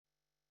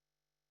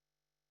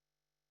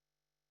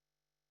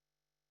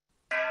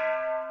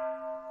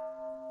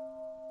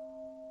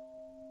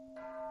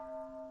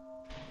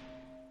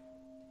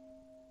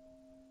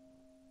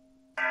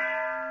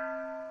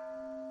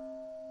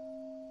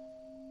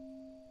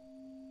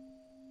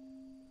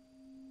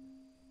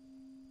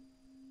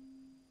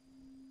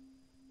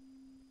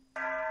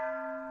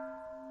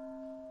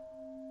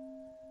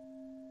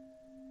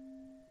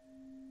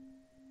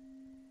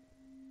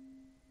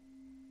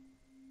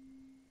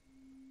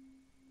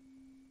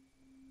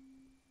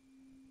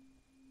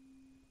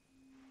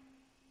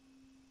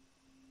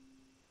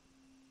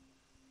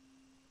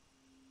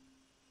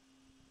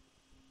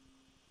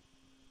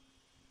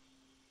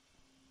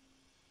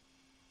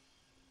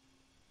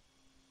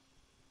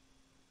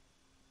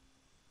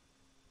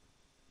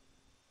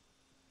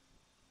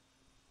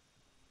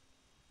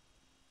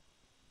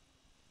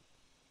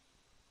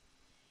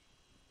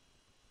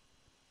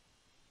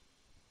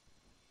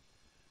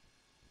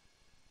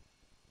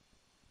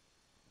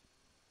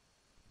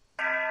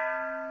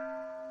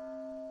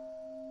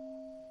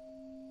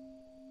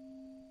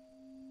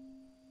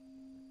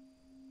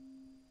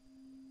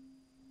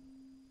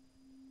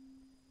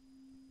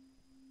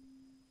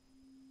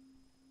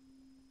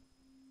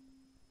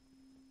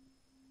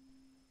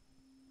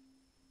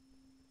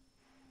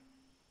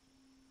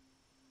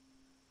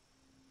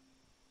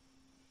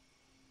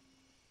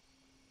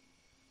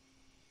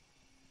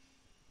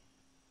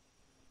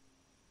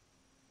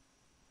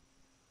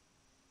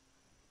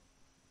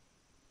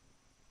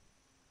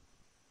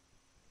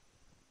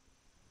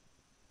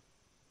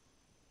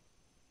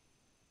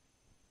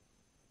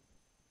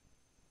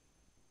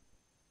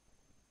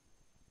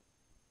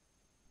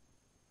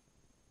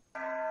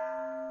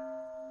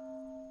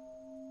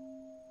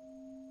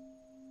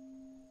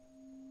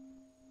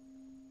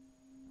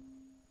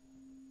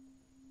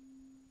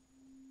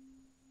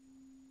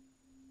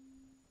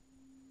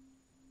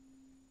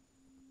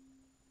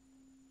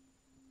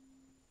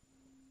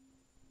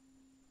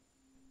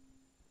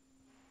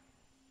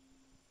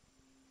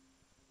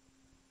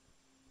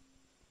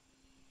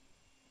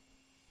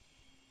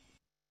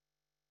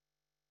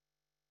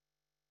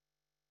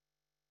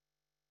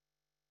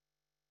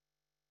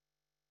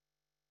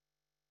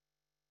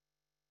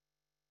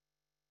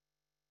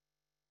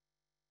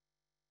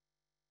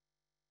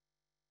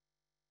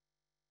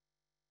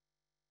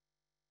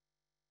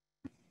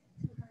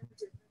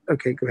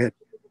Okay, go ahead.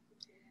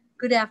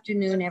 Good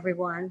afternoon,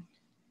 everyone,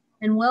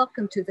 and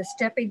welcome to the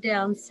stepping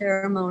down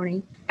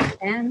ceremony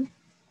and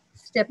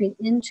stepping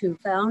into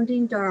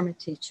founding Dharma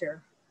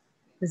teacher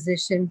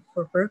position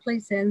for Berkeley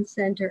Zen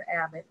Center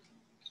Abbot,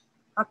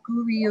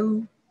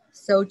 Hakuryu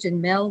Sojun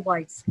Mel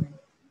Weitsman.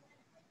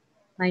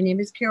 My name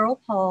is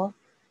Carol Paul,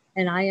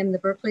 and I am the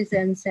Berkeley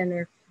Zen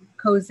Center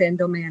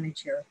Co-Zendo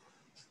Manager.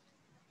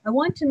 I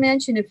want to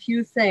mention a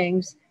few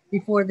things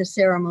before the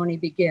ceremony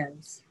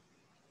begins.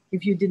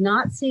 If you did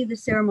not see the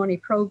ceremony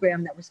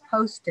program that was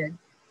posted,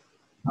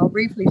 I'll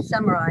briefly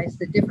summarize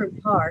the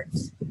different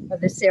parts of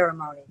the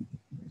ceremony.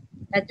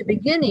 At the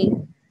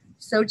beginning,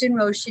 Sojun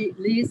Roshi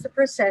leads the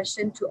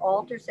procession to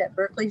altars at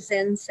Berkeley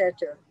Zen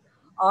Center,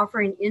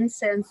 offering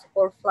incense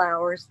or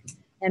flowers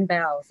and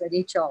bows at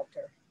each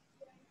altar.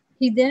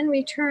 He then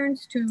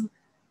returns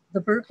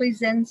the Berkeley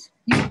Zen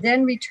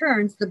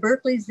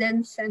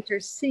Center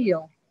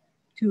seal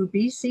to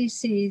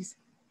BCC's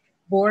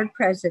board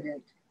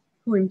president,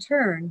 who in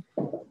turn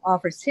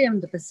offers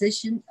him the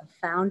position of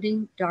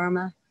founding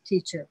Dharma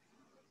teacher.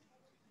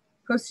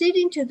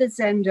 Proceeding to the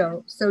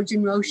Zendo,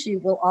 Sojun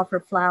Roshi will offer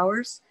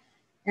flowers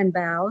and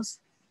bows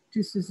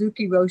to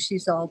Suzuki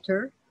Roshi's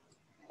altar,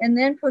 and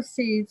then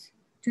proceeds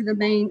to the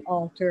main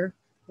altar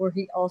where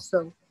he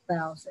also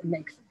bows and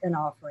makes an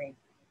offering.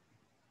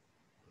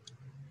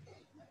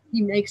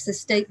 He makes a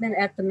statement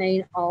at the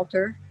main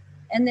altar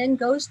and then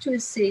goes to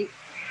his seat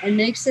and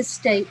makes a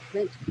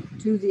statement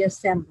to the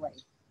assembly.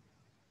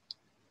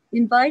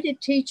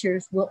 Invited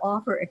teachers will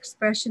offer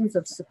expressions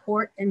of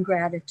support and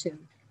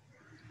gratitude.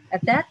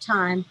 At that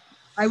time,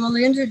 I will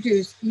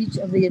introduce each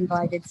of the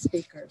invited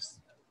speakers.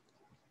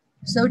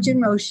 Sojun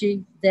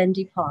Roshi then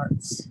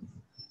departs.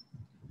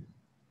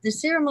 The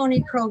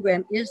ceremony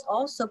program is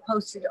also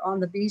posted on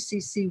the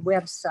BCC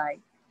website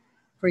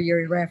for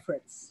your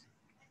reference.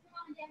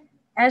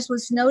 As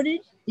was noted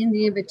in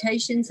the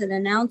invitations and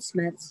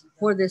announcements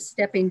for this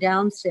stepping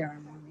down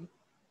ceremony,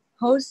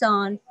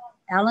 Hozan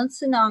Alan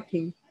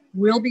Sanaki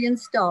will be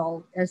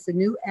installed as the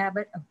new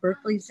abbot of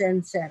Berkeley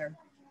Zen Center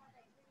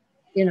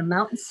in a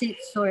mountain seat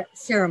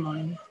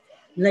ceremony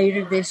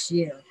later this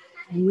year.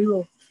 And we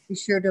will be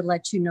sure to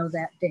let you know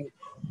that date.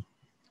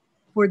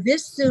 For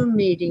this Zoom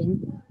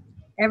meeting,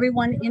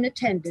 everyone in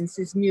attendance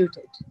is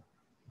muted,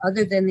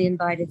 other than the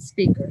invited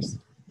speakers,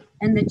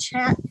 and the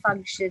chat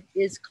function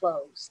is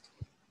closed.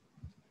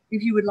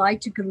 If you would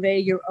like to convey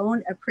your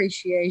own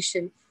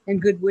appreciation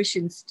and good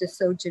wishes to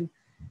Sojun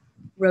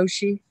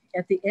Roshi,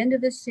 at the end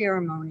of the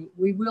ceremony,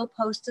 we will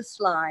post a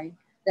slide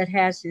that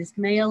has his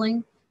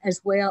mailing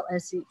as well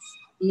as his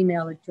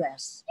email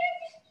address.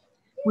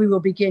 We will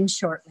begin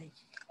shortly.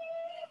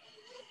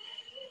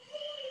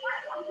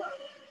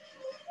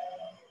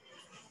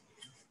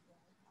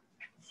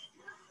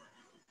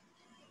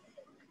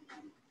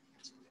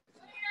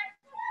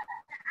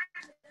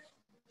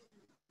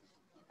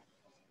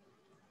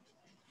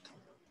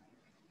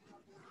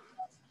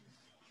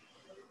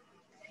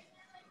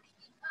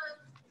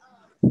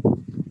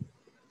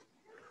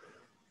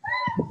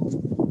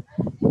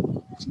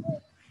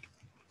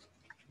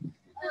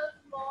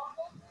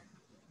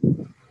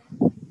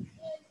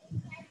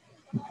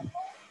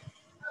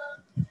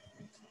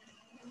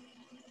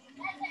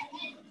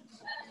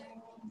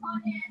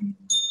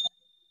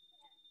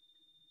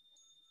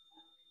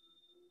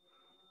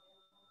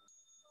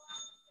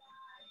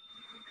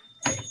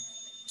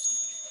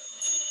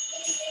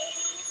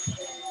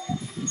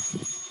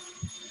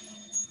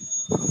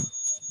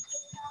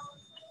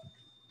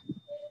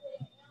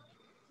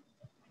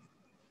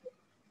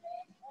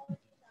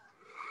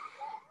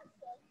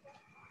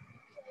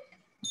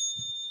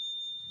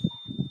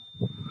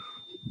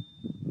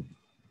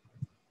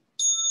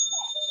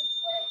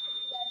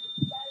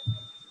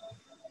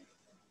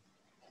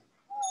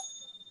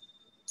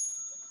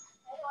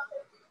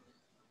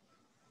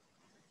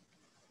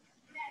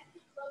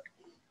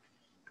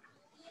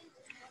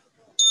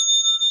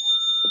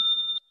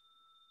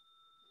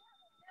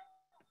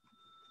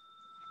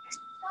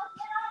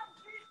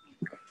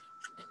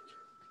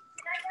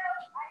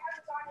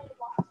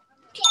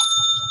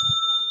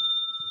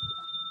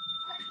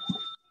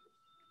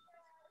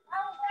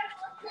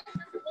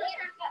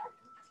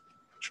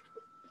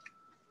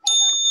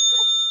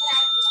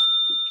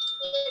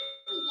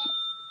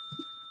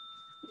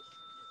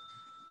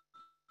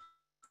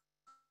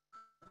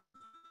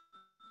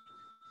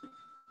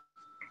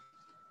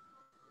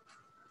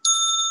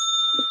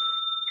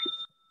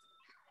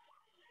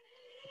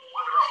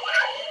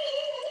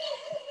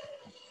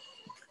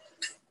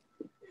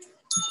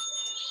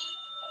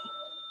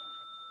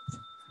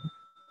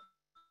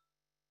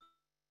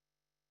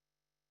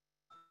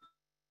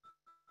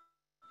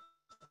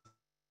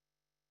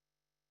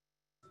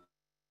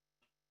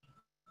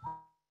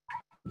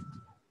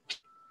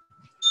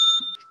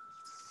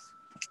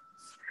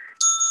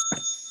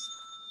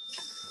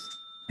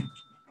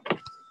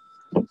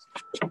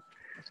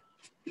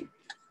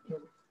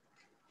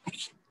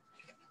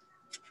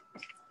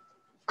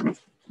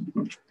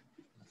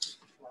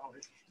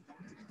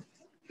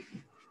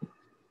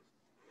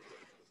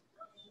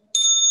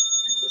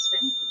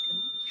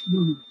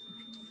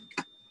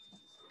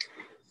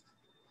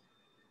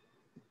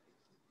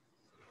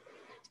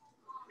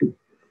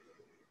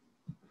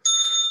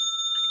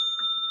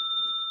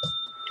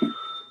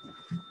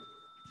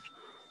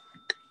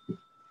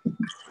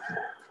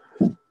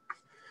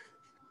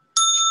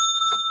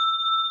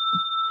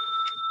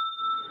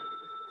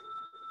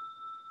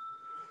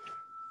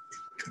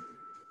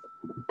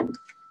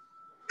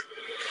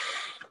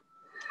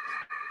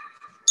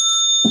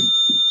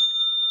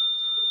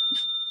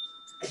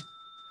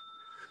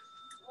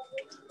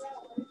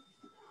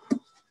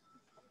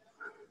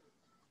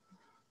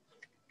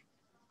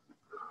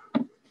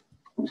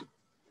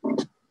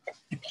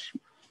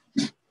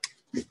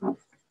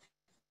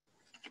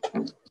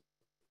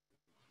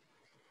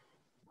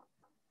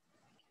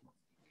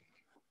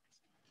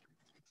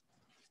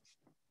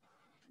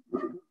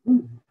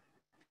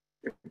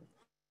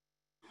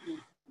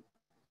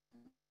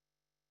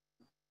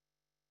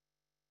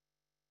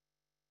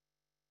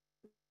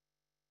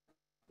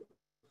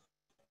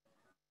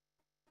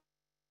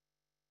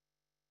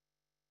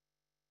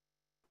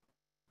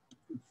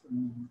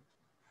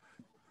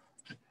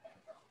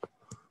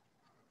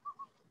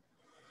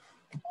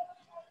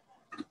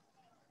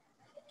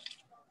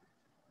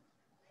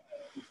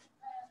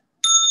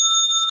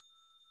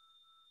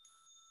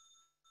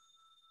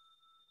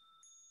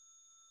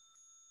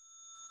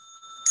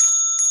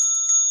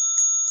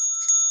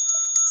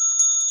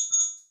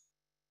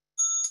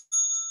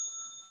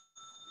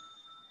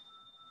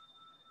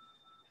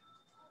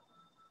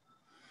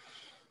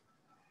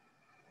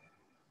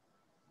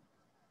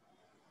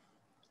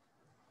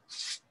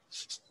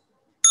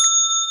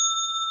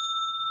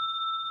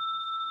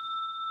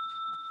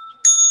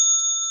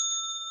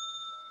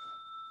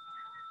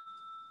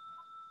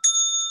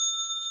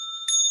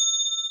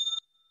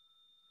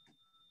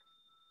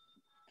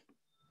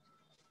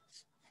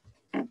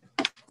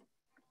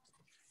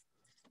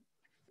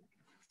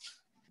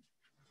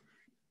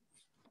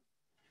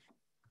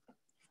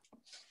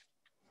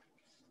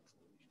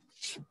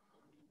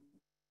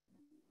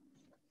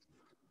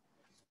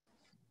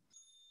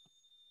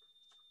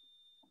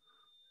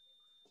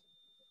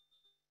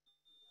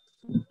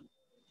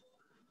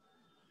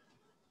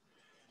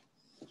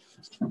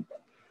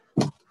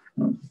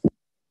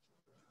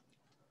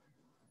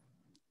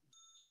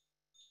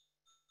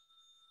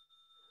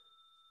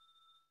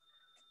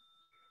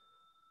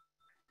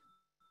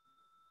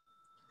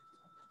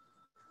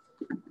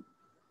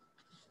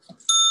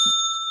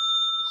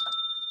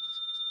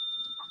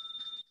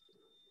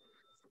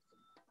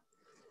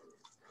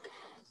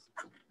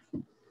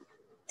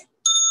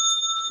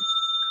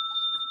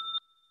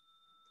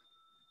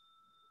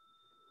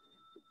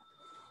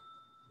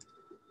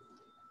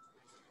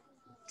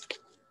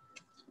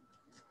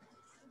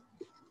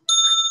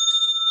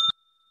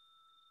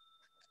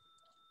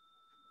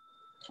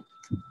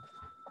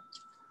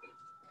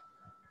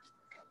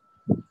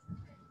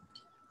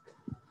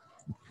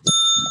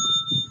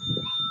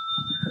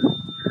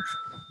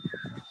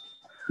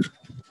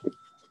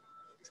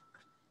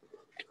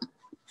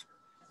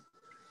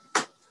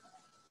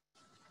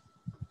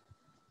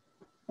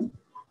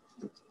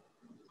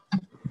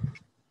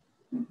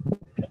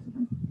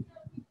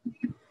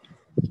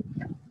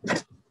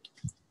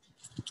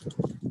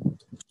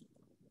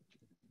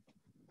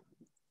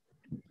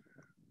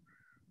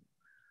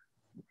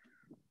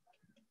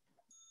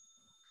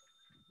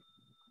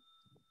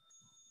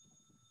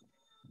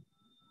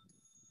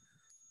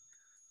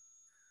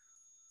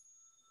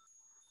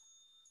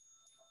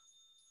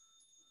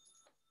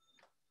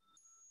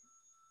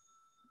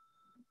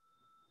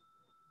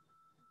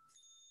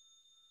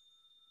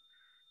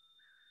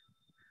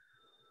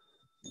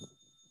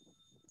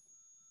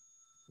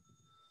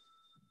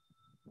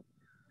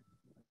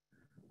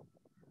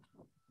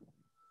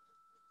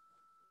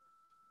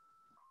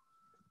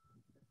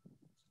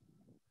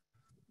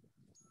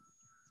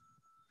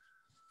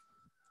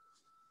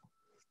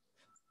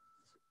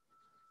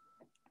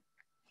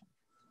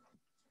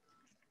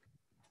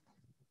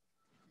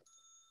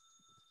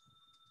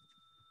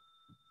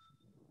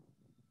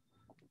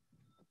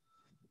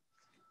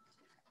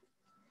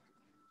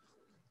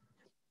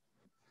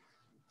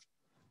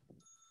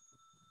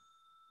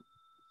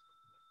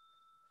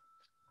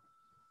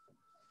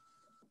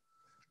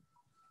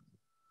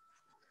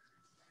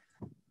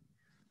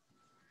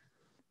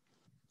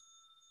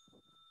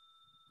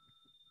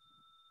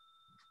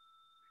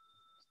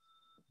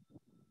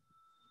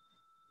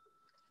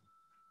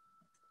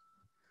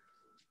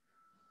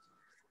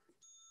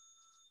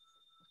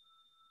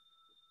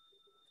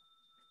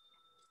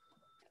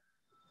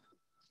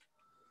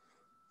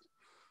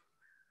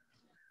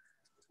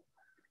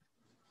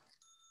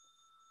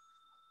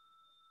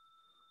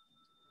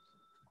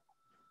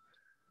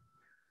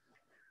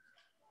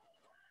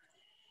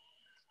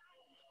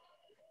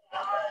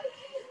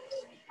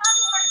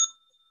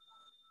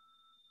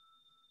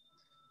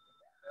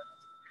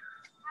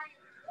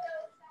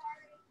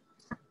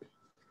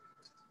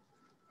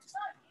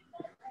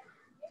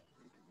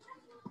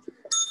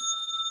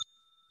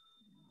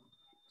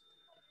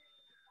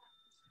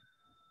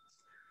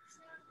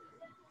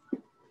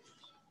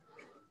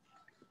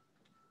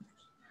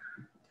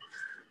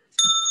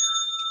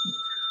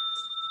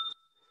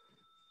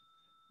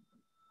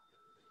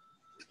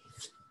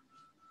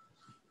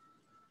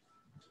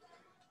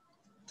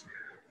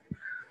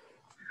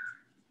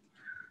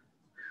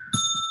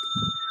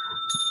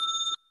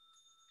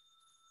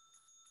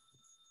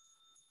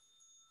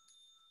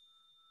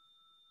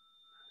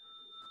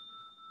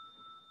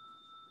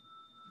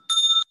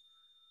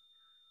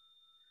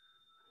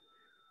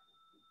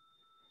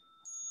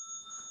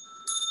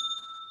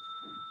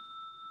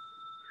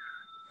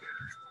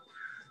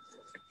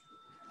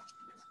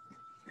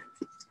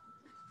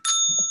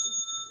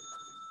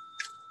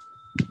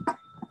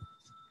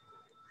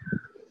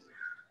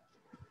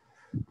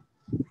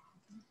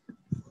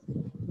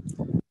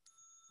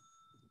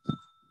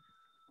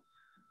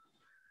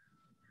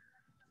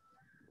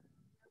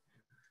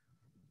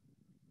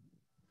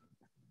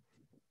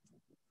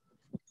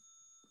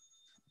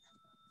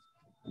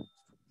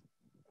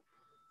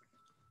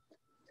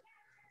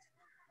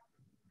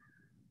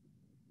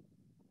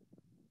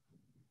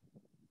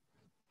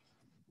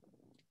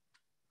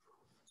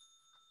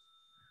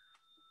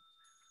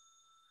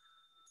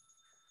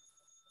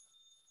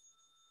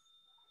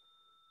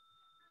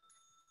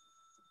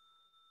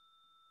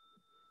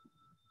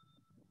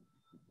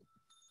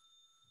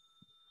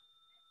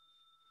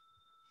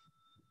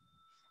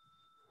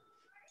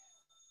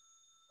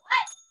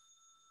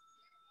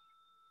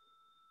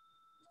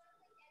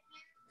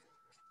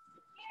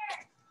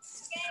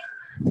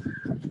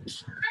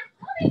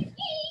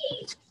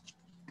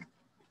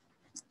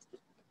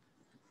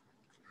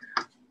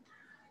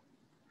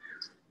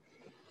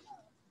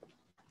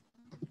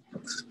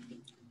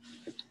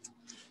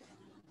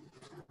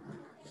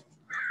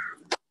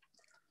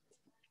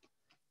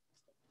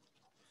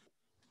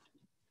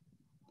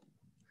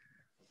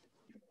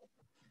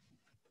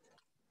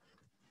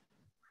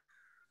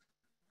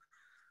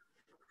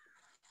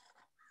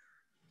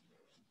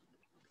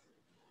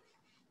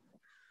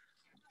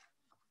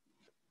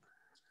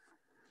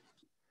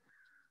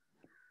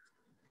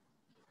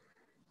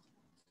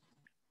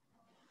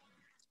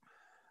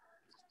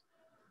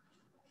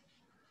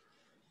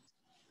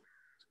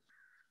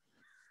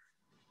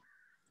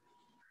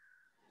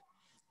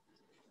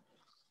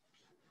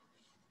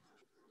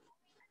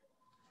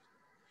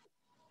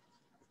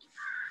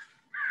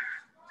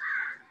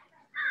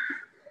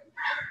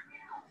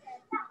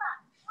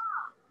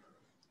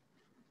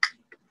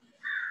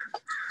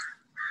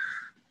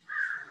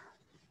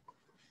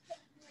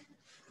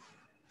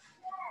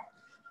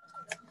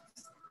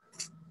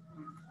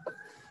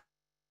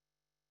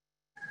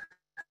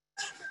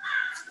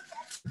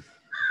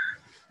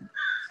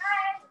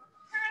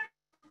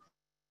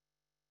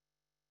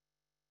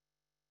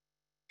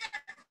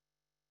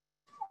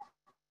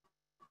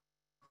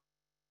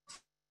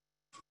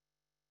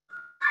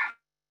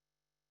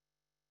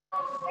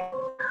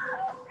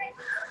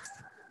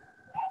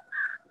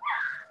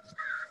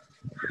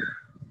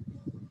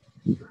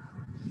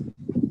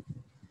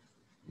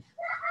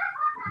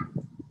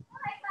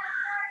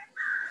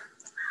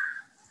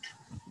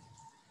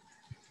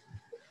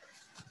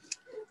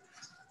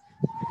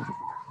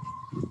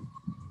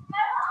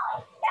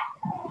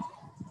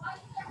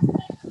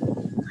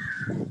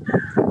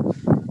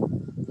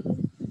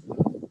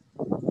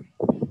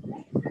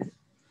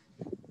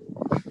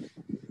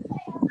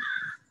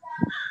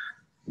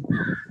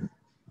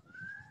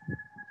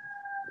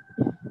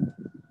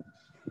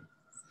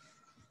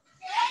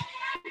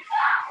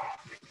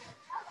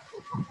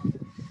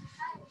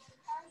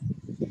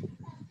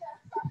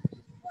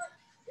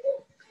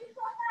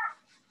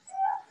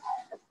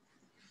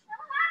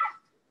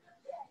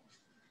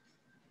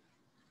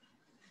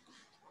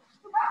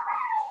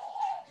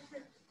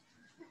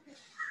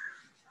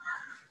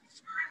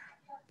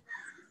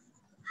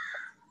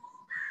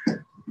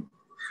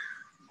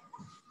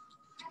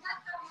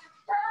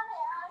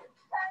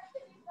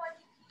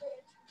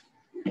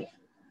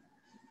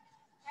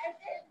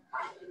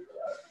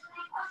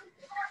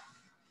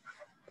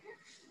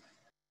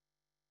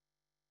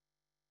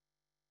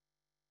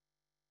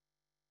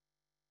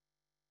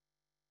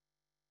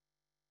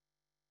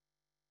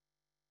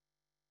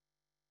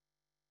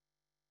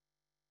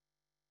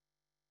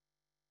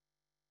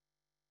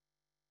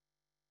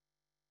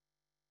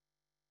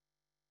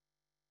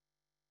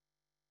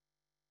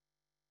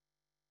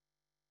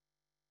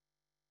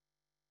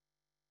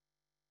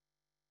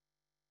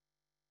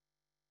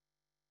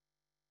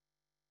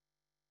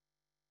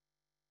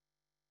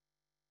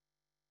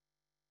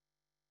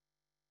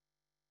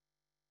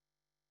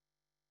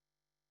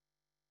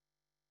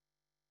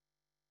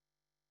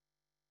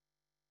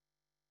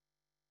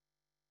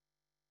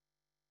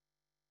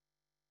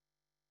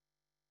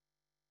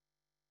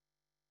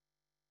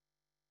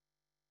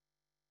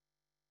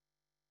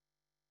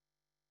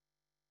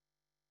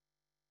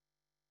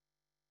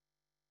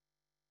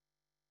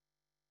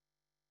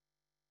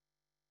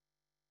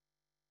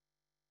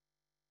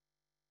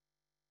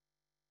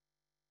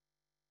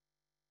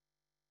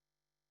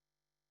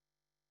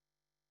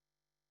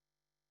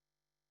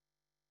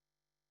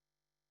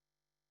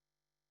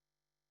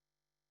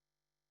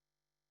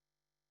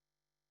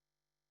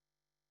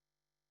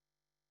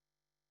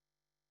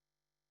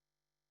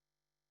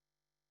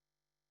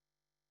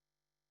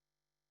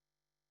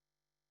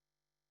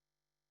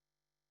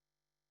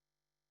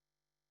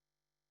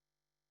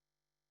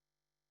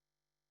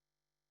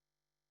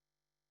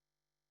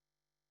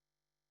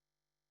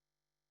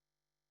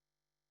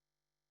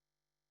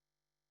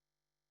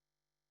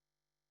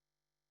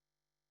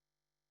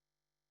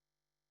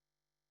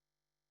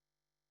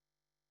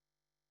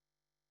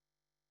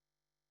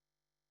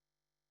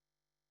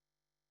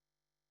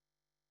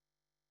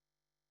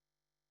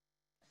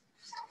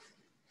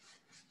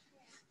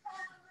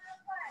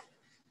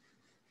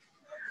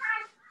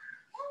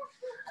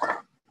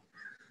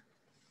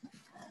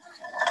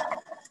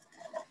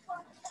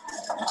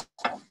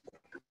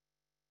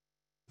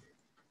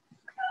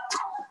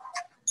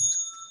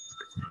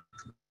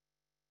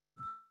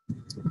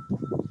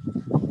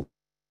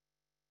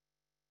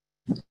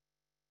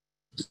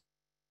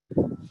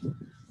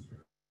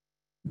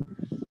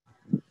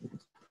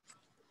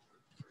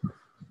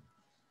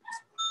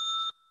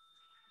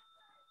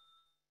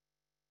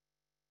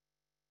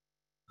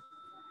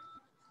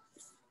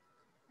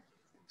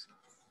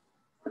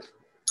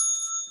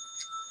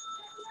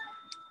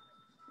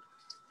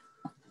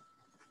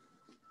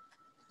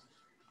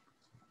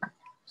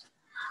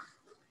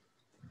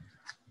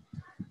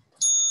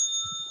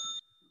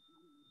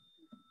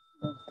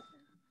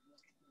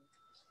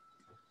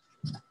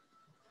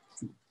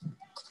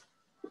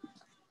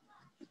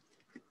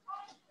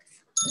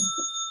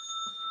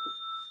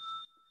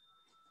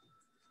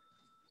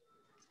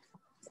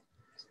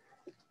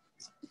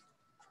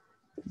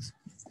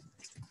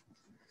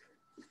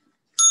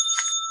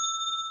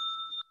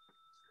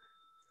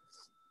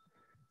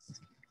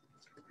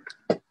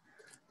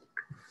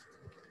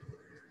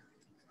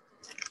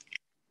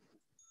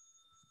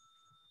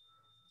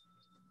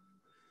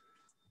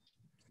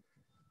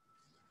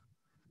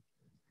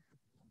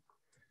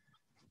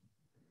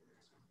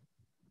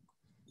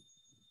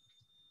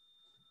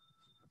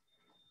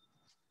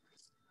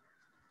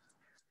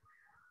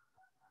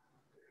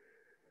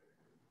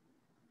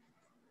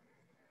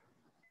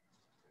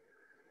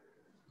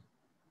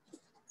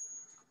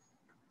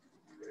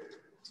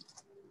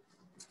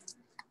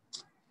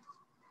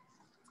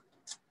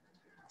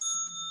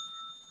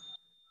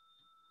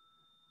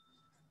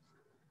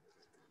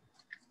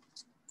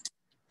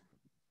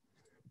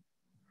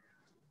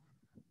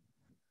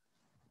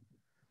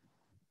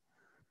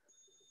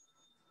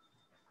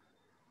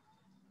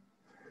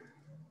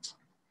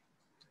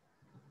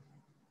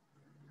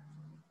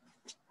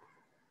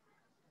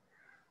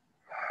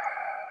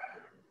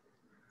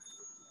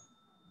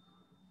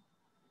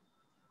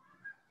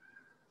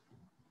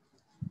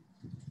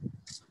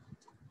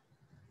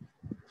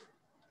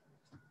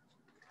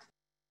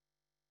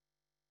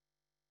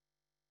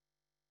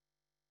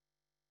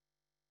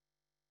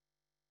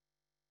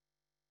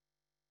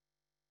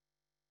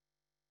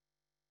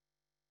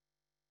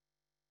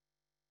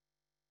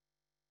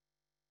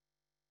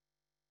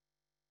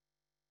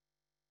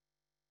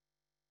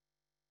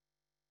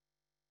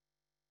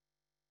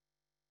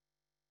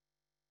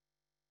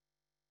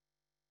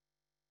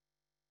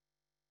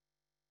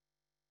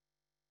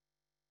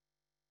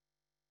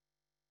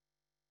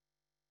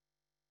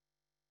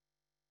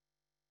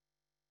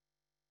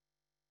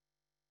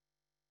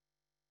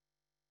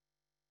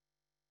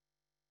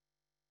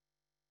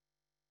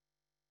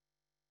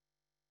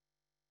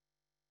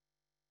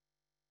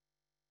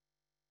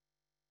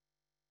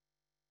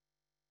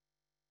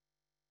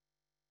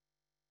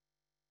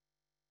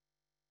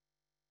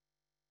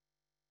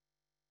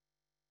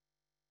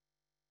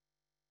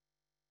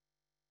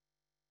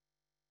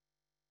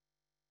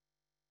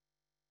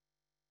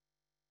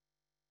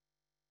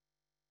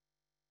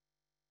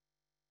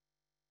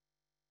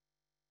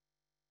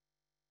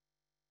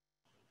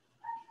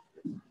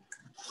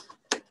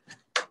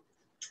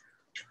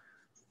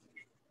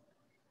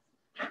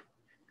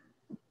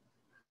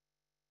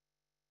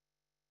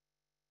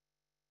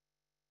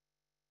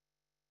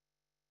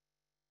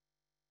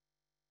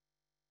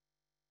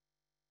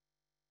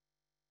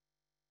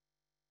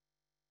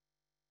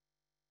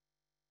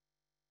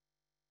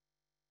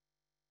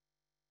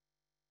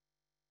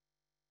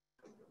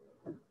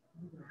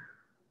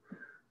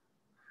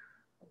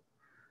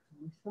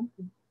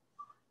 something.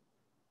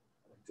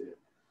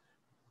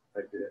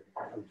 I did.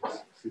 I'm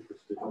just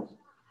superstitious.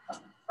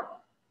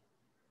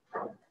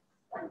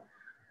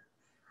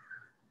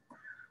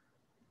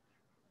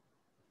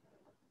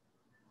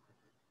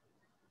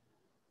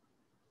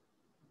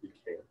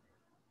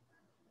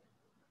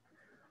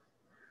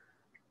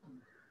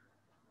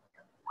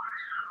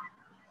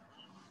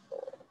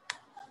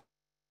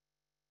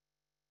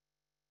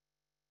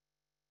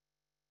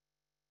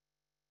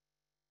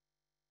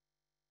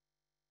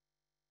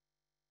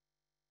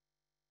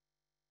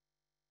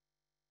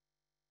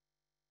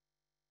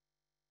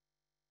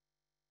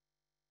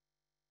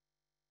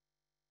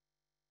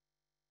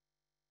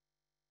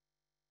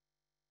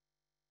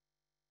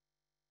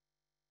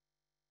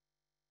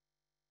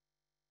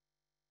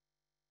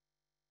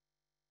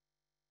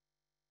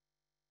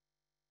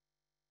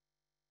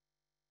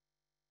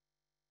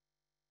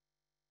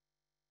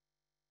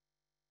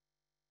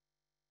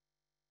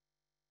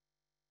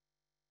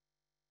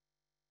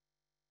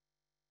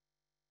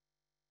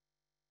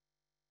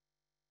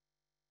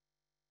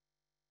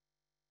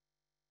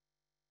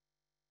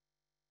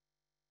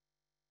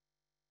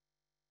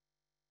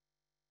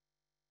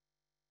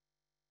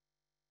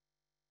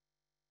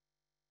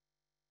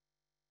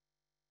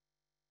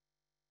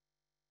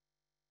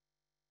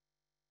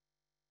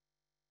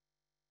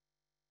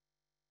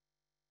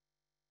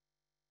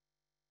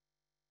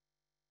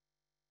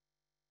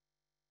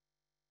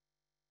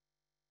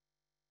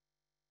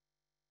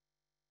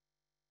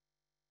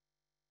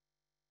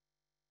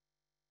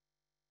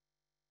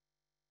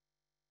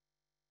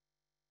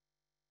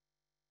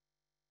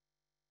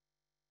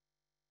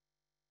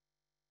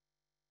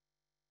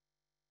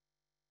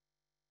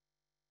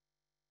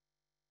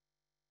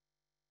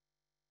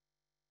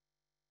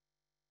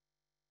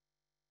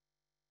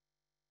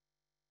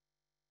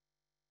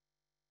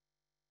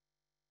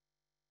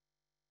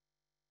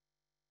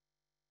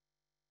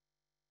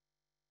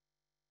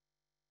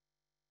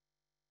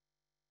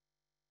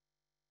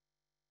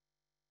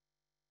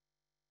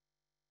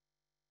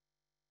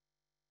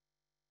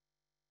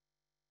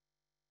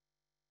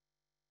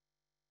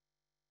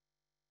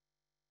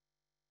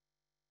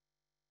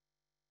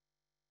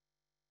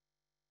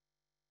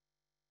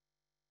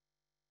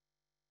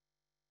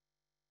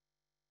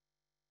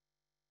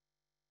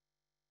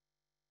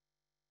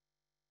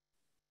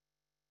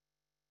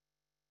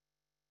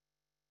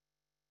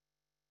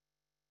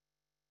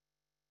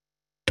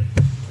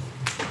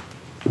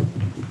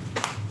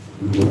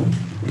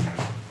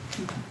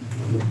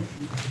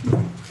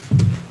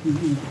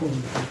 You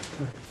can't.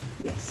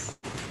 Yes.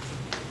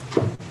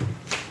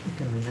 You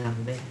can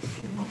remember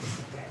if you want.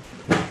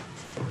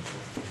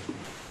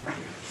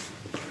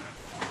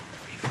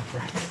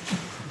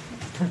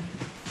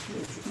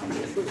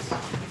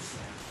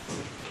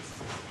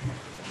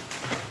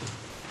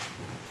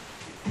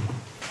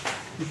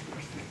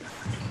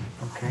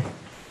 Okay.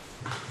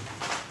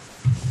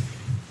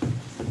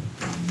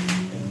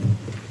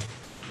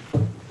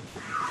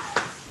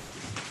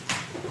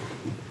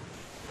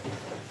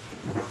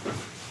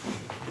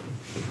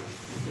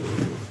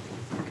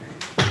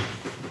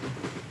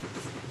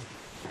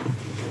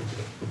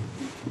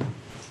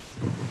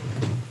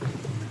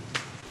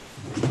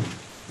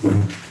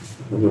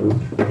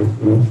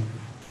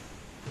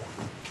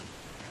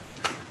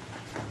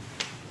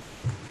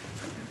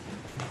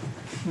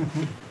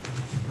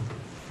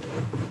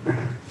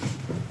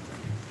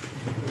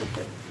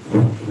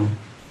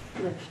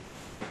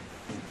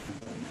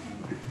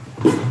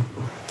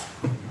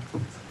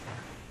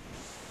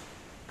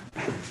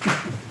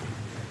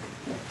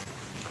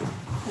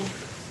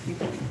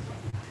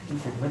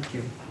 Thank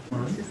you.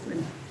 1,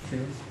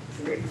 2,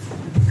 3.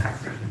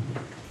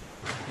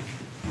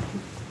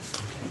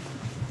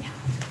 Yeah.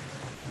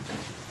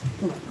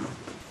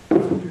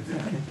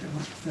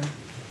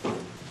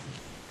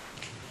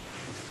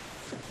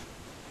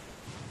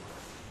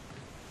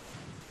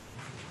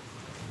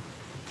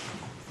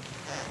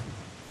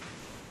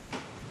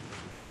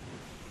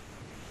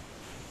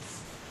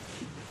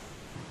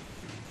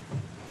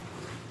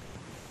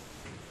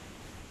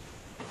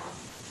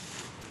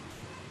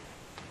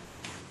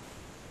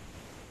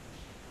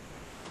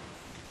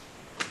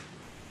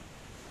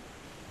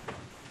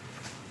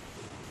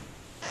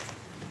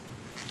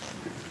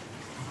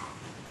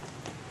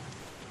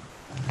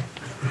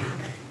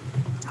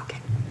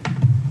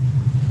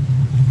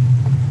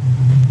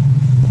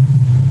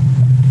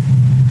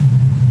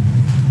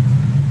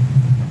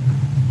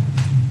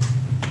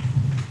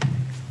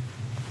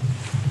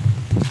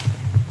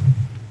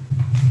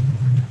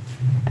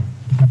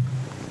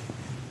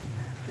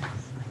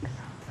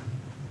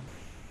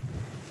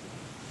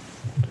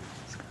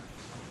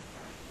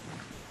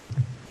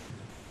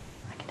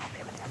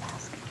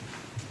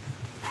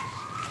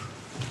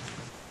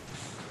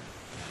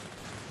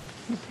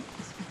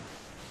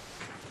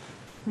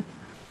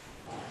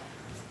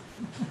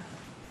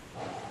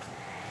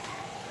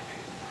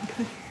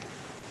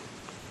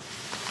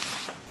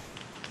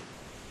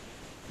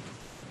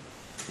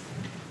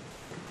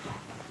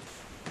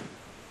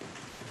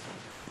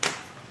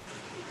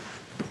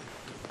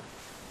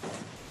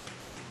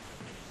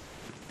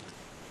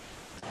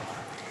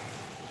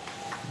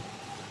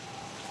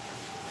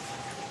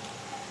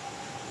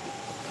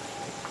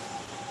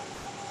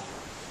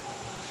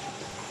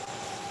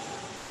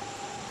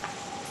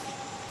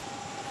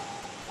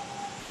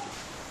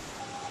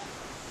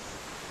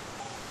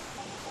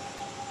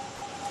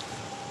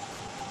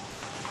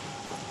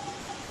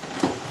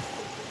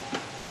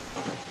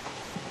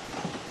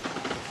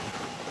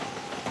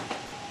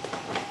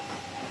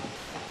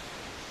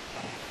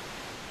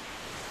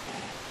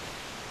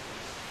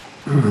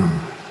 I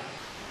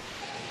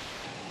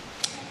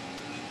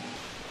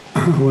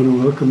want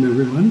to welcome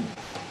everyone.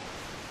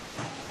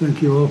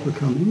 Thank you all for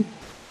coming,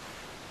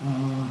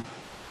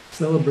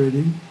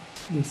 celebrating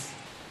this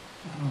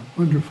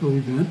wonderful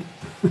event.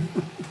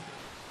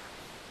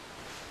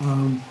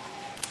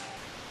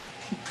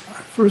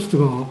 First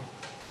of all,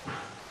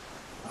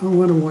 I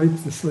want to wipe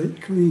the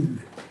slate clean.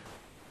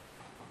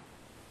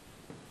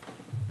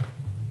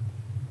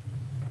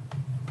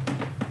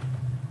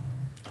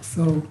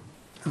 So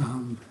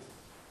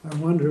I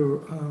want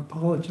to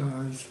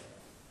apologize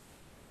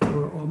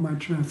for all my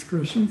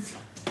transgressions,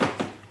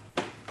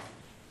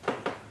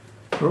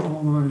 for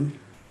all my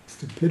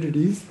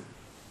stupidities,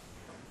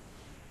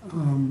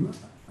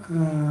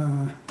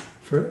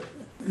 for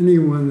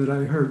anyone that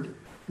I hurt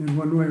in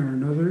one way or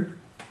another,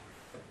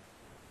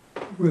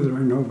 whether I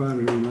know about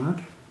it or not.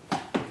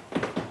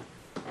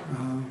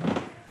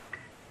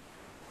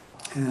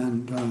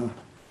 And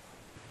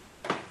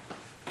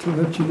to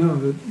let you know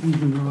that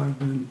even though I've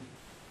been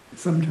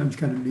sometimes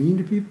kind of mean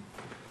to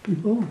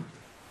people,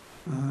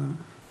 I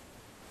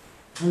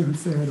would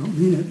say I don't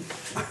mean it,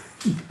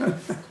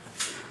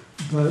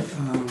 but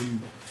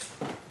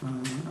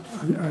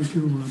I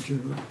do want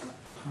to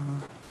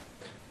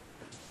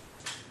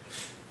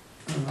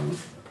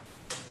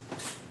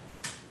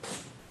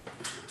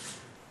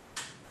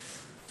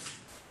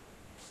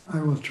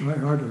I will try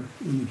harder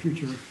in the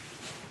future.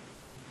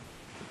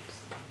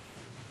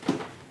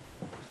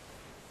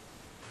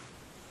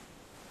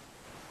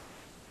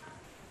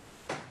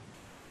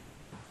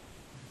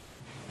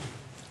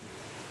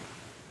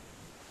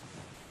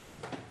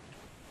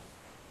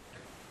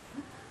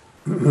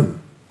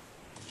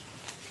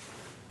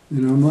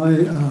 You know, my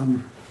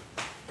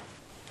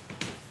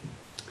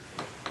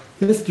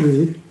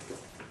history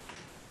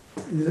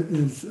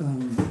is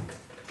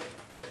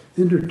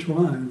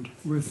intertwined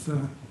with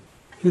the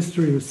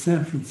history of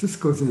San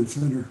Francisco Zen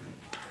Center.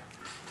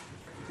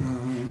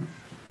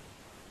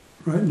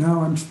 Right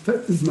now,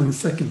 this is my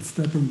second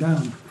stepping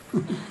down.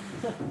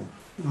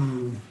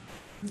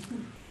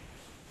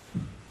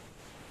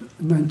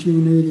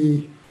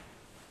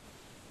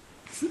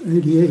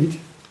 1988.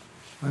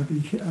 I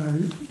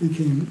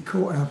became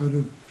co-abbot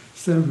of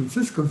San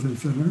Francisco Zen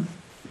Center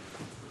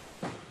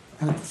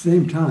at the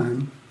same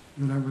time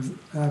that I was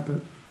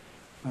abbot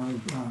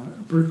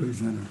of Berkeley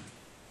Zen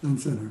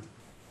Center.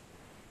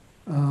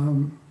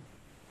 And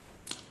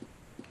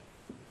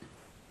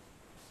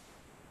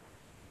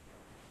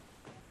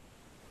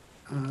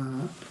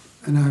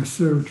I've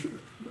served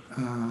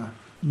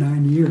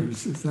 9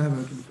 years as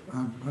abbot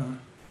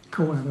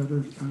co-abbot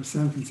of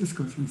San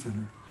Francisco Zen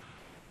Center.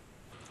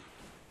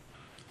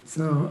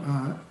 So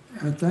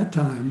at that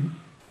time,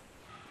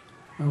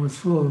 I was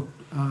full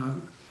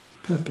of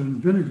pep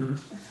and vinegar.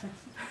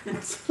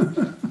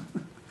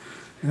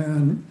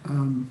 And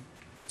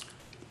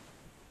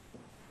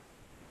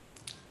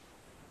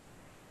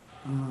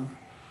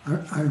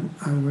I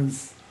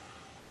was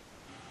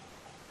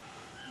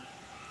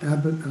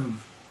abbot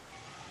of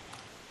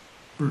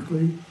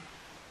Berkeley,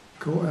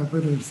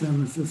 co-abbot of San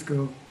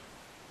Francisco,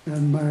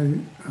 and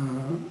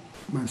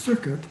my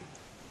circuit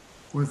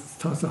was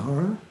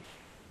Tassajara,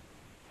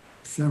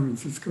 San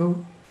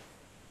Francisco,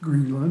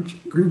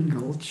 Green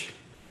Gulch,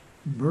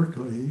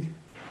 Berkeley,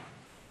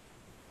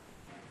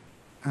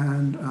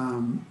 and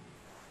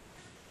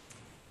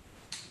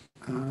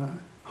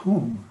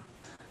home.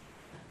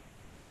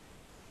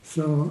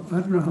 So I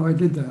don't know how I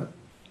did that,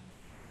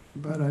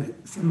 but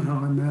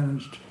somehow I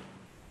managed.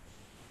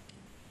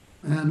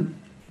 And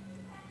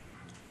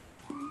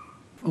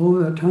all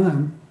that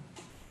time,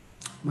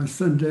 my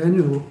son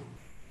Daniel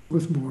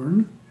was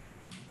born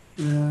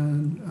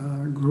and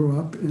grew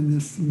up in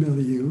this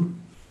milieu.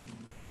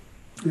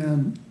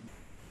 And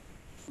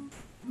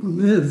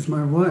Liz,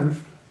 my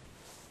wife,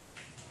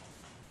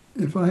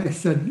 if I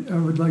said I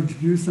would like to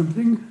do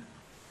something,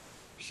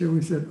 she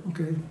always said,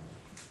 okay.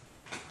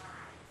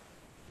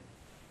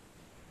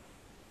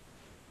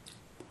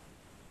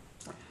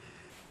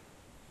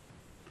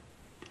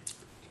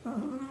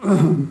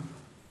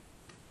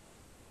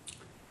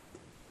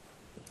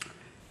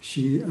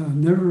 She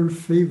never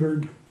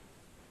favored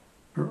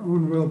her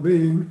own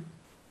well-being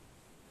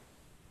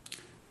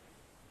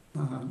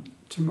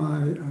to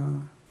my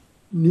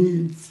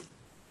needs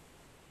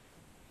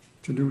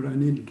to do what I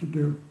needed to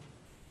do.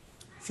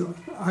 So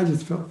I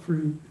just felt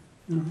free,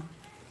 you know.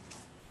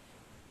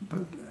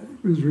 But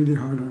it was really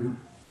hard on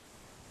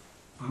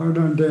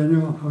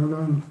Daniel, hard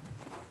on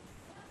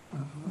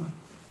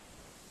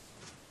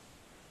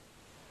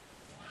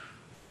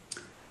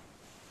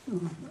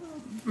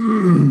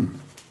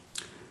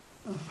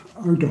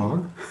our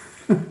dog.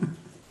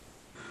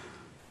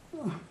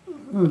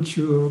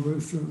 Chulo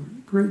was a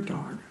great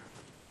dog.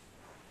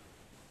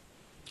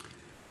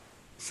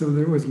 So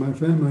there was my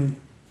family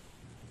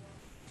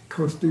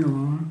coasting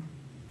along.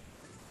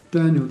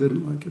 Daniel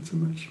didn't like it so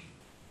much.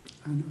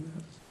 I know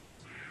that.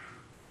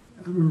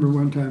 I remember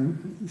one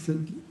time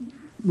he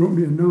wrote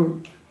me a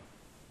note,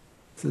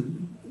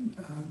 said,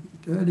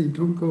 Daddy,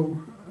 don't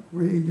go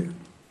away again.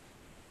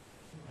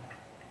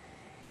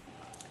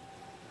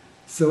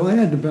 So I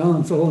had to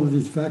balance all of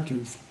these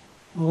factors,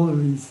 all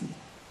of these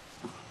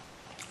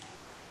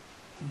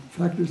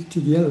factors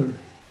together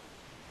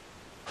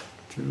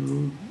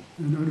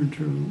in order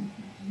to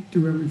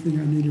do everything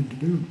I needed to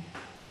do.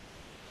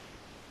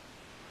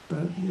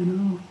 But,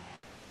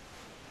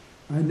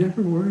 I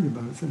never worried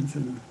about Zen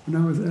Center.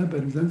 When I was at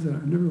Zen Center,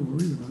 I never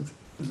worried about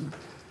Zen Center.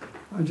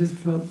 I just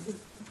felt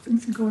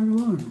things are going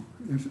along.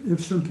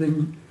 If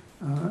something,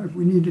 if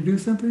we need to do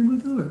something, we'll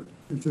do it.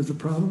 If there's a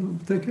problem,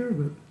 we'll take care of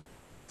it.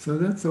 So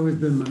that's always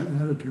been my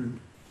attitude.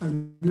 I've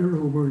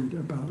never worried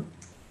about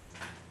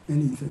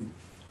anything.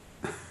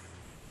 A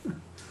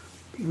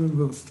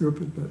little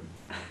stupid, but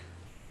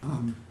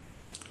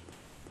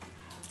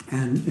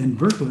and in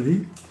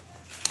Berkeley,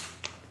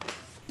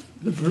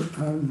 the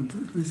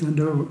Berkeley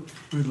Zendo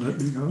would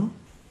let me go.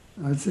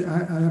 I'd say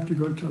I have to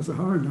go to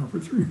Tassajara now for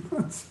 3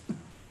 months.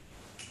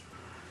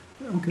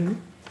 Okay,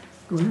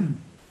 go ahead.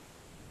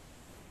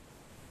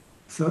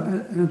 So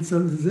so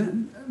the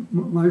Zen,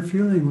 my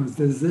feeling was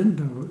the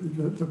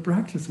Zendo, the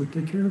practice would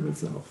take care of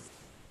itself.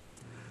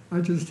 I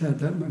just had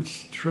that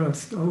much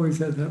trust, always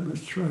had that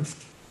much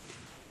trust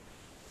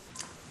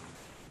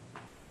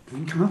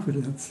and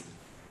confidence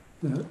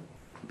that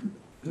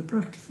the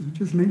practice would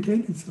just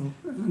maintain itself,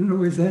 and it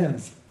always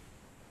has.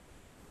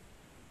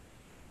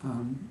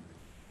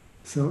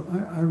 So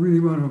I really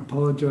want to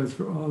apologize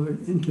for all the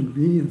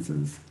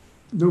inconveniences.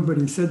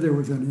 Nobody said there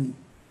was any,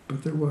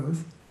 but there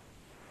was.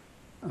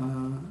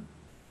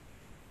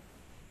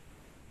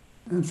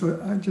 And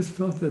so I just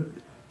felt that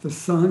the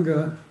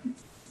Sangha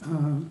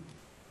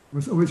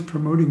was always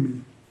promoting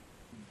me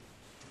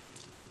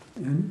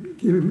and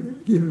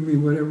giving me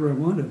whatever I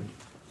wanted.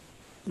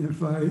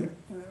 If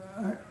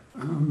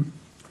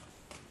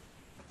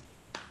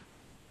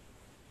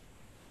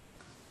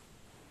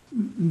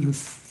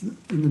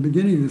in the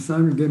beginning, the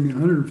Sangha gave me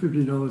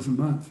 $150 a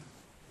month,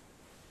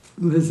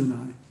 Liz and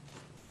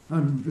I,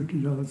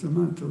 $150 a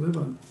month to live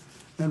on,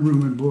 and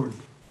room and board.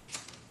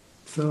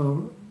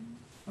 So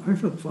I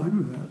felt fine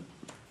with that.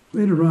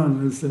 Later on,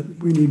 Liz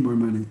said, we need more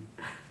money.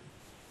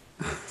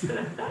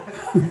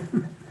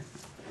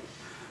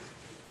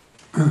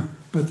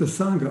 But the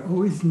Sangha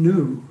always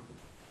knew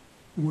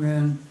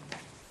when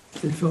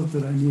they felt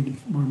that I needed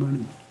more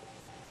money.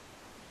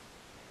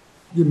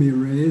 Give me a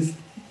raise.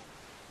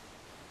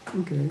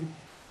 Okay.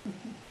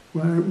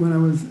 When I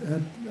was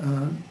at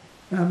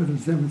Abbott in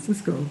San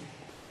Francisco,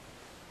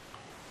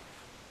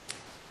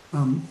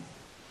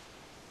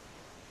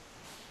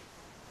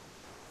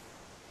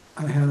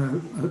 I had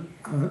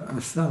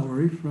a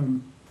salary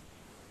from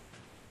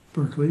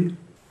Berkeley,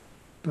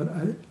 but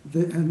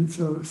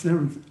so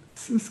San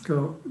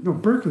Francisco,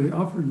 Berkeley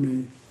offered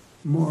me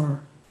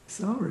more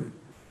salary.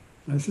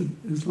 And I said,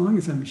 as long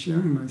as I'm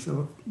sharing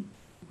myself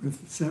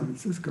with San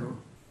Francisco,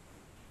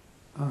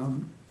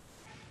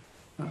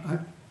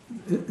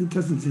 it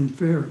doesn't seem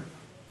fair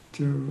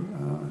to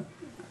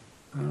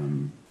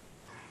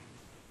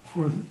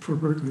for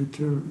Berkeley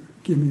to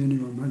give me any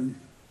more money.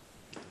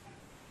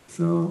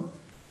 So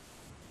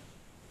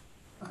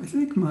I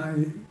think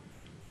my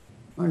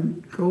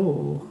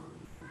goal,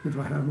 if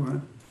I have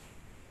one,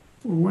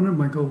 or one of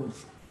my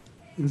goals,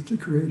 is to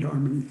create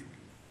harmony.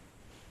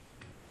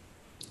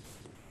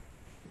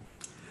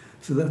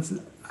 So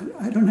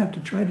I don't have to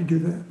try to do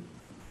that.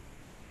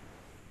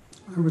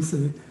 I would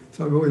say,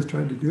 so I've always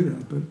tried to do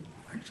that, but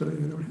actually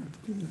I don't have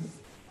to do that.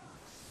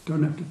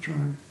 Don't have to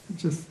try,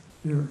 it's just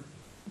there.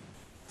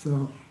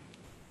 So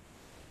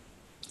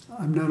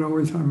I'm not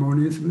always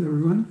harmonious with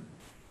everyone.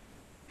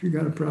 If you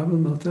got a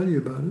problem, I'll tell you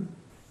about it.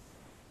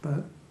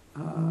 But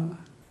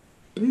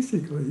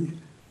basically,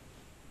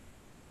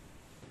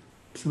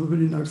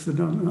 somebody knocks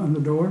on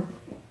the door.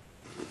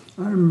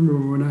 I remember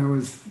when I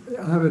was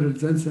Abbott at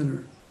Zen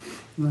Center,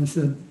 and I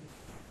said,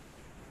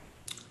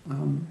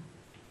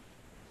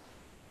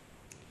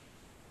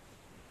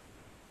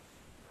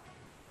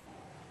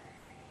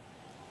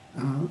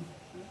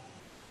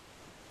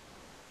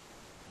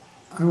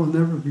 I will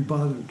never be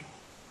bothered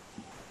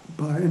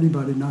by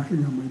anybody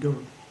knocking on my door.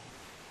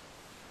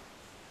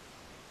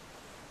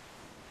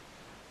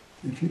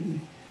 If you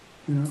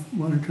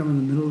want to come in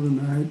the middle of the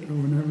night or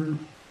whenever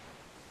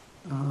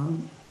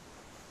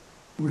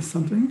with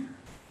something,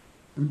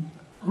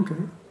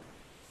 okay,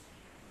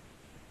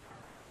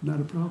 not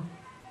a problem.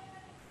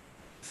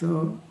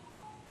 So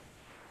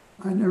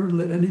I never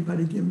let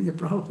anybody give me a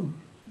problem.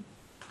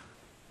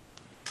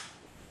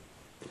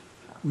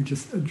 We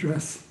just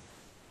address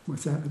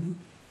what's happening.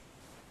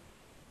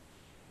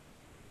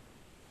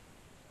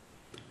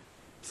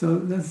 So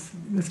that's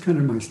kind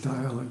of my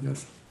style, I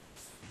guess.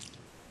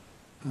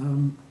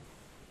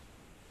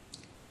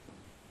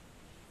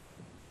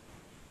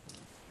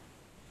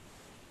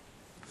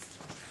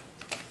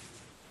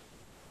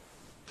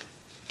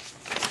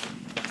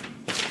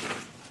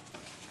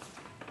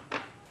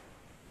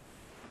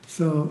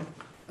 So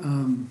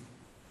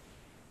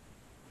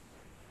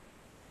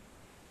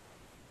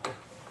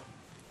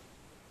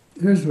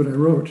here's what I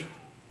wrote.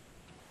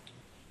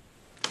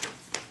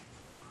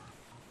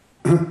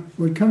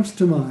 What comes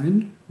to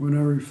mind when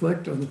I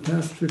reflect on the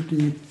past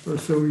 50 or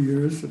so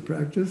years of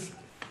practice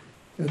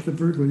at the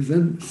Berkeley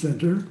Zen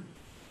Center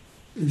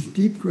is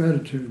deep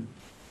gratitude.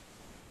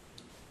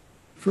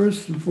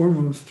 First and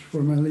foremost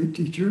for my late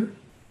teacher,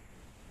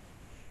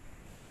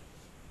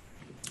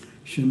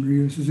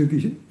 Shinryu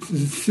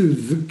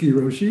Suzuki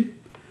Roshi.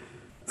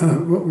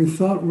 What we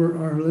thought were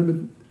our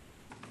limit,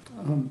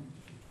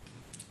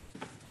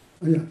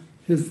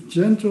 his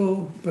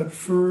gentle but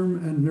firm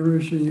and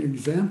nourishing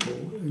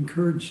example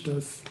encouraged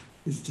us,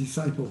 his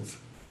disciples,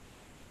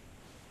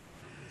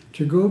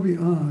 to go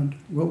beyond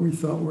what we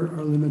thought were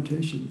our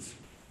limitations.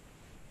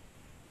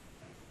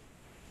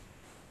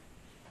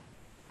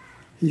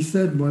 He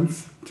said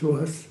once to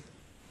us,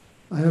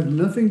 "I have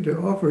nothing to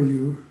offer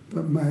you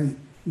but my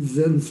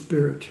Zen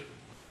spirit."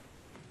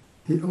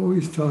 He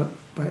always taught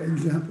by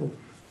example.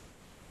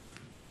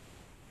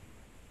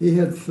 He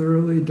had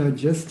thoroughly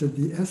digested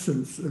the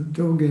essence of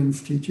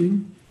Dogen's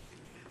teaching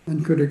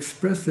and could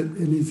express it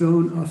in his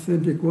own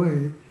authentic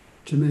way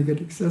to make it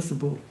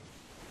accessible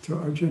to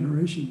our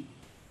generation.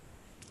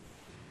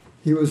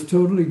 He was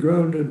totally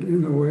grounded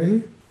in a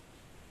way,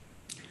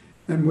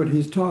 and what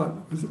he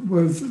taught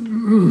was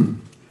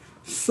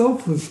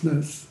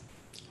selflessness,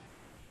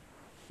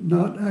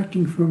 not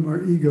acting from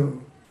our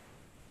ego,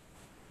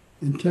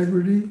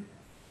 integrity,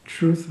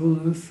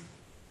 truthfulness,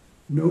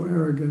 no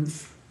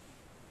arrogance,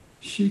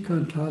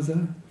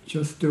 shikantaza,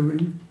 just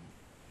doing,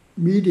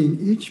 meeting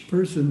each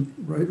person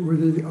right where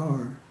they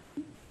are,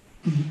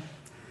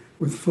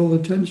 with full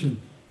attention.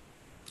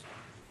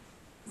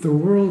 The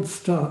world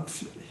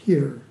stops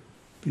here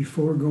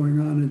before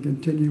going on and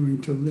continuing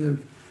to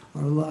live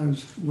our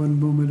lives one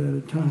moment at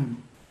a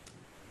time.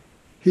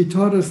 He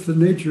taught us the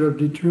nature of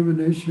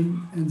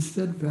determination and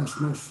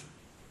steadfastness.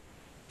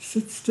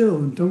 Sit still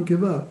and don't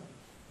give up.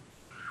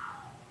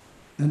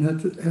 And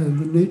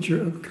the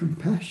nature of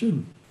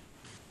compassion.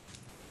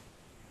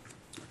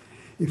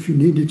 If you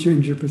need to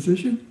change your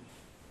position,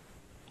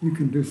 you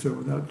can do so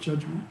without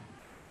judgment.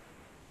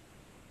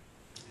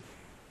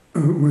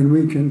 When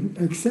we can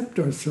accept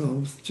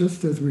ourselves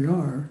just as we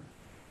are,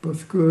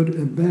 both good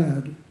and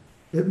bad,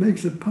 it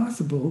makes it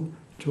possible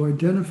to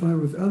identify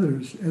with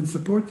others and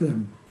support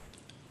them.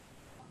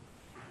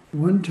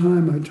 One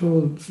time I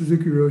told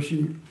Suzuki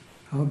Roshi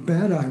how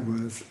bad I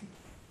was.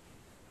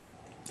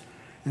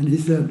 And he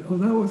said, "Oh,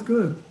 that was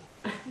good."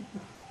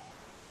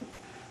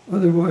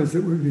 Otherwise,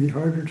 it would be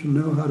harder to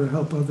know how to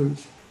help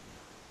others.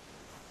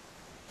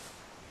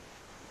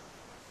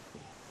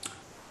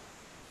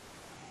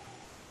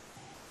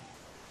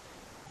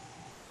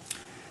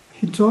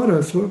 He taught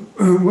us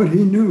what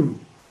he knew,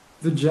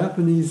 the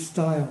Japanese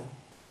style.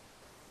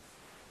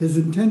 His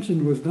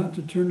intention was not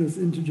to turn us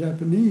into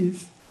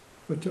Japanese,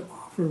 but to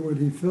offer what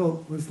he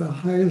felt was the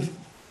highest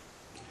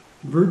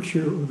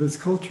virtue of his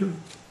culture.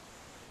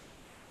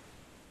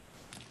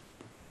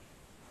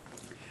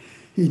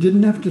 He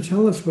didn't have to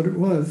tell us what it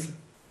was.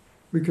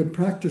 We could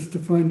practice to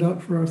find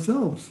out for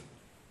ourselves.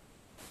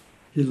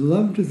 He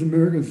loved his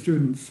American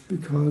students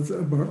because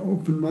of our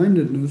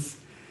open-mindedness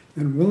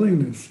and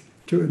willingness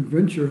to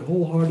adventure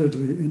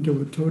wholeheartedly into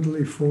a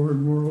totally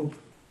foreign world.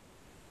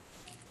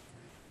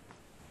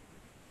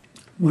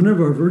 One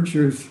of our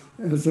virtues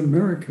as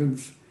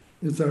Americans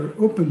is our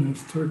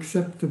openness to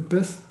accept the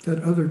best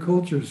that other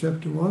cultures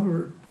have to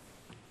offer.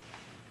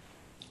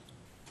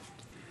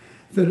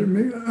 That it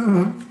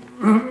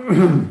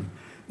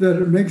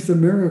makes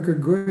America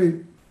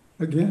great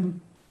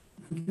again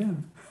and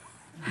again.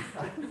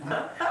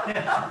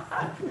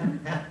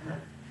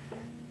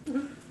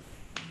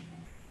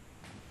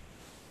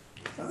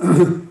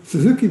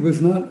 Suzuki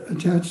was not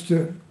attached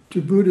to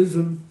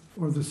Buddhism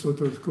or the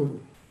Soto school.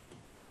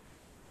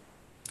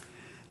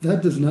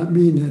 That does not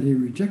mean that he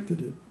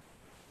rejected it.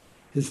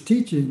 His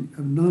teaching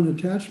of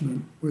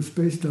non-attachment was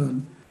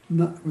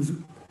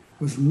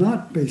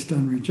not based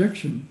on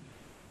rejection,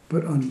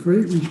 but on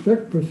great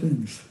respect for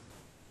things.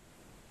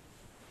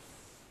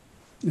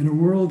 In a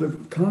world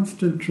of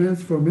constant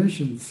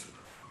transformations,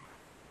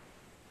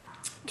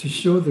 to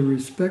show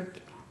respect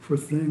for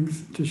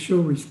things,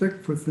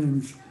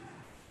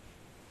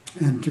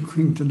 and to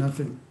cling to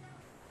nothing.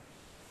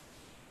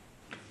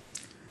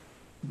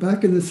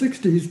 Back in the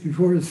 60s,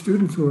 before his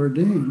students were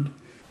ordained,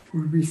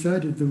 we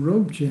recited the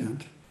robe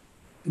chant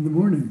in the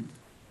morning,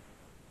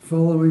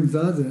 following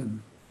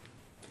Zazen.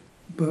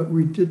 But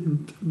we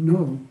didn't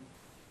know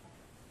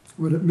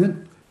what it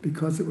meant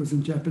because it was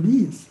in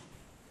Japanese.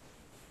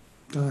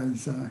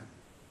 Daizai.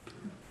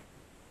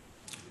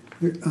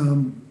 That's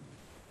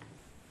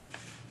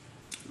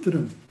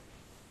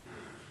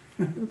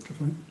the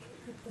point.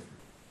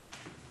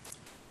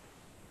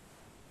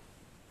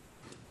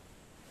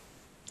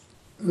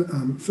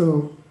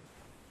 So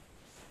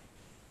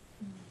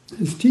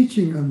his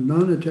teaching of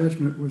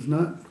non-attachment was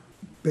not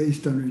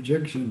based on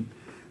rejection,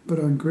 but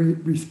on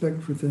great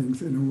respect for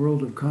things in a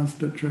world of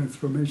constant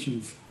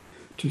transformations.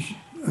 To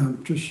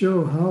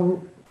show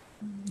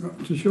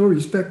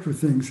respect for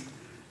things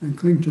and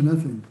cling to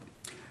nothing.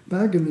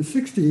 Back in the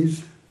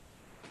 60s,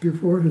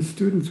 before his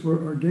students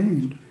were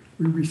ordained,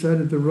 we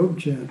recited the robe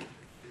chant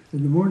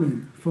in the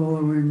morning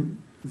following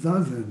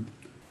Zazen,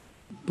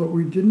 but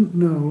we didn't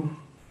know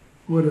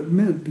what it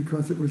meant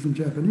because it was in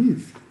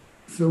Japanese.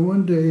 So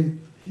one day,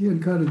 he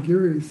and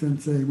Katagiri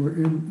sensei were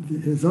in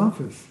his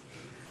office,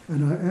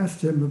 and I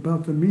asked him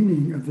about the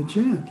meaning of the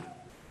chant.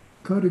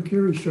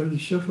 Katagiri started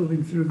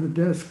shuffling through the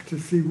desk to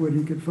see what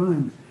he could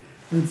find,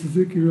 and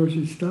Suzuki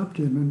Roshi stopped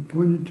him and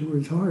pointed to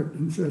his heart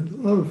and said,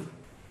 "Love."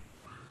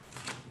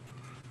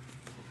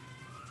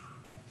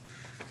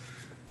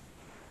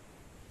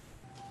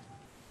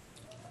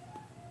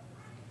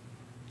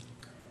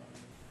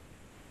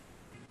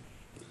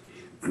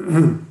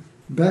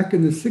 Back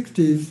in the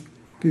 60s,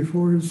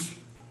 before his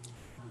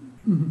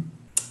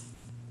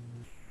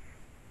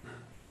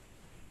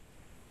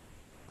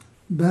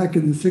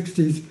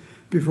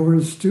before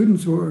his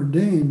students were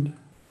ordained,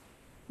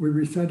 we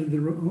recited the.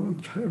 Oh,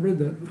 I read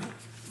that.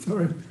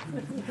 Sorry,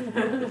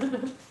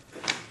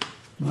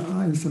 my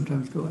eyes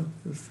sometimes go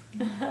like this.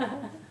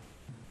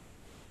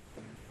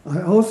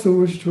 I also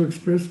wish to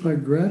express my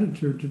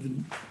gratitude to the.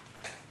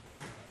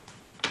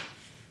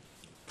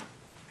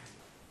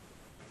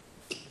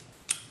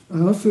 I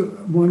also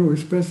want to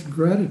express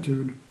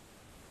gratitude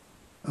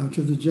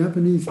to the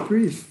Japanese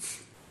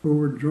priests who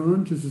were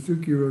drawn to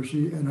Suzuki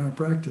Roshi and our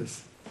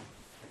practice.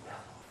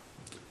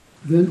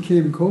 Then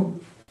came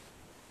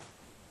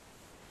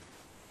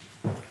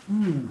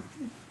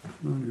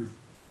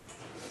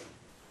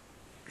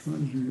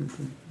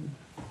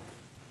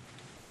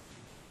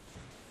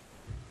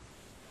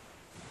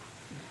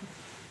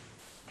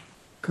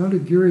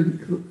Katagiri.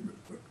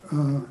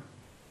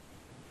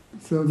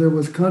 So there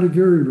was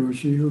Katagiri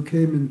Roshi, who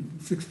came in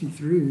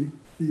 63,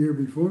 the year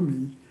before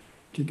me,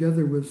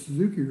 together with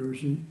Suzuki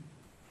Roshi.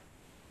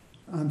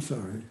 I'm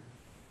sorry,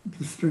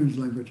 it's a strange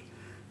language.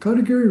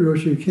 Katagiri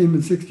Roshi came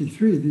in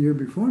 63, the year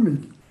before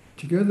me,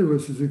 together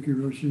with Suzuki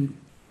Roshi,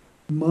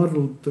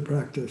 modeled the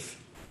practice.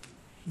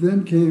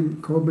 Then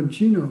came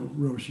Kobanchino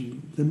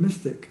Roshi, the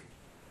mystic,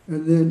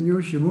 and then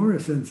Yoshimura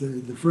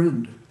Sensei, the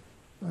friend.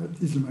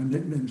 These are my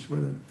nicknames for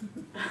them.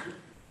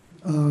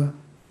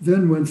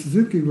 Then when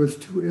Suzuki was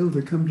too ill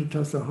to come to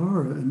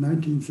Tassajara in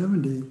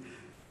 1970,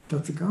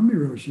 Tatsugami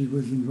Roshi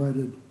was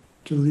invited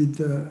to lead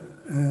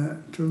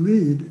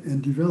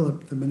and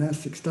develop the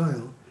monastic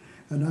style,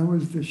 and I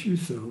was the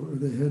shuso, or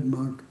the head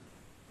monk,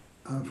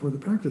 for the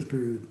practice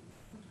period.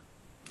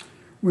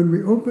 When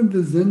we opened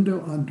the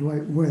Zendo on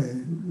Dwight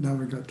Way, now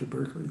we got to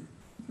Berkeley.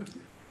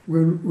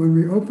 When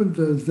we opened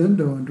the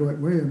Zendo on Dwight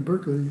Way in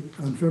Berkeley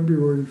on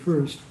February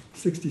 1st,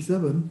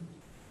 67,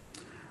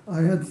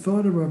 I had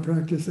thought of our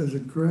practice as a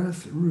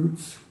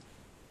grassroots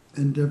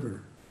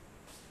endeavor.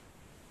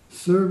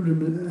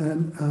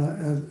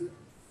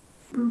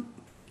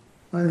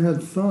 I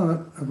had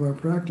thought of our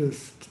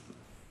practice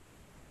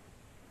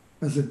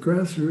as a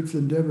grassroots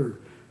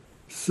endeavor,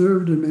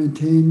 served and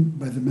maintained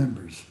by the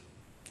members.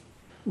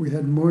 We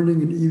had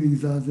morning and evening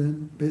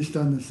zazen based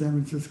on the San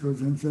Francisco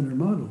Zen Center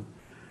model.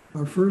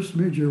 Our first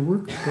major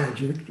work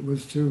project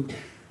was to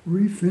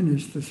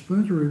refinish the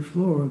splintery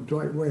floor of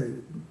Dwight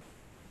Way.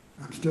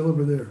 I'm still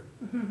over there.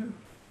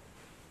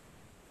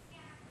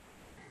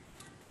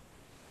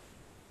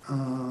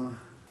 To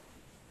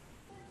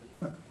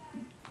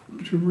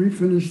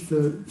refinish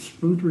the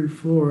splintery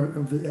floor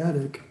of the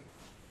attic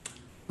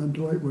on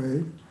Dwight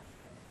Way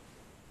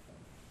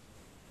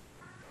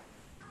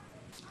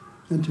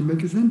and to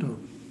make a zendo.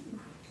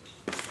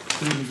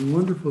 And it was a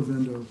wonderful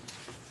zendo.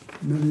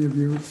 Many of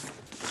you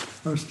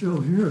are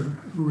still here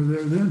who were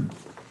there then.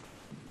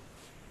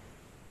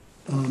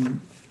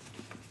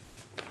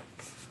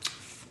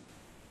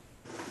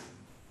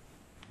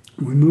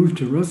 We moved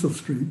to Russell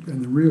Street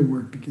and the real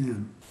work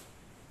began.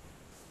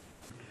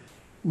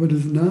 What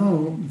is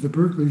now the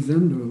Berkeley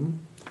Zendo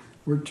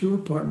were two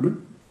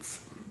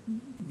apartments,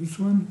 this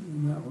one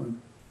and that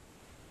one.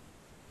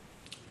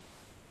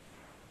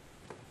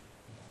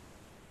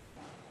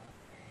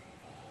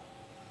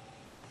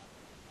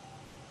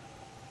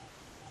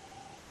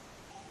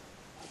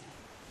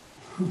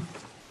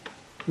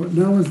 What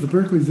now is the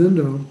Berkeley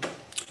Zendo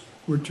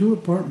were two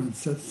apartments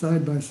set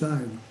side by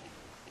side,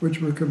 which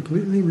were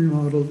completely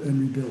remodeled and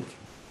rebuilt.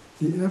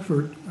 The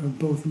effort of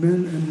both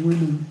men and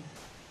women,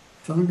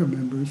 Sangha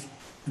members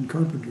and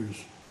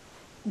carpenters.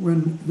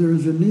 When there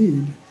is a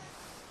need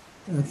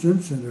at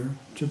Zen Center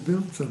to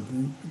build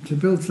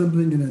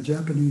something in a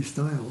Japanese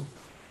style,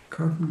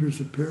 carpenters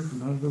appear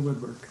from out of the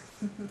woodwork.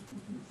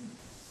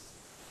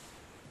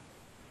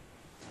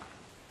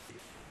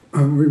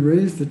 We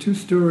raised the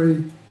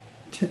two-story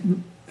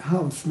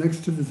house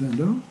next to the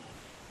Zendo,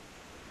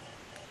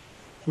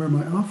 where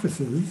my office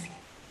is,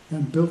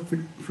 and built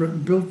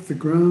the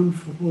ground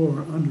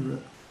floor under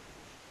it.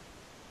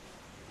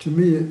 To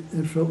me,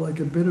 it felt like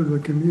a bit of a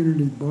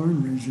community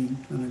barn raising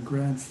on a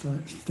grand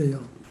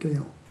scale.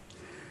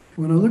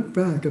 When I look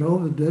back at all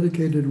the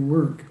dedicated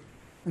work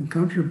and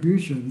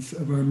contributions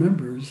of our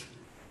members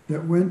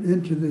that went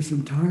into this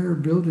entire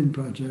building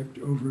project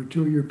over a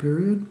 2-year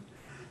period,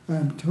 I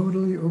am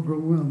totally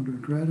overwhelmed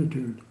with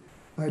gratitude.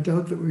 I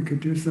doubt that we could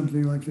do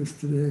something like this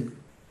today.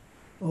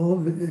 all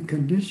the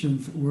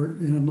conditions were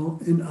in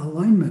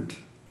alignment,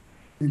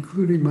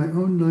 including my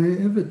own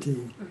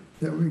naivety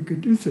that we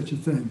could do such a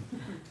thing.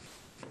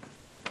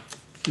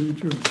 Really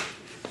true.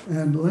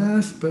 And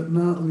last but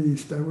not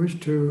least, I wish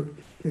to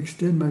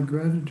extend my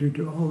gratitude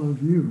to all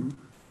of you,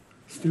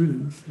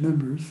 students,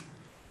 members,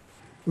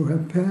 who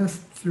have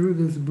passed through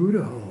this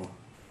Buddha Hall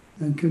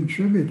and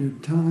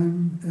contributed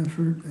time,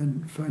 effort,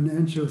 and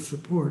financial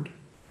support,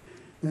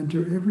 and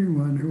to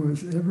everyone who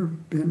has ever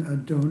been a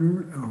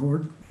donor, a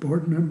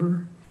board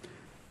member,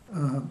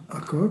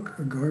 a cook,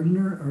 a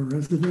gardener, a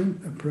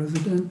resident, a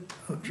president,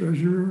 a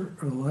treasurer,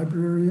 a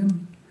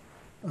librarian,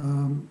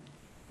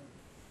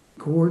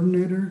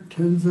 coordinator,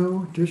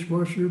 tenzo,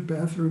 dishwasher,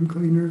 bathroom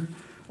cleaner,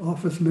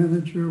 office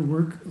manager,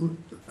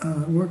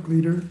 work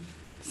leader,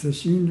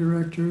 sesshin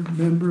director,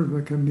 member of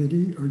a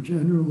committee, or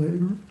general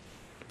labor.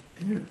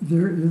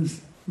 There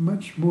is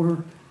much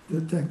more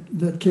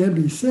that can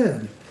be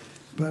said,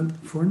 but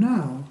for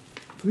now,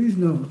 please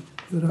know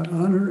that I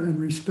honor and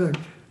respect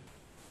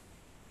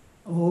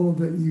all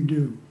that you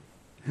do,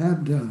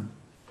 have done,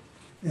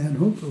 and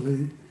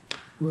hopefully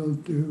will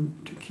do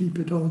to keep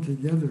it all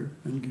together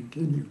and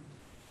continue.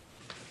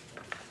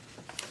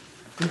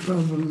 I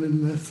probably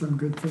left some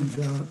good things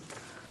out,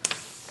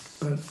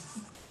 but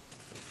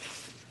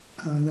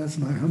that's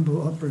my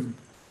humble upbringing.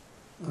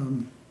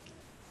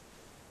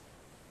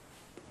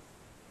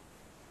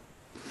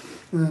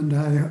 And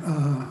I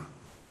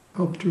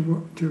hope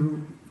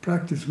to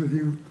practice with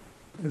you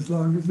as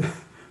long as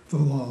the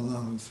law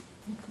allows.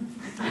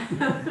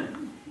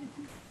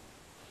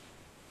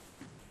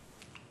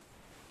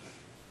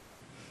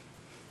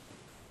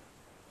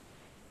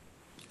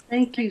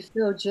 Thank you,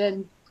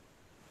 Sojun,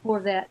 for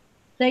that.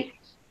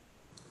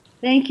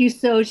 Thank you,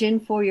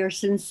 Sojun, for your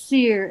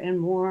sincere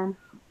and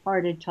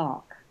warm-hearted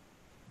talk.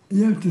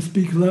 You have to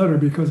speak louder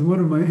because one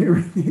of my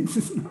hearing aids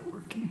is not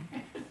working.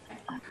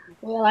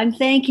 Well, I'm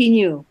thanking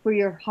you for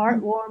your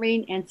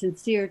heartwarming and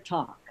sincere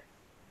talk.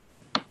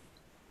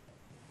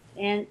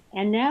 And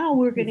now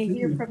we're going to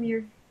hear from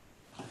your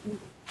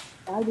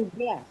invited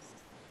guests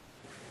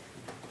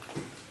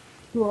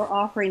who are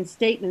offering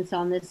statements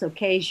on this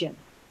occasion.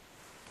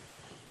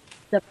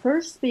 The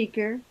first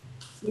speaker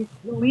is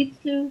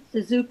Huitsu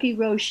Suzuki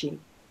Roshi,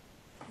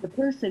 the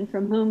person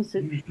from whom...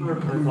 Our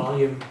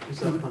volume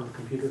is up on the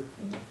computer.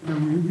 No,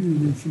 we really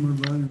need some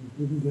more volume.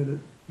 We didn't get it.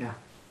 Yeah.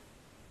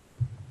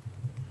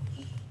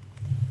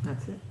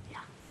 That's it.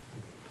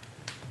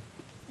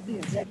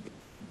 Yeah.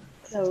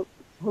 So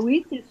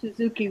Huitsu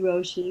Suzuki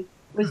Roshi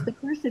was the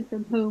person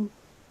from whom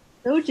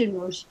Sojun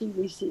Roshi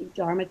received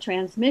Dharma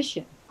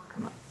transmission,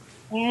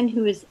 and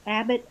who is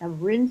abbot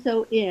of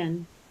Rinso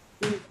Inn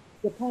in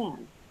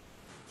Japan.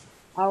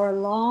 Our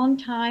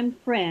longtime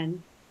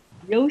friend,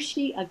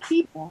 Yoshi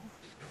Akiba,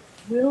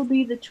 will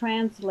be the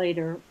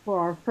translator for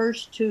our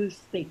first two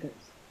speakers.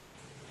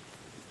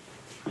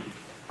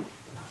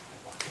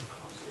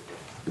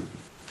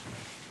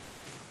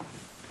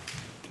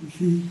 As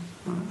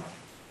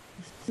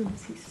soon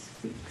as he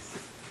speaks.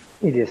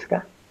 いいです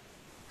か？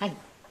はい。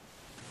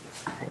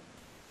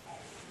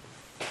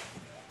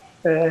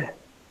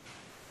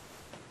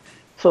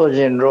宗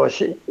人老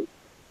師、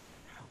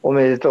お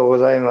めでとうご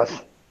ざいま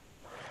す。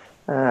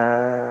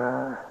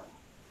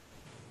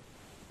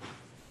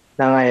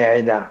長い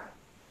間、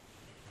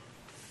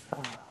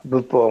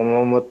仏法を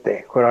守っ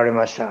てこられ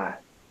ました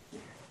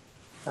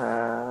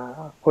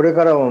が、これ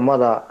からもま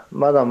だ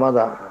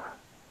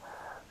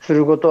す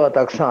ることは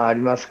たくさんあり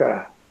ます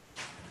か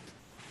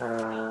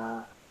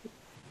ら、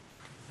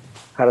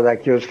体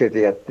気をつけ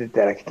てやってい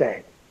ただきた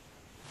い。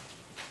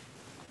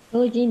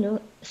Sojun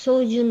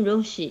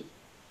Roshi,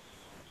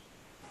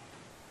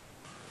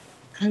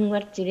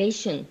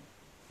 congratulations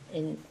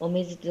and お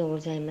めでとうご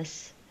ざいま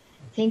す。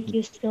Thank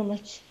you so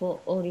much for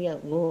all your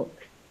work.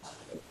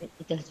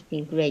 It has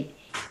been great.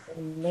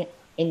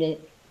 And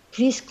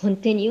please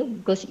continue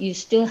because you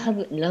still have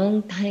a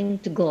long time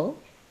to go.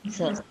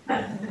 So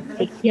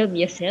take care of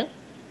yourself.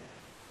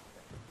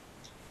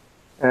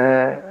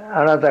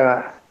 あなた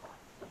が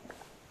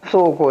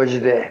宗光寺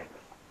で、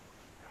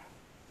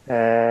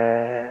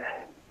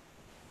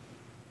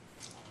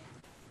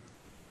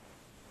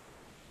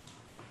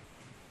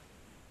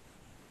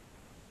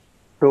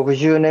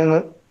60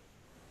年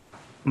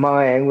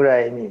前ぐ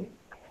らいに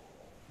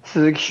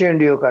鈴木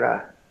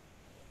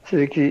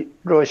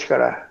老師か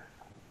ら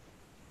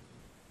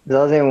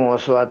座禅を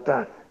教わっ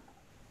た。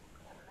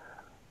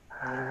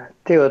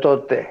手を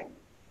取って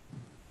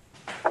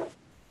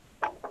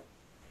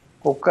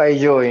国会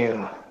上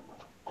院を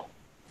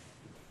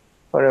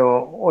これ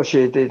を教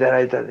えていただ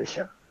いたでし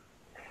ょう。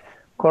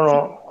こ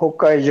の国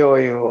会上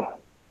院を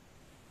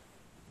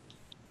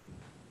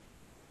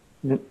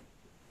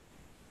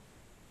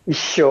一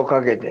生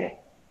かけて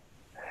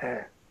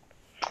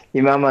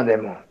今まで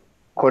も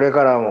これ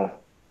からも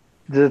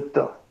ずっ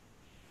と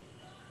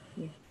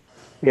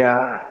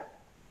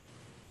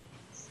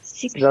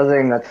座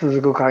禅が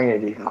続く限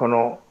りこ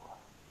の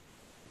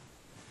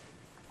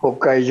国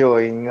会上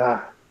院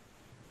が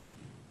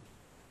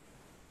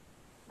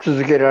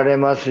続けられ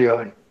ますよ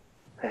うに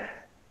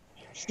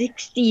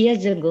60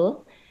 years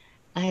ago,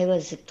 I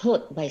was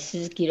taught by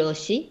Suzuki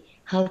Roshi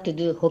how to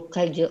do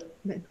Hokkaido.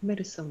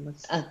 Mel-san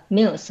was.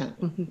 Mel-san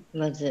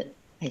was,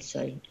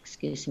 sorry,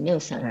 excuse me,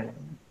 Mel-san.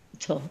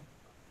 So,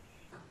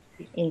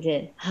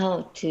 and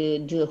how to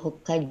do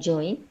Hokkaido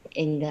join,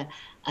 and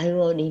I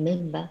will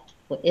remember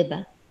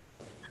forever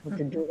how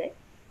to do that.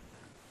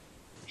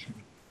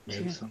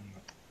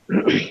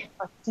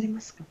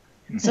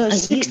 So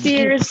 60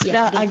 years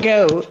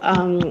ago,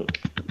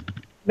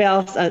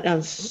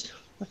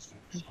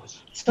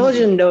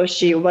 Sojun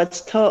Roshi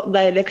was taught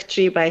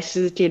directly by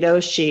Suzuki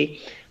Roshi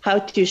how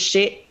to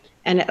sit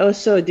and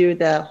also do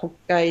the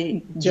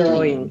Hokkai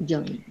join.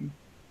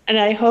 And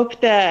I hope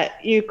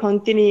that you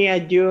continue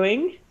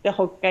doing the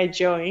Hokkai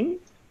join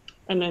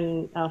and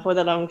then for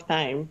the long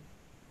time.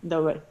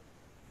 The way.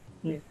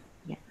 Yeah.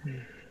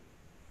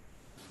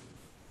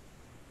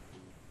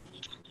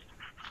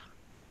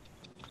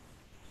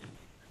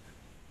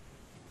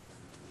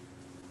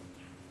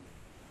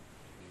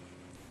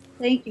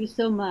 Thank you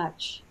so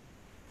much.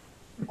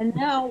 And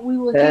now we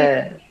will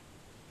give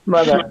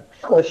まだ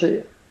少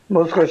し、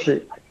もう少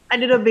し。 A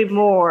little bit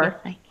more.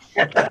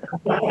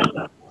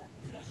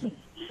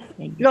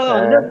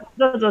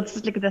 どうぞ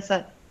続けてくださ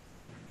い。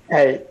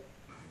はい。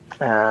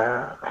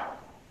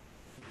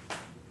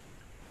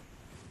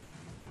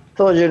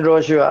東順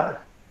老師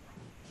は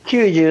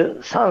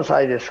93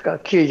歳ですか、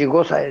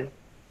95歳。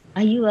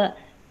Are you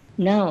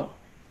now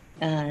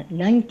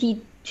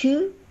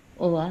 92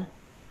 or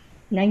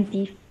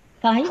 95?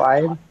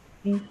 5?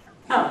 91.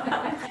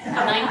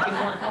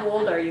 How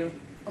old are you?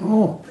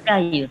 Oh, What are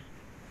you?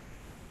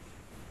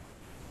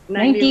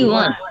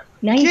 91.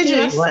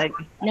 91歳。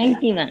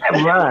 91.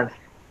 Right.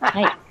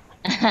 はい。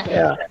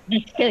 Yeah.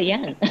 That's still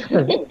young.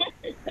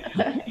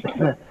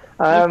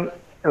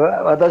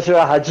 私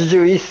は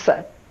81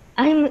歳。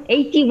 I'm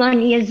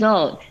 81 years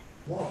old.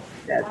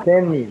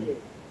 10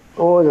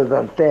 older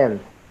than 10.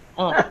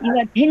 Oh, you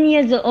are 10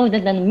 years older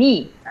than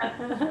me.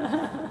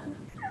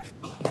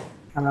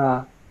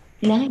 9?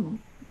 9?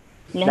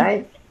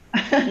 91?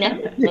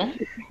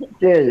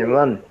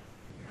 91.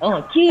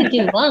 Oh,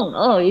 91.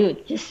 Oh, you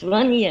just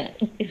 1 year.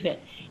 do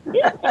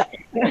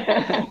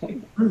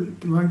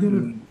I get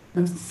a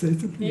chance to say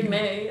something? You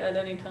may at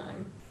any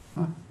time.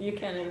 Huh? You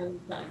can at any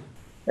time.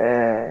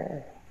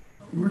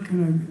 Where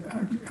can how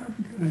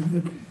can I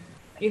get?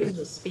 You can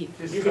just speak.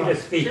 You can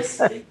just speak. Just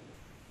speak.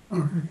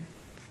 Okay.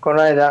 こ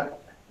の間、 I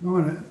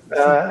wanna,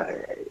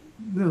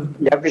 no,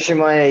 屋久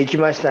島へ行き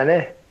ました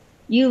ね。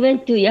 You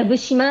went to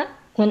Yabushima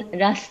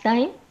last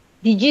time?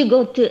 Did you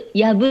go to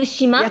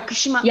Yabushima? 屋久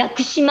島。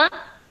 Yakushima?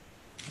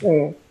 う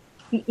ん。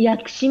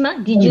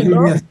 Yakushima? Did you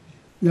go? yes,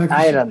 yeah,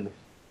 アイランド。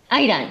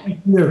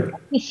 Island. here.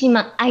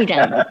 Yakushima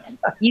Island.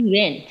 You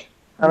went.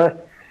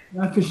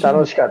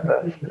 楽しかっ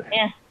たです。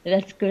 Yeah,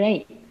 that's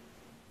great.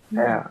 い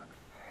や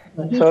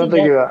その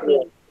時は、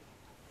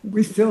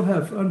 We still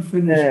have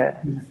unfinished.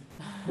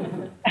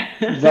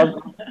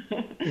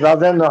 座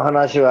禅の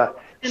話は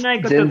してな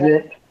いことが。全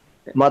然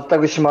全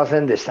くしませ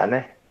んでした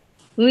ね。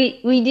We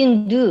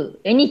didn't do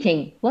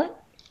anything. What?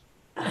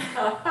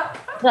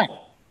 What?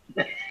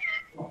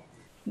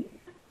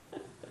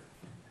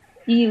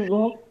 You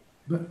walk?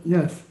 But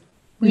yes,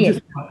 we Yes.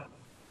 just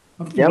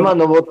up the 山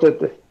登ってっ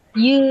て、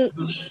 You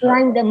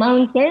climb the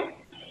mountain?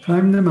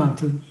 climb the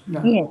mountain.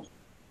 Yeah. Yes.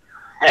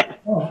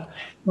 Oh,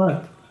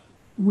 but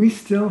we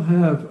still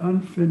have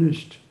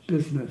unfinished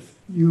business.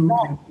 You,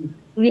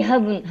 We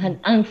haven't had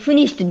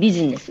unfinished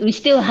business. We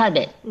still have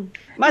it.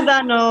 ま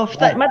だま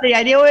だ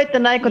やり終えて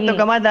ないこと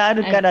がまだあ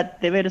るからっ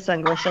てウェルさ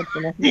んがおっしゃって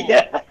ます。い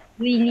や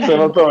We need そ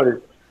の to,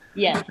 通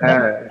り。 yeah.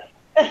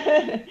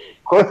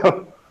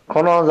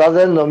 この座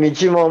禅の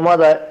道もま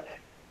だ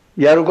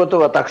やること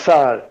がたくさ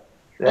んある。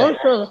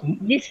 Also,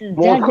 this is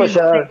もう少し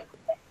ある。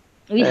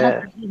 we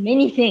have to do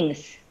many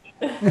things.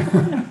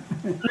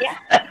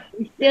 Yeah.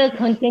 We still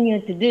continue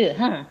to do,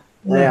 huh?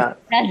 いや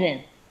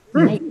Doesn't.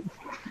 はい。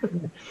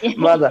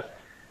まだ。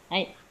は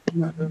い。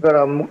だか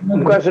ら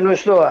昔の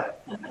人は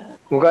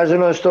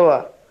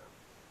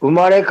生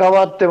まれ変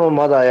わっても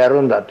まだや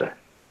るんだと、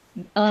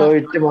そう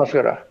言ってます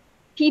から。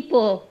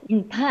 People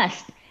in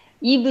past,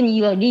 even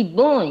you are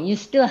reborn, you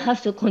still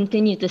have to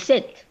continue to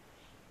sit.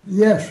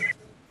 yes,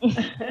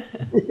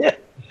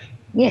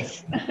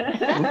 Yes.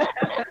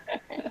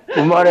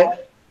 生ま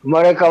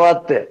れ変わ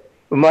って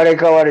生まれ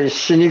変わり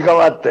死に変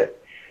わって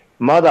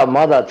まだ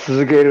まだ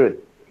続け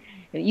る。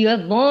 You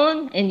are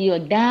born and you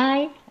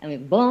die. I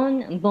mean,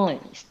 born and born.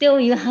 Still,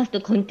 you have to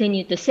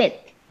continue to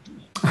sit.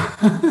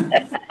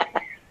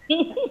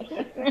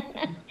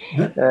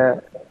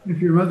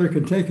 if your mother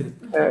can take it.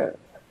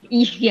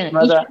 If you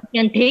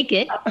can take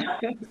it.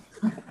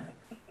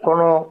 こ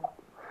の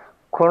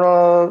コ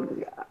ロ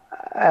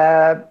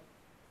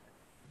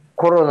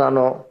ナ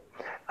の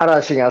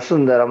嵐が済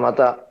んだらま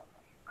た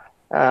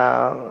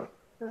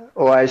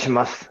お会いし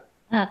ます。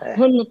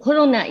 When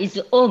Corona is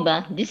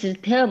over, this is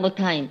terrible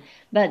time.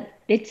 But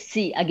let's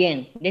see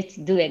again. Let's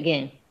do it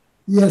again.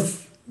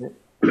 Yes.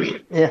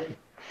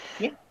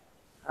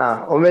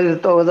 おめで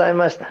とうござい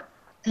ました。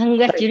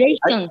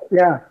 Congratulations. い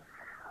や、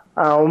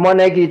お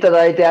招きいた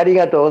だいてあり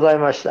がとうござい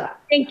ました。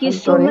 Thank you 本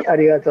so 当 much. にあ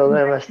りがとうご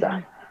ざいまし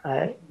た。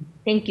はい。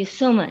 Thank you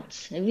so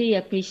much. I really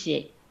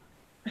appreciate.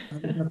 あ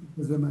りがとう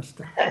ございまし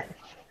た。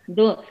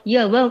You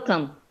are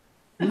welcome.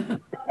 ど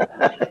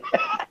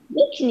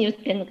っちに言っ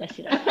てんのか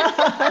しら。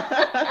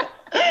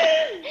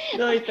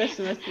どういたし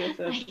まして。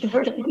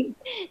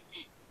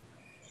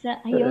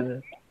さあ、はい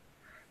よ。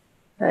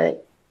は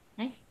い。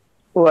はい。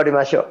終わり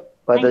ましょう。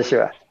私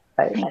は。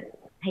はい。は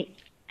い。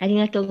あり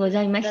がとうご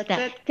ざいました。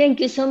 That's it.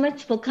 Thank you so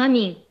much for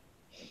coming.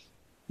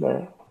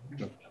 ね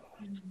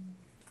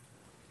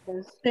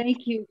Yes,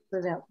 thank you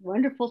for that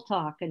wonderful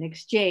talk and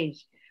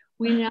exchange.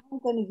 We now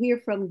going to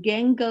hear from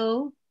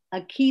Gengo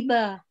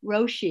Akiba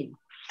Roshi,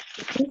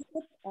 the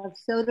Bishop of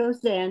Soto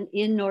Zen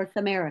in North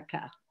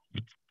America.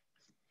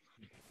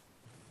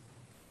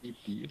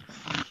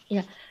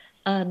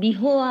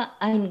 Before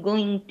I'm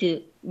going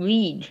to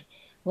read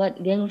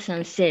what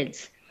Gengo-san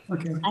says,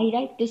 Okay. I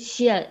like to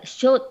share a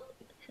short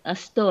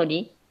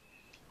story.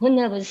 When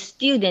I was a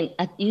student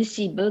at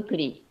UC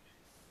Berkeley,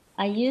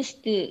 I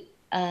used to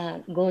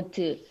go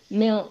to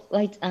Mel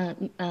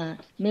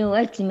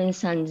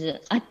Weitsman-san's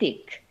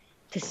attic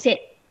to sit.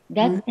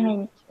 That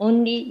time,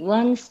 only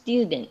one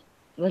student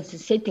was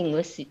sitting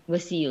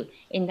with you,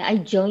 and I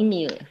join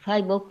you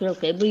 5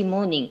 o'clock every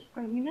morning. こ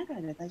れ見なが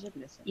らで大丈夫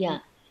ですよ。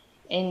 Yeah,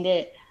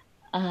 and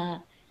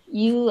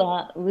you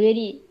are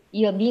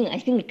being, I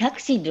think,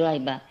 taxi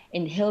driver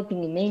and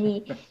helping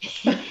many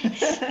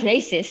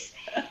places.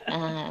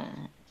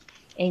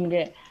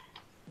 And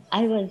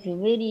I was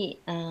very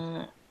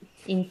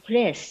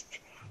impressed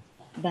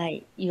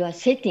by your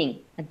setting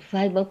at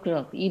 5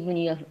 o'clock, even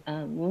you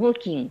are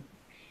working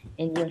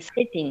and you're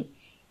sitting.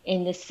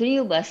 And the three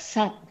of us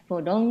sat for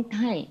a long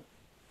time.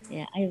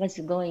 Yeah, I was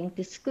going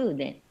to school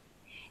then.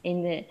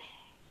 And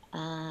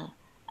I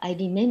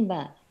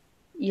remember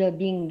you're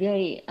being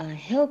very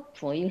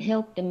helpful. You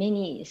helped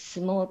many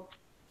small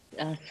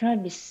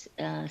service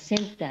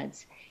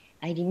centers.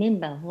 I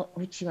remember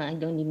which one, I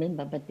don't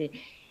remember, but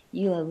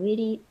you are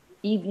really,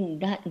 even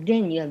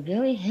then you are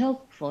very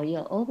helpful.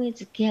 You're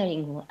always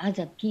caring for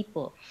other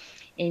people.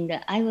 And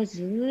I was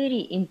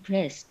really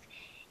impressed.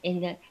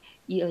 And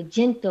your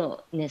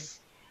gentleness,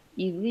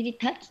 you really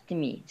touched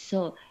me.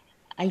 So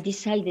I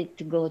decided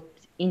to go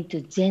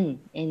into Zen,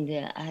 and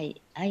I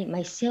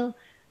myself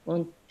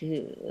want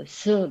to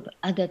serve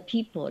other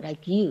people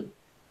like you.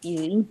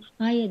 You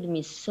inspired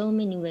me so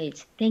many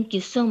ways. Thank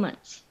you so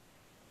much.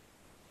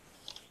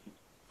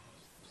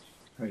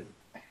 はい。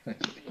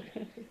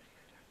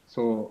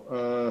そう、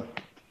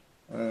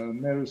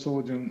メル・ソ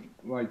ージュン・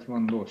ワイツマ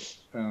ン同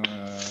士、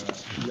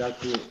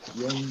約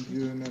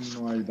40年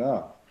の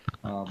間、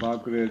バー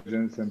クレー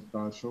全センタ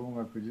ー小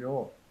学寺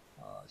を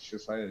主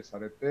催さ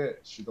れ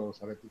て指導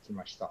されてき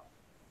ました。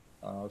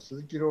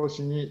鈴木老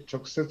師に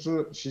直接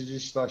指示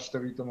した人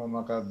々の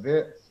中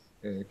で、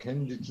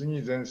堅実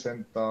に全セ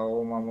ンター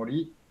を守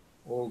り、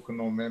多く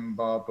のメン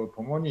バーと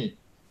共に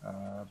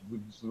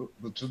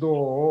仏道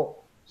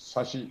を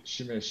指し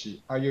示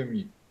し歩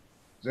み、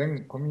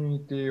全コミュニ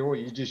ティを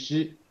維持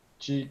し、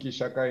地域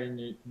社会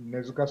に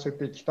根付かせ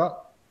てき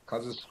た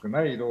数少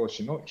ない老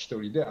師の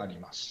一人であり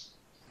ます。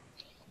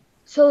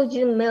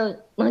Sojun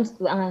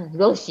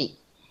Roshi.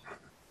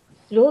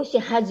 Roshi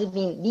has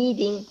been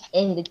leading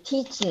and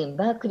teaching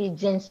Berkeley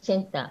Zen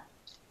Center,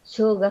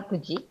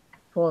 Shogakuji,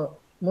 for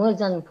more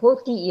than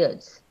 40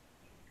 years.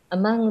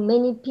 Among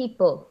many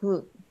people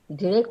who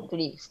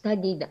directly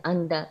studied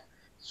under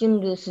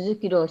Shunryu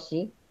Suzuki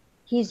Roshi,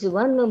 he is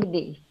one of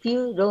the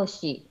few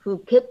Roshi who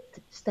kept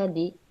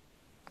study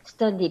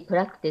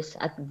practice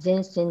at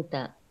Zen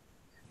Center,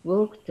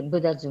 worked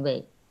Buddha's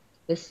way,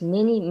 with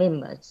many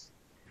members,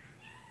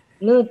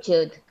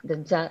 nurtured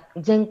the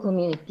Zen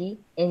community,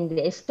 and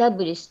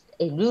established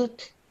a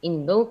root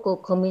in local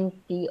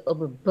community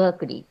of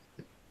Berkeley.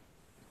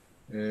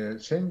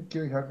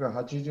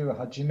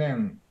 1988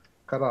年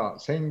から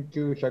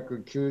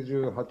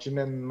1998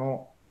年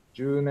の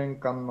10年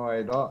間の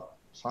間、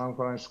サン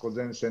フランシスコ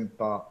全セン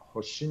ター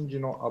発信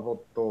寺のアボッ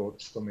トを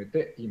務め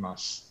ていま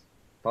す。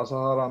笠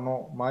原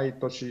の毎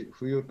年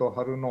冬と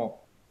春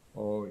の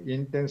イ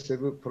ンテンシ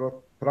ブプ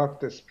ラク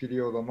ティスピリ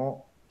オド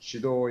の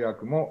指導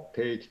役も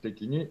定期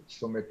的に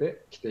務め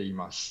てきてい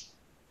ます。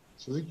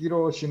鈴木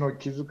老師の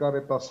築か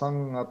れた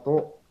山河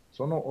と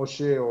その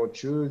教えを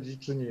忠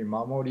実に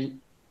守り、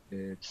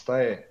伝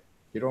え、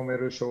広め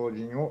る精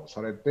進を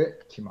されて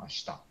きま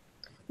した。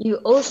You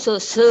also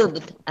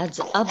served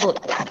as abbot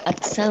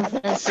at San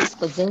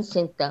Francisco Zen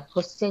Center,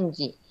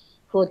 Hossenji,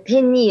 for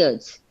 10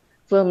 years,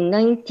 from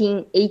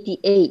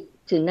 1988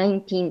 to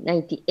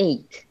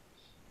 1998.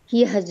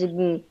 He has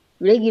been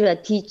regular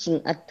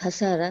teaching at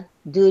Tassara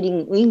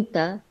during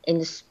winter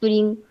and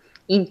spring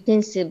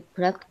intensive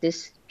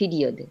practice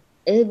period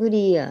every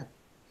year.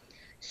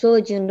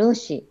 Sojun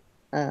Roshi,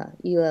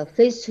 you have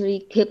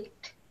faithfully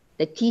kept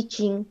the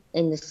teaching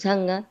and the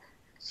Sangha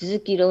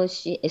Suzuki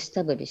Roshi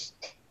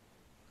established,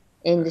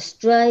 and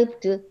strive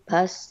to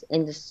pass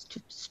and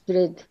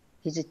spread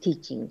his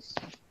teachings.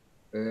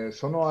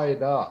 その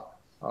間、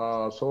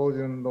宗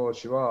純老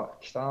師は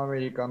北ア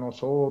メリカの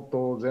曹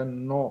洞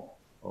禅の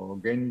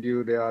源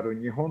流である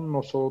日本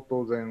の曹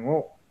洞禅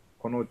を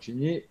この地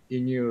に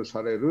移入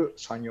される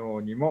作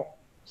業にも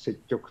積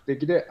極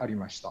的であり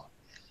ました。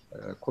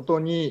こと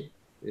に、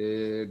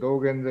道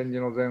元禅師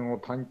の禅を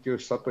探求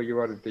したと言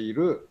われてい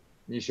る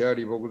西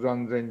有牧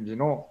山禅師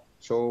の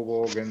消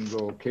防現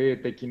像経営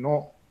的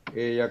の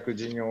英訳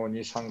事業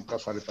に参加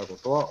されたこ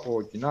とは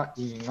大きな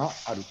意義が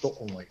あると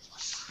思いま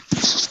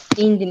す。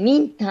In the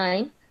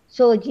meantime,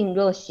 Sojun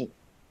Roshi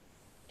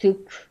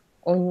took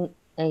on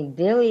a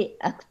very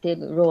active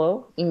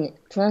role in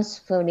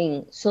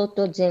transferring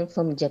Soto Zen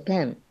from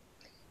Japan,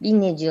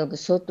 lineage of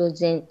Soto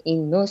Zen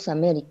in North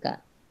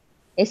America.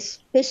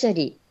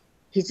 Especially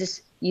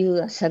his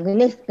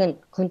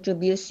significant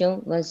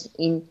contribution was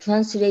in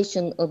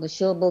translation of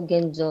Shobo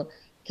Genzo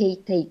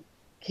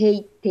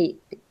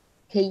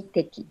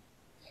Keiteki,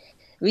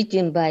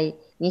 written by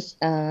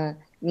Nishiyari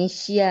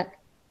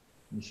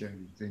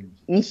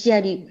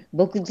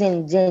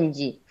Bokuzen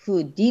Zenji,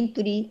 who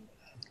deeply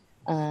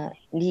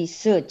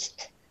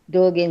researched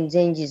Dogen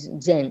Zenji's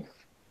Zen.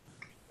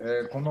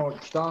 この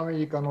北アメ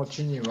リカの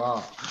地に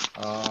は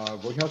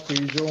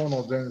500以上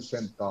の禅セ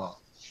ンター、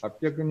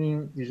800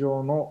人以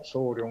上の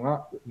僧侶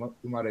が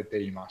生まれ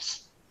ていま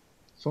す。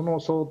その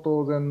曹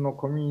洞禅の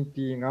コミュニテ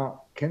ィが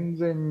健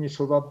全に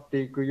育って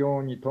いく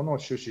ようにとの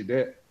趣旨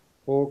で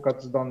包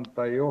括団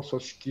体を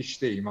組織し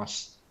ていま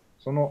す。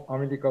そのア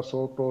メリカ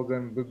曹洞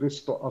禅ブディ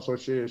ストアソ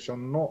シエーショ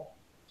ンの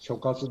諸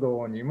活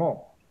動に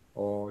も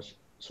宗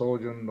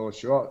純老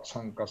師は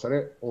参加さ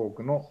れ、多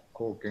くの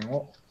貢献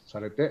をさ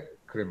れて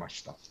くれま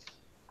した。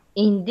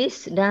In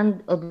this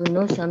land of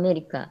North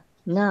America,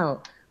 now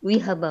we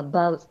have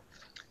about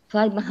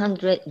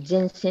 500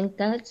 Zen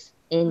centers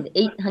and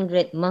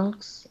 800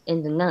 monks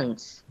and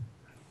nuns.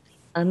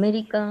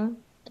 American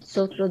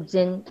Soto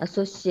Zen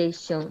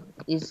Association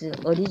is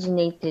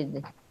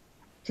originated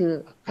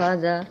to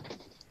further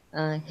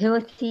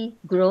healthy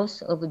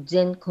growth of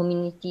Zen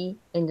community,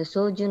 and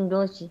Sojun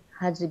Roshi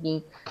has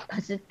been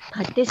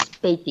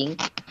participating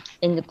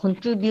and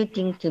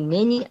contributing to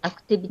many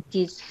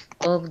activities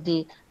of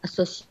the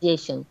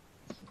association.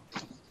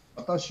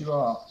 私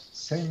は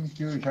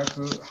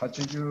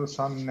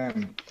1983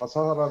年、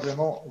笠原で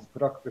のプ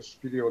ラクティス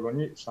ピリオド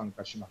に参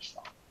加しまし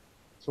た。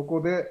そ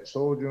こで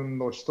宗純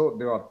老師と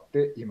出会っ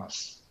ていま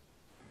す。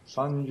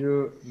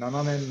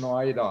37年の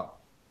間、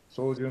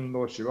宗純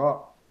老師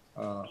は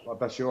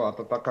私を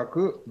温か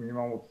く見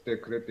守って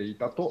くれてい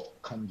たと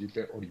感じ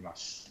ておりま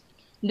す。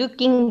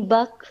Looking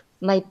back,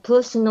 my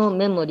personal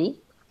memory,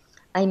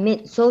 I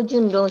met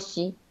Sojun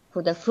Roshi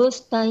for the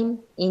first time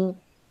in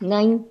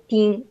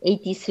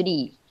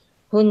 1983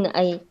 when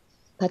I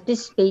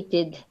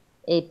participated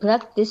a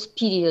practice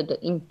period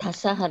in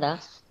Tassajara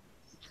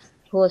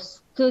for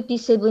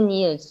 37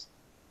 years.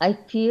 I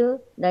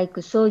feel like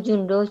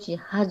Sojun Roshi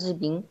has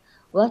been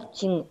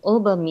watching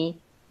over me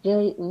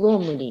very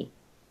warmly.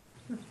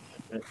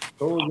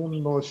 宗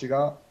純老師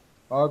が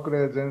バーク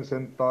レー全セ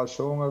ンター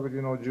小学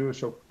寺の住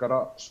職か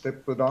らステ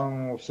ップダウ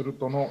ンをする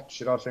との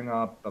知らせ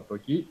があったと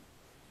き、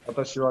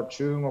私は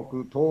中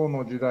国唐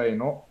の時代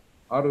の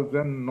ある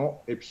禅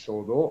のエピ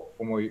ソードを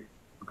思い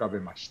浮かべ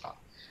ました。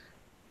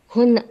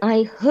When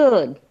I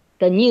heard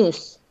the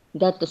news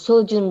that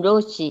Sojun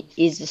Roshi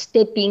is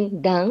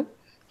stepping down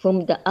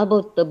from the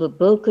abbot of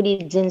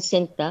Berkeley Zen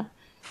Center,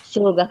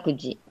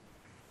 Shogakuji,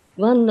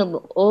 one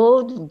of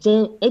old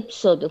Zen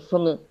episodes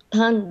from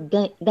Tang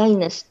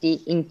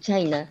Dynasty in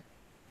China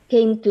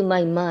came to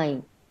my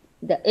mind.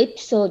 The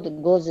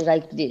episode goes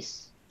like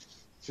this.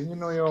 次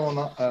のよう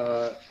な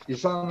遺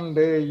産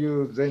霊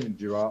友禅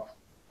師は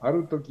あ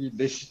る時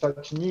弟子た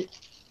ちに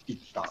言っ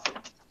た。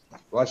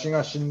わし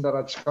が死んだ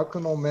ら近く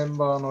のメン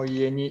バーの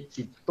家に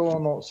一頭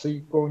の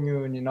水耕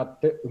牛になっ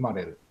て生ま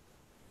れる。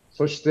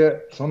そし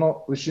てそ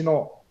の牛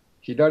の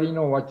左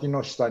の脇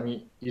の下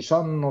に遺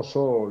産の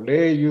僧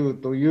霊友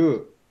とい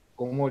う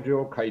5文字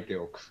を書いて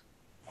おく。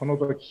この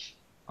時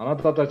あな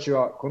たたち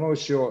はこの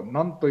牛を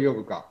何と呼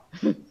ぶか。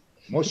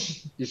も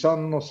し遺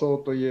産の僧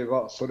といえ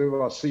ばそれ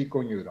は水耕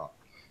牛だ。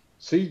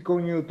水耕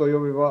牛と呼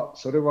べば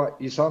それは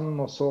遺産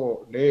の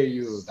僧霊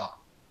友だ。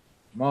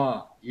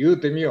まあ言う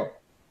てみよ。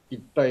一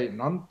体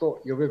何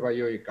と呼べば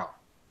よいか。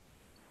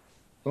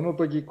その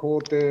時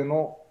皇帝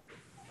の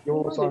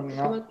行さん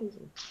が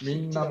み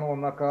んなの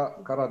中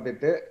から出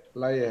て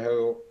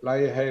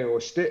礼拝を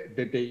して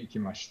出て行き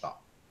ました。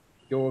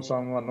行さ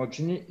んは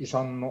後に遺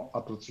産の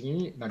後継ぎ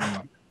になり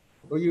ます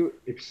という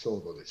エピソ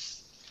ードで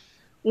す。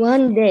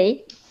One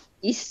day,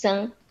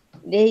 Isan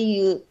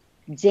Reiyu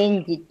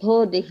Zenji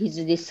told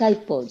his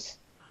disciples,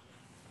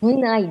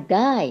 "When I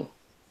die,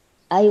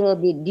 I will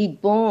be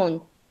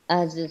reborn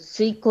as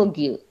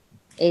Suikogyu,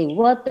 a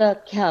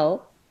water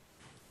cow,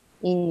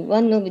 in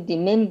one of the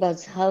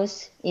members'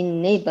 house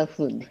in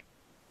neighborhood.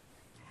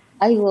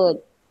 I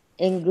will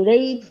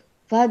engrave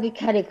 5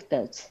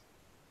 characters.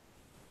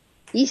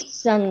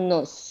 Isan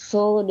no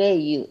So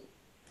Reiyu,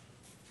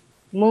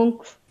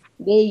 monk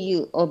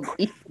Reiyu of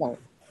Isan,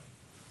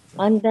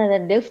 under the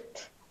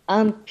left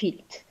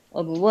armpit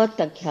of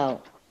water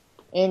cow,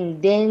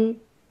 And then,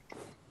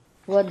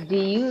 what do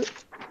you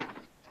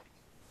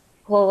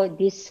call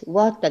this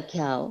water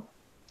cow?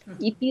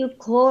 If you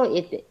call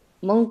it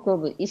monk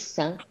of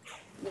Issan,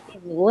 it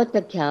is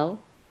water cow.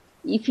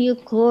 If you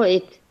call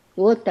it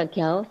water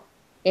cow,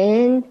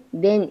 and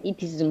then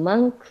it is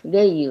monk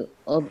Ryu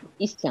of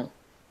Issan.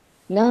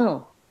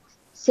 Now,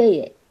 say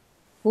it.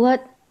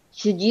 What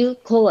should you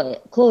call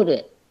it?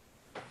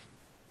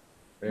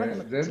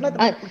 At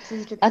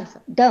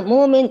the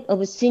moment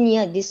of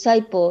senior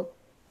disciple,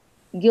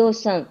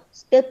 Gyo-san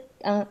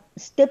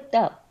stepped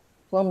up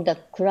from the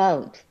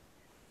crowd,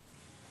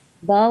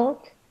 bowed,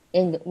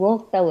 and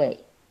walked away.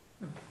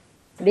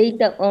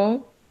 Later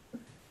on,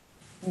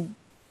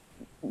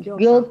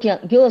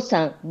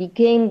 Gyo-san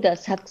became the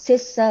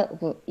successor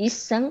of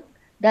Issan.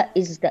 That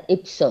is the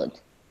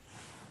episode.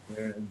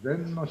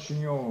 禅の修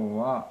行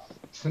は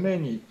常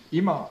に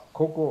今、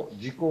ここ、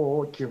自己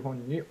を基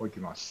本に置き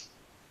ます。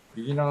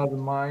ビギナーズ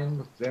マイン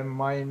ド、禅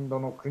マインド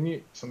の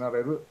国つなが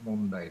る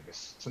問題で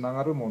す。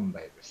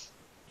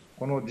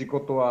この自己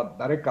とは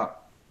誰か、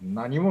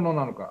何者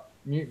なのか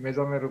に目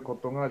覚めるこ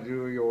とが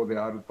重要で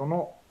あると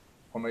の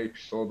このエピ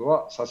ソード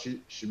は指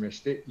し示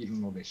している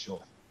のでし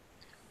ょ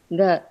う。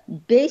The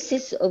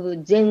basis of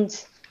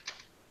Zen's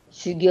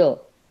Shugyo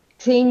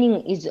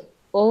training is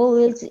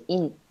always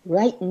in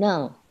right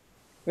now,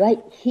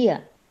 right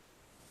here,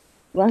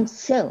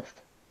 oneself.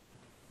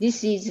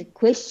 This is a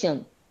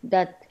question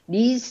that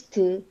leads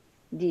to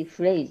the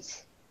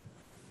phrase,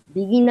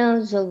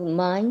 beginners of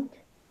mind,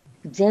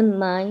 Zen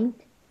mind,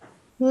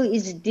 who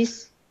is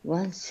this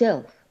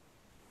oneself?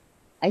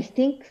 I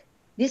think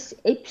this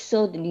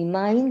episode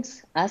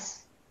reminds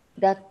us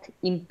that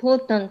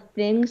important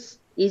things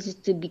is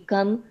to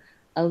become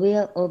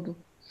aware of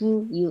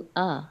who you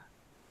are.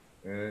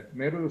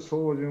 メル・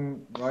ソージュ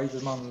ン・ワイ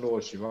ズマン老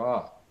師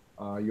は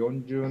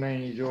40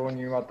年以上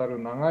にわたる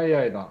長い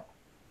間、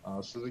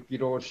鈴木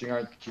老師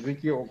が築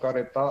き置か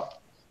れた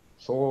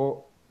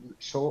小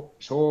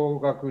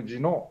学寺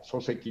の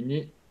礎石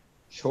に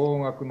小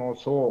学の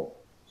僧、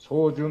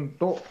宗順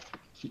と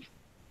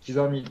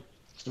刻み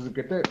続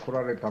けてこ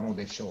られたの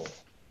でしょう。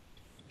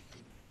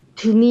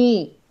To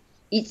me,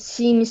 it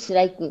seems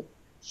like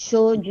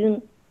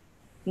Sojun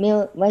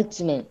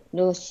Weitsman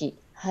Roshi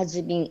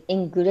has been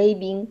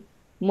engraving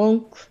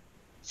monk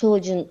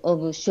Sojun of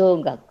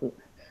Shogaku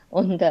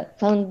on the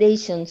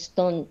foundation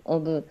stone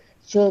of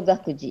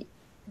Shogakuji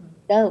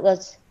that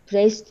was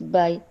placed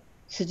by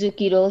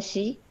Suzuki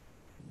Roshi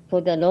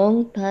for the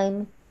long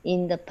time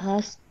in the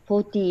past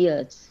 40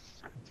 years.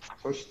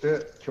 そして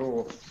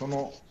今日そ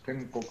の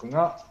天国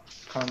が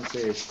完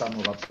成した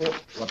のだと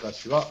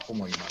私は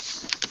思いま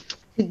す。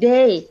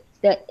Today,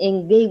 the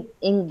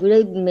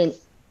engravement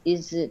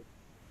is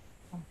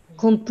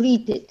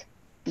completed.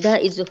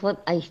 That is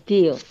what I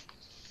feel.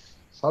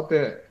 さ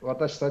て、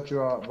私たち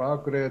はバー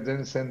クレー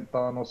全センタ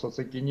ーの礎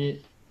石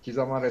に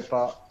刻まれ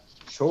た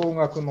小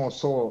学の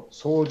僧、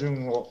宗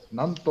順を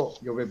何と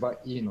呼べば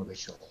いいので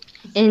しょう。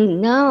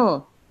And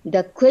now,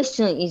 the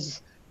question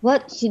is,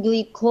 what should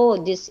we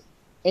call this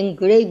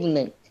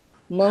engravement,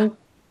 monk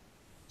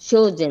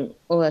Shozen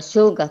or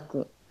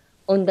Shogaku,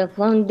 on the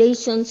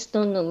foundation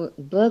stone of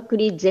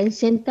Berkeley Zen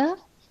Center?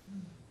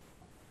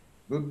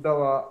 ブッダ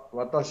は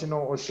私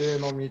の教え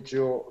の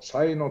道を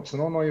才の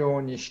角のよ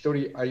うに一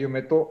人歩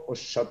めとおっ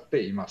しゃっ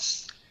ていま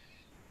す。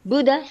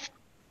Buddha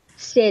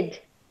said,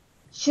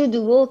 should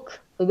walk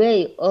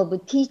away of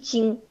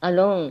teaching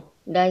alone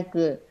like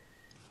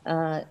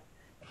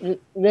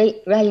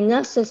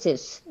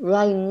rhinoceros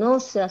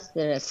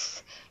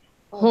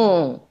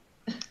horn.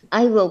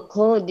 I will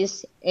call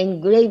this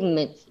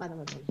engravement.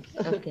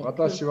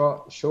 私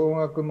は小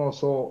学の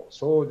僧、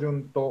宗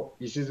順と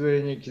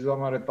礎に刻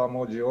まれた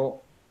文字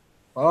を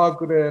バー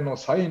クレーの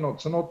才の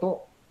角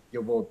と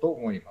呼ぼうと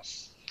思いま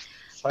す。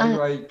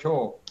幸い今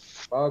日、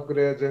バーク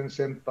レー全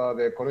センター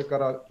でこれか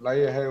ら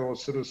礼拝を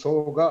する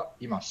僧が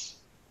いま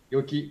す。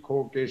良き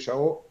後継者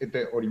を得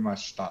ておりま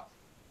した。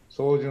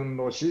宗順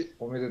老師、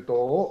おめでとう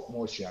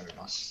を申し上げ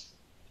ます。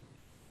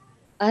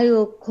I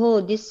will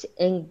call this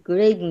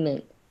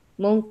engravement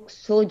Monk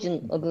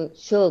Sojun of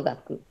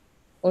Shogaku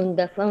on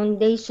the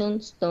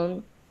foundation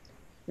stone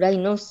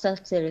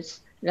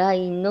rhinoceros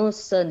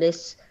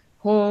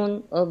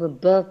horn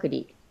of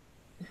Berkeley.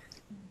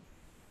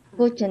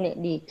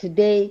 Fortunately,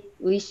 today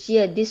we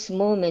share this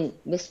moment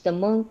with the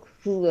monk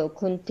who will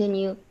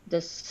continue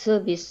the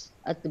service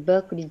at the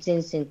Berkeley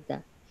Zen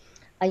Center.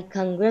 I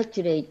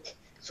congratulate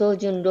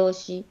Sojun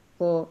Roshi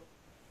for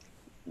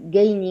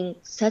gaining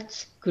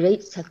such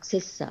great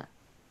successor.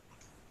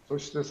 そ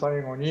して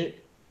最後に、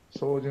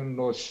宗順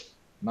老師、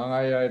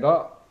長い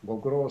間ご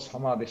苦労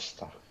様でし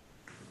た。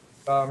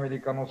アメ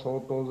リカの総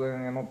統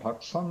禅へのた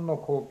くさんの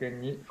貢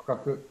献に深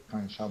く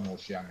感謝申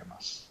し上げま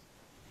す。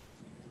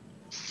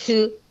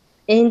To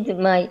end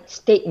my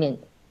statement,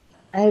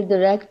 I would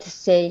like to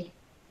say,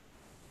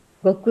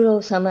 ご苦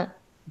労様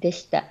で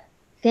した。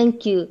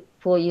Thank you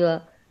for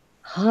your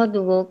hard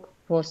work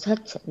for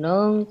such a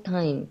long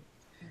time.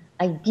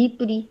 I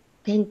deeply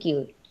thank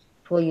you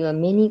for your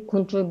many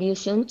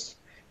contributions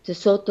to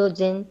Soto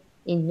Zen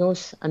in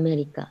North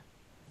America.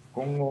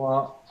 今後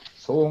は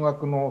総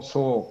額の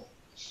総、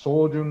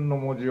総順の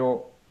文字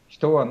を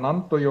人は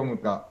何と読む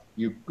か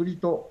ゆっくり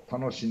と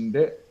楽しん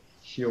で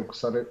仕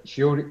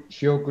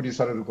送り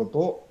されること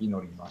を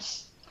祈りま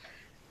す。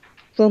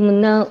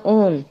From now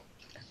on,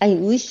 I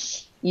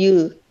wish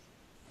you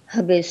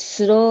have a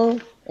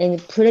slow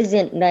and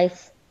pleasant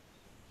life,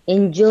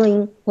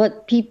 enjoying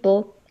what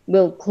people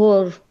will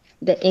call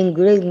the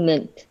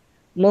engravement,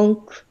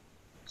 monk,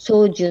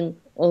 Sojun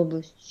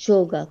of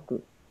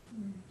Shogaku.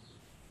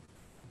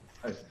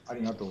 はい、あ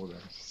りがとうござい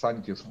ます。サ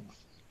ンキューさん。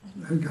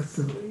ありが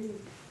とう。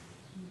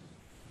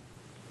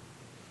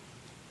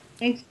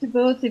Thanks to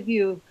both of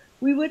you.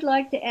 We would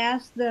like to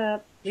ask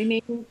the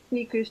remaining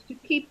speakers to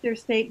keep their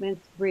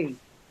statements brief.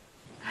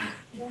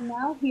 We'll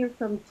now hear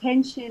from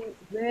Tenshin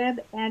Reb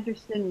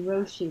Anderson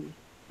Roshi.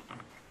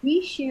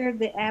 He shared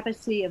the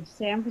abbacy of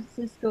San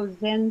Francisco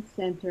Zen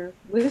Center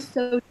with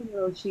Sojun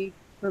Roshi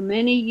for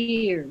many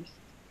years,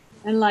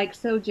 and like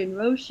Sojun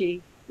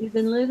Roshi, is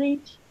a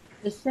lineage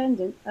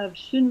descendant of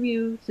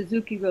Shunryu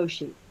Suzuki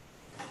Roshi.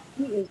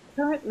 He is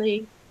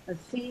currently a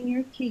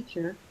senior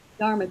teacher,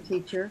 Dharma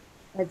teacher,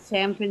 at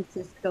San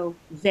Francisco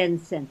Zen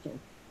Center.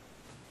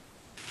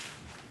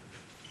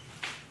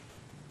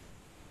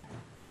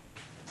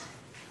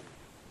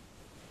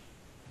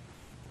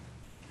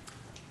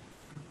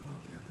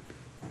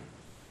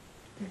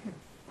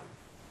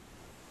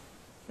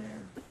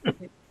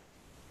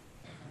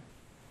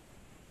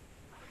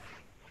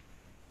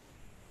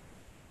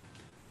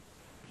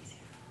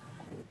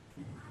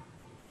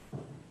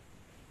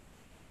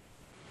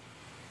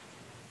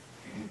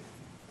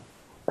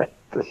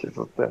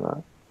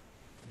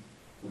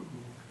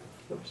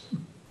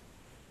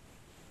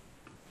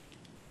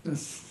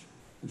 That's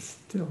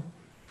still.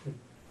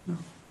 No.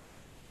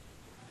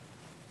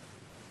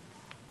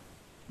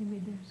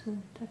 Maybe there's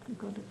a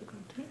technical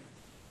difficulty.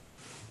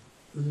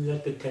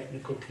 Let the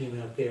technical team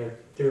out there,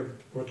 they're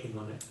working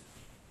on it.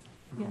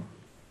 Yeah.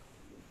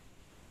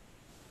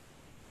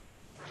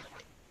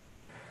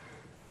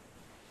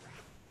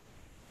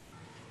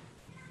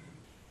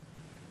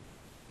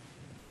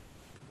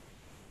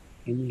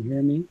 Can you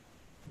hear me?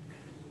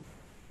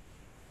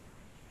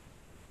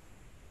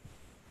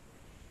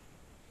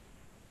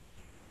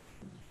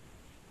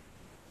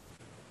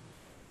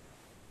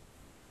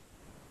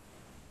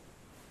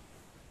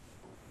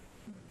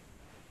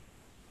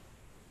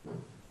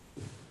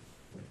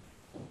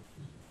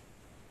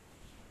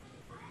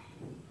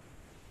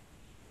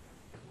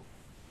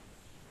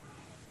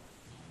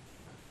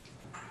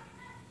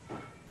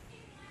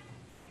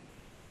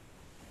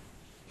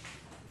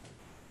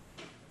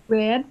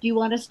 Reb, do you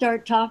want to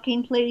start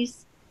talking,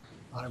 please?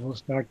 I will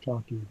start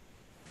talking.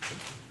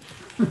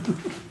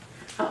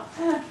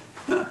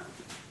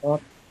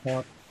 Talk.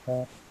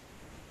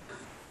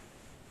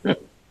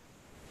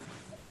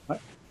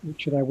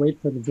 Should I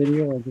wait for the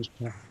video or just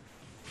talk?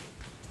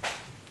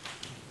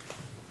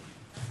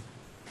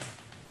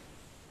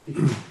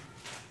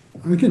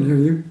 I can hear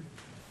you.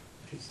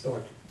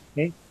 Start.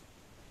 Okay.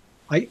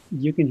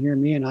 You can hear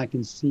me and I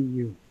can see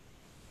you.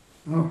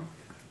 Oh,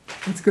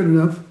 that's good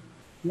enough.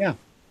 Yeah.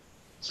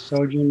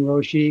 Sojun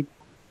Roshi,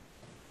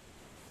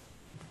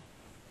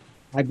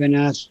 I've been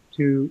asked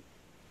to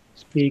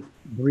speak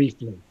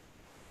briefly,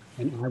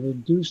 and I will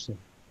do so.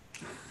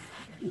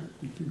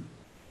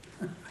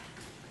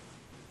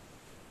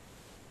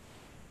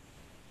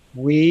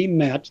 We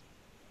met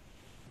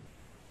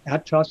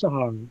at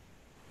Tassajara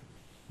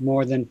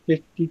more than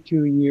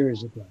 52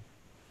 years ago.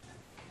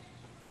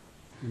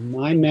 In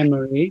my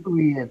memory,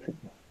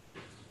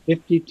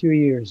 52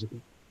 years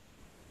ago.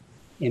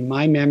 In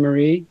my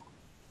memory,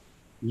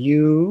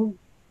 you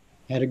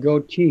had a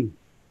goatee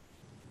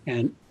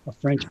and a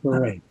French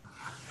beret.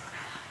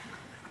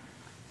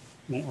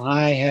 And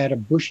I had a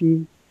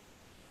bushy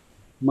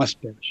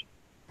mustache.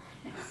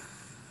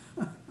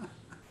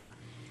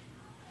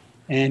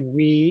 And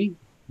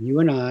you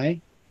and I,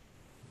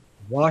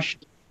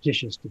 washed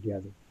dishes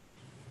together.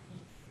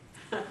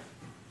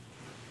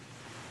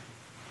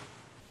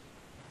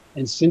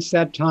 And since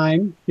that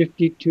time,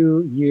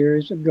 52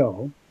 years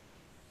ago,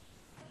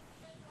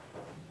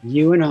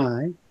 you and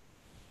I,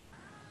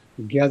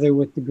 together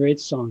with the great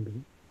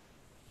Sangha,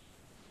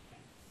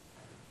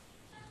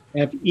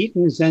 have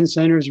eaten Zen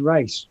Center's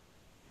rice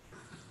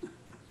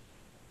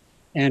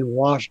and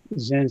washed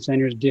Zen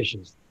Center's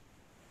dishes.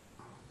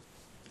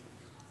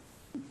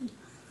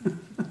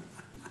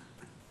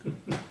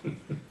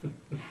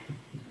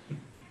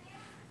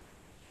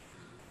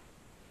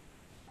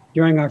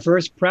 During our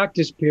first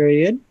practice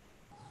period,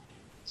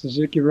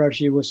 Suzuki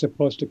Roshi was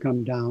supposed to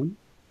come down,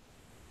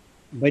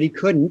 but he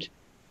couldn't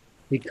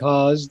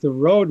because the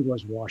road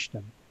was washed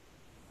out.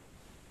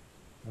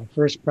 Our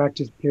first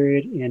practice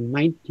period in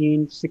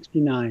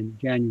 1969,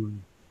 January.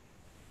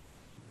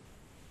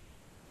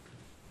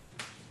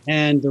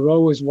 And the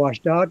road was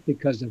washed out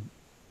because of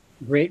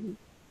great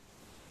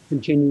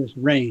continuous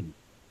rain.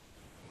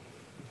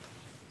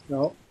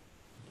 So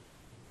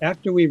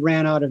after we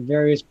ran out of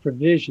various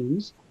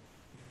provisions,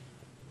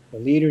 the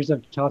leaders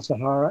of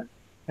Tassajara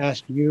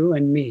asked you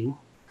and me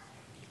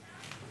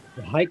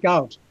to hike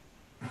out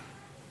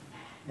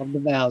of the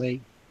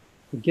valley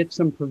to get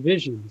some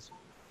provisions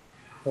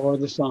for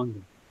the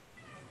Sangha.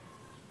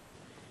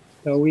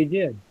 So we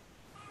did.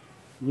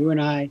 You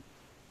and I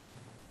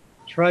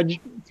trudged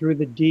through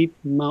the deep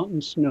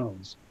mountain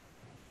snows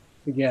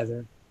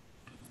together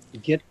to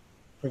get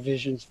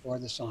provisions for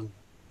the Sangha.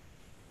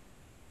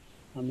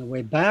 On the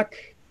way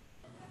back,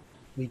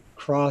 we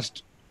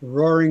crossed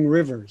roaring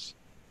rivers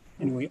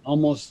and we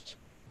almost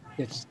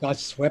got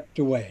swept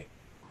away.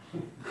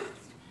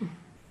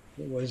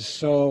 It was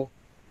so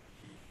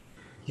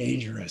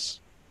dangerous,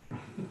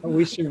 but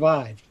we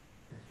survived.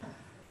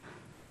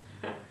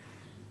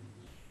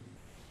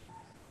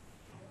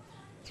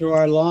 Through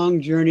our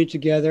long journey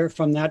together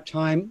from that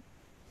time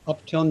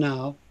up till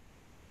now,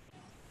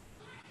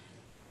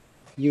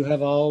 you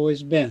have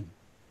always been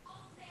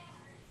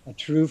a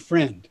true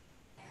friend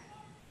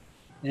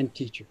and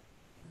teacher.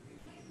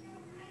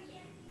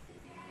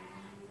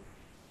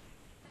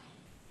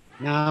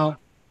 Now,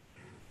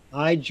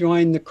 I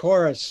join the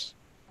chorus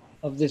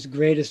of this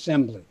great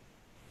assembly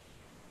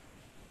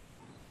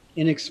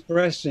in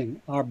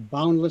expressing our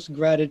boundless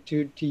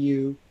gratitude to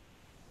you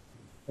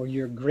for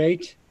your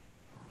great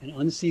and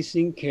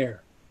unceasing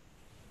care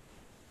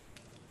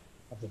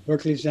of the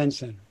Berkeley Zen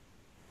Center,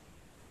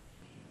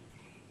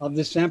 of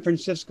the San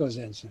Francisco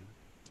Zen Center,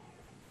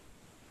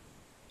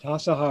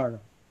 Tassajara,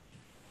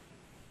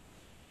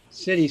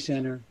 City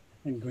Center,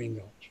 and Green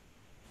Gulch,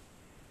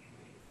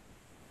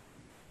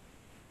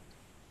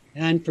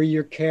 and for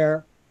your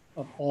care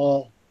of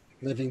all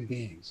living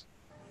beings.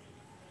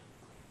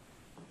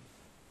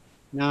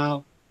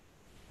 Now,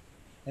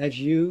 as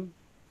you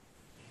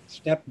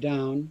step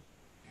down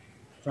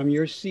from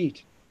your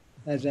seat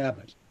as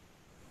abbot,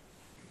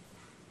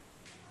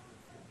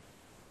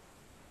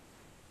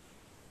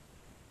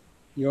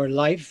 your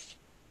life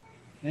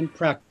and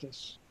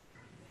practice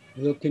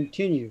will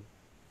continue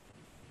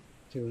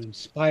to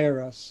inspire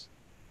us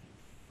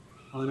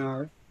on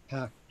our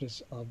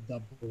practice of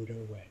the Buddha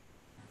way.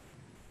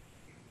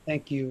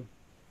 Thank you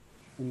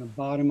from the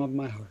bottom of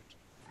my heart.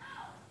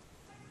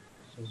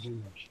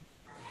 Sojun Roshi.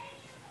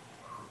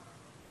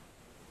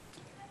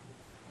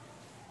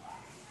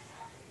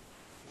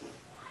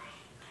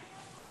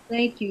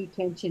 Thank you,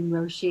 Tenshin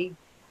Roshi.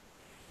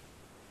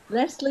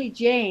 Leslie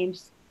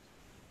James,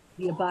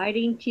 the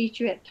abiding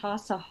teacher at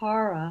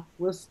Tassajara,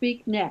 will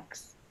speak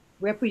next,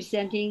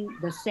 representing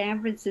the San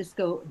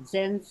Francisco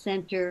Zen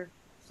Center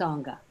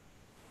Sangha.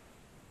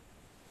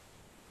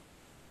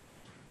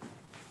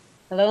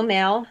 Hello,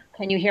 Mel.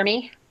 Can you hear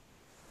me?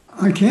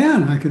 I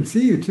can. I can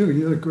see you too.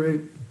 You look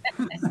great.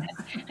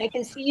 I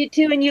can see you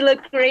too, and you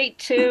look great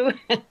too.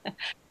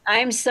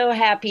 I'm so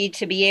happy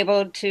to be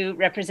able to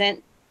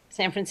represent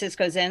San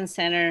Francisco Zen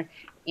Center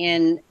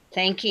in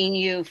thanking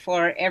you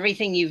for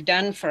everything you've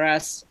done for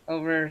us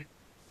over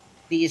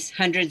these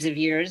hundreds of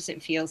years,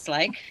 it feels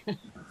like.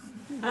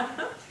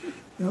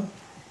 Yep.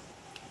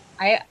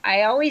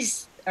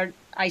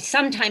 I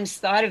sometimes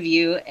thought of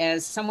you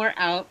as somewhere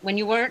out when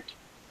you weren't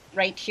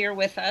right here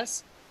with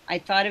us. I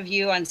thought of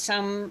you on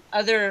some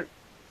other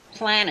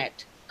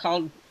planet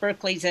called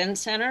Berkeley Zen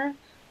Center,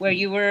 where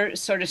you were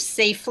sort of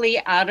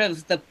safely out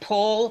of the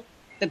pull,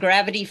 the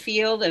gravity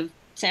field of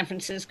San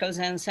Francisco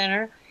Zen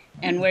Center,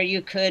 and where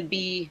you could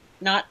be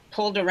not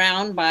pulled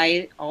around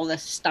by all the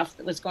stuff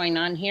that was going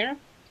on here.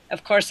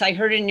 Of course, I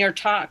heard in your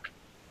talk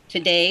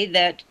today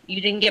that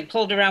you didn't get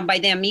pulled around by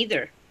them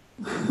either.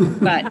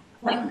 But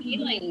my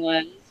feeling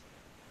was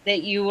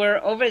that you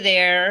were over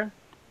there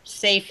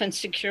safe and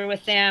secure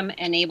with them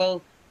and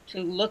able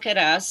to look at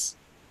us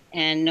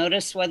and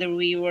notice whether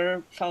we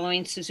were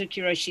following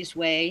Suzuki Roshi's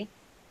way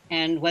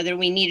and whether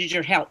we needed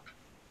your help,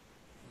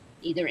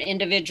 either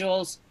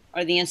individuals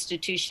or the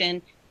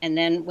institution. And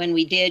then when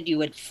we did, you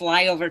would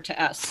fly over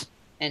to us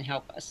and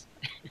help us.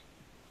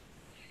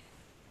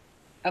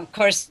 Of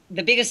course,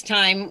 the biggest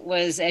time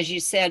was, as you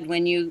said,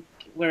 when you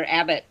were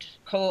abbot,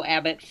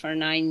 co-abbot for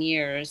 9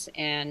 years.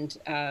 And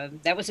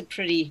that was a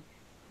pretty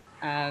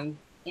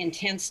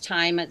intense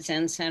time at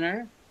Zen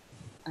Center.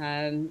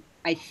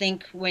 I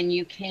think when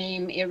you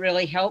came, it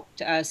really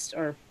helped us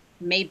or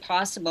made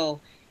possible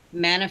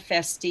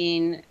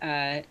manifesting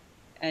a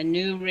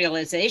new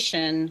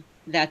realization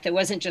that there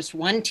wasn't just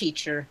one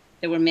teacher,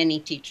 there were many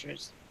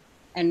teachers.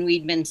 And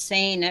we'd been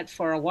saying it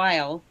for a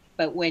while,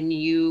 but when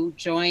you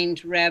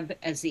joined Reb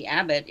as the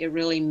abbot, it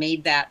really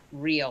made that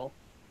real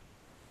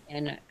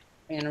in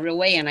a real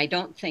way. And I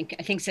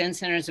think Zen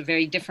Center is a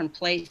very different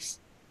place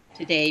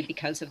today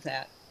because of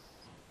that.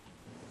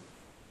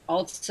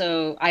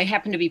 Also, I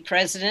happen to be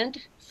president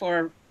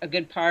for a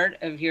good part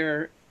of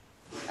your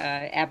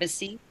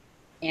abbacy.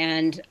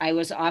 And I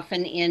was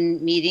often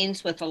in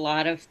meetings with a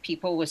lot of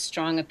people with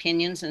strong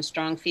opinions and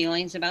strong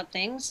feelings about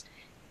things.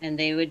 And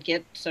they would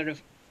get sort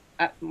of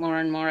more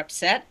and more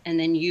upset. And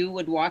then you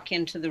would walk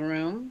into the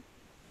room.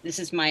 This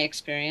is my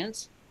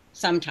experience,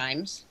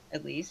 sometimes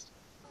at least.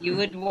 You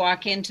would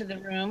walk into the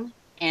room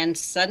and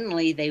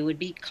suddenly they would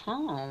be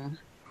calm.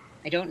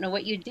 I don't know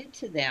what you did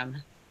to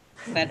them,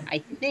 but I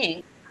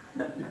think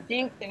I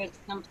think there was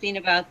something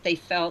about they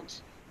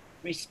felt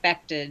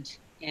respected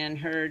and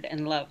heard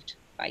and loved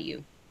by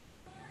you.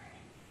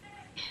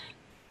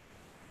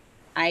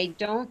 I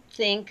don't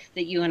think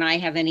that you and I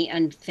have any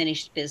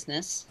unfinished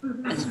business,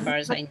 as far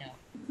as I know.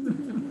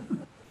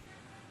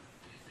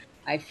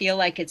 I feel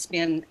like it's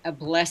been a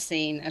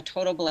blessing, a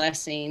total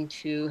blessing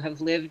to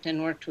have lived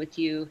and worked with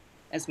you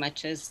as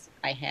much as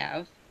I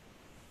have.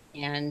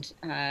 And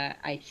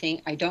I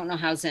don't know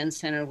how San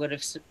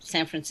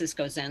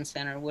Francisco Zen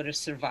Center would have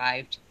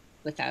survived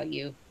without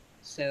you.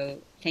 So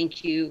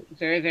thank you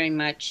very, very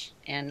much,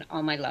 and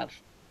all my love.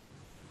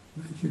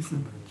 Thank you so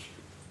much.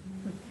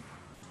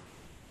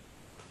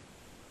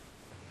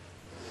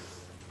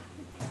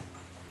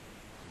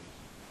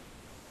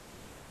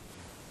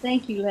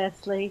 Thank you,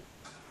 Leslie.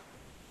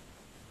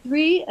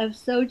 3 of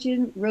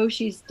Sojun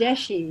Roshi's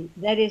Deshi,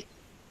 that is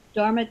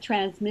Dharma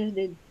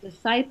transmitted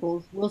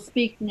disciples, will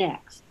speak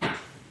next.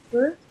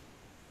 First,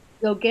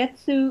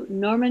 Dogetsu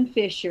Norman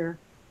Fisher,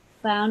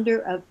 founder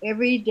of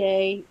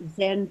Everyday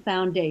Zen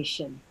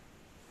Foundation.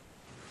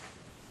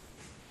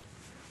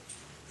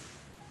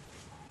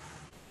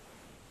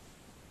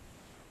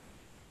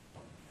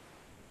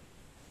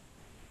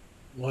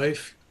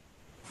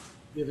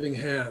 Life-giving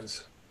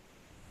hands.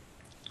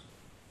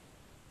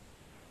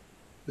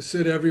 To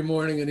sit every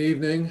morning and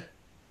evening,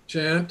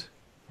 chant,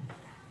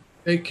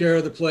 take care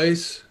of the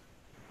place.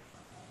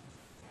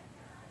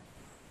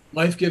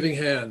 Life-giving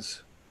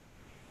hands.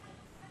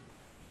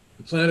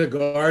 To plant a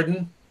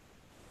garden,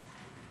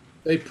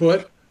 they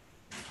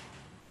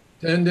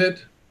tend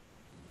it.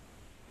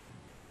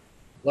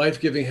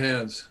 Life-giving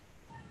hands.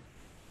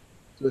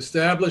 To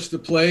establish the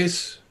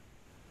place,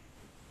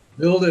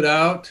 build it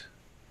out,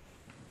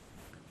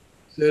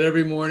 sit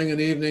every morning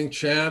and evening,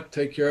 chant,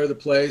 take care of the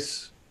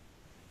place.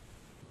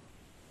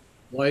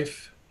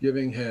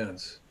 Life-giving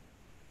hands.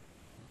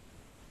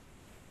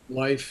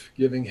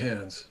 Life-giving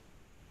hands.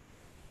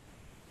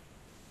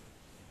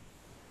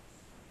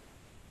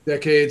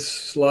 Decades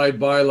slide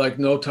by like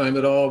no time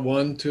at all.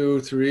 1,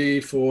 2, 3,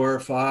 4,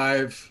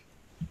 5.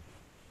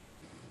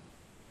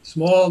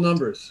 Small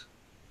numbers.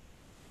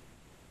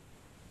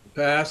 The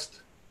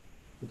past,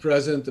 the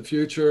present, the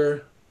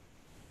future,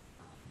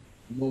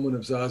 the moment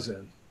of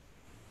Zazen.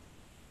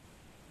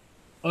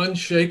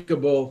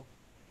 Unshakable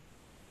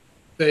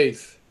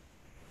faith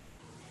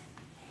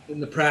in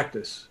the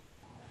practice,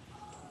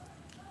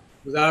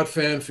 without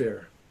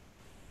fanfare.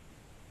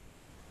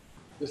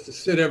 Just to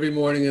sit every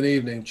morning and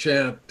evening,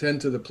 chant, tend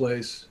to the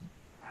place,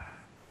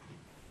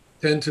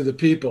 tend to the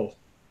people.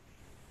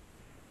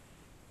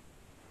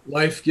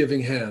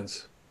 Life-giving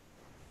hands.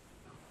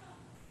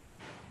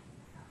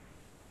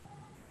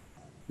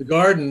 The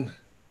garden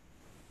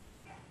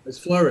has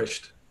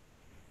flourished.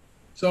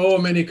 So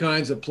many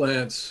kinds of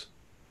plants.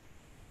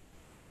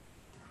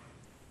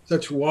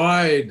 Such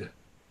wide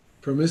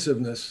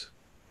permissiveness,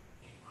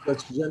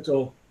 such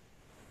gentle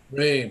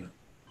rain,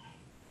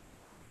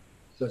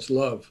 such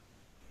love.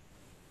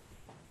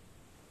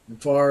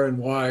 And far and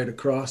wide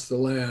across the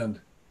land,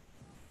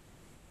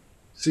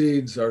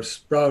 seeds are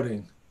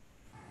sprouting,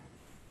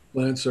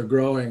 plants are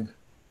growing,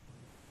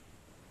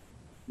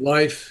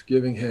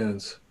 life-giving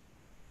hands.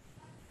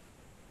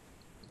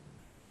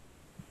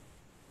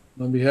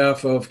 On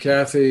behalf of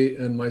Kathy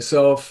and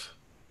myself,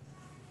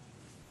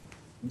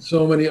 and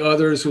so many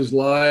others whose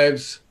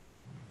lives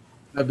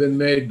have been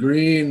made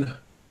green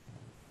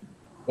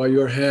by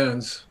your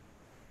hands,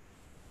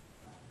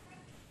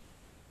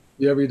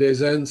 the Everyday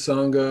Zen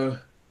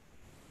Sangha,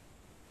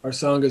 our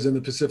Sanghas in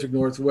the Pacific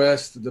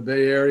Northwest, the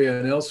Bay Area,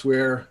 and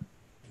elsewhere,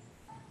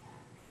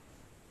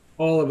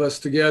 all of us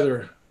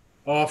together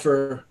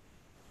offer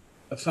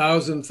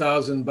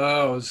 1,000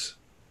 bows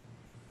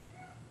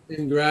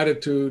in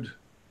gratitude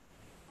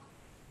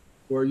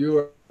for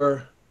your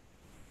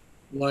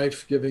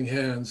life-giving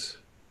hands.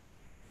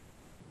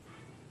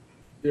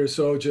 Dear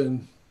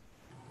Sojun,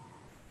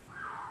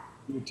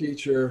 your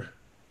teacher,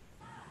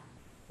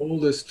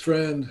 oldest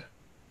friend,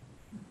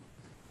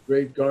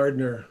 great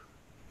gardener,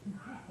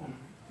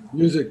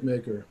 music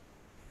maker.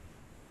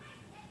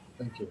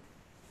 Thank you.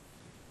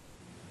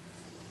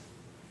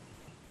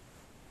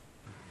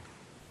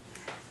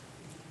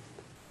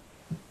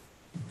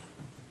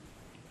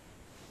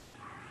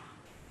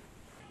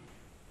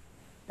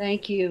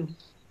 Thank you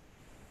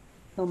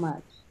so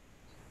much.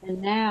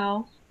 And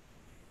now,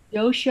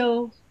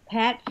 Josho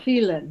Pat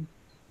Phelan,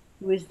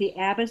 who is the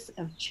abbess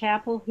of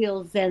Chapel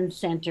Hill Zen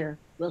Center,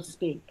 will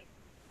speak.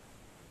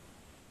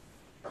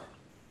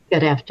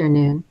 Good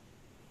afternoon.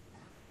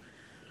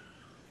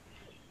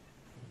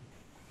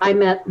 I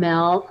met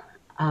Mel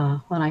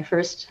when I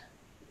first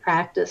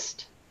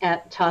practiced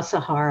at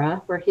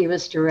Tassajara, where he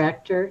was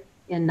director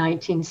in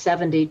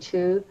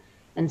 1972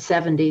 and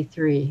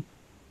 73.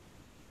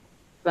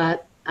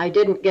 But I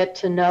didn't get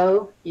to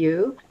know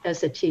you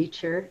as a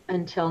teacher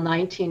until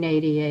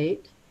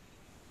 1988,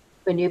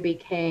 when you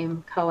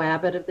became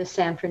co-abbot of the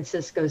San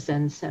Francisco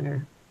Zen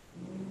Center.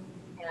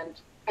 And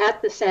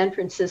at the San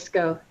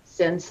Francisco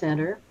Zen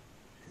Center,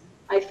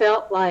 I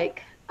felt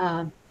like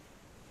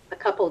a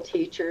couple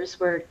teachers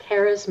were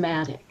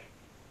charismatic.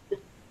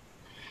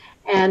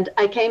 And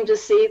I came to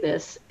see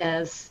this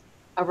as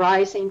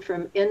arising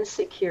from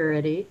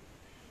insecurity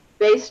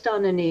based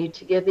on a need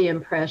to give the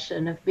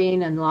impression of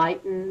being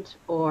enlightened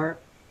or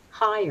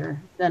higher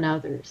than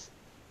others.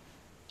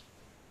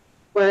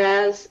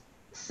 Whereas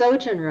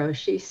Sojun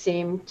Roshi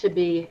seemed to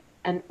be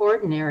an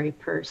ordinary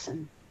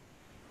person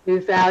who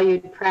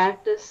valued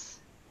practice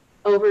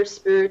over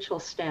spiritual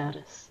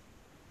status.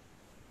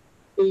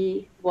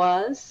 He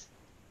was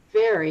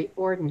very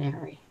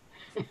ordinary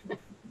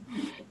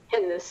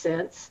in the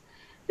sense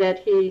that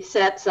he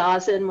sat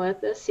zazen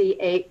with us, he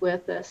ate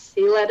with us,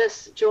 he let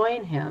us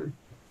join him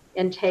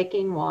in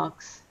taking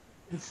walks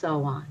and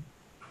so on.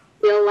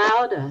 He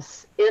allowed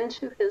us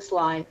into his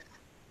life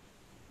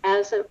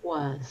as it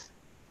was.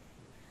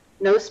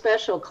 No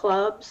special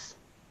clubs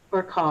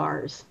or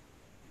cars.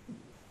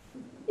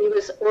 He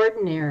was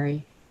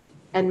ordinary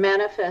and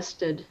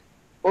manifested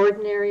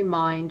ordinary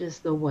mind is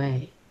the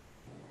way.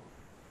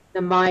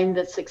 The mind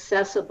that's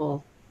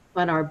accessible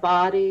when our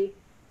body,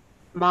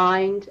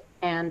 mind,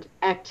 and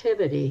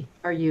activity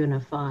are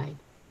unified,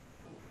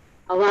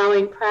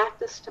 allowing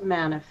practice to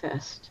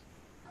manifest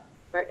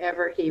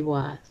wherever he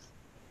was.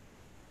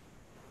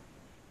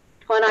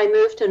 When I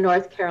moved to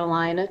North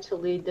Carolina to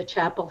lead the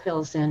Chapel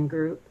Hill Zen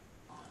group,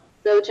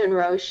 Sojun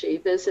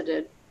Roshi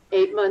visited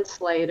 8 months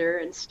later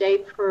and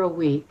stayed for a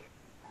week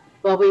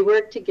while we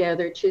worked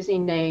together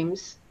choosing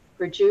names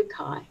for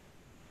Jukai.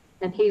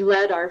 And he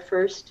led our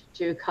first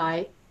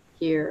Jukai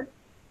here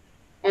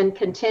and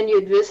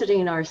continued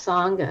visiting our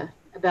Sangha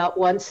about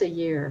once a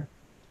year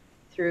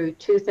through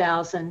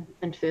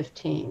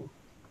 2015,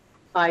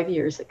 5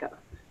 years ago.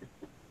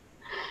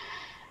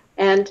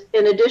 And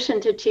in addition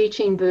to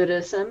teaching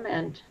Buddhism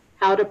and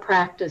how to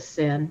practice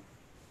Zen,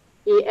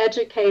 he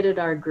educated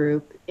our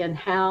group in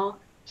how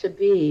to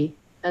be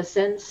a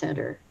Zen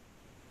center.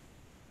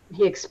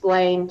 He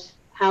explained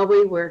how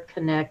we were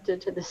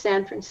connected to the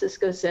San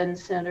Francisco Zen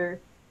Center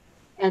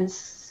and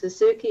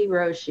Suzuki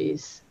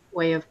Roshi's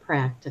way of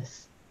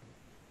practice.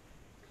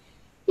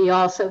 He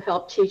also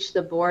helped teach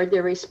the board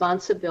their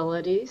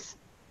responsibilities,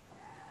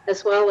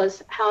 as well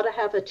as how to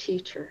have a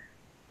teacher.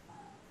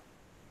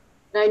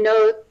 And I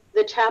know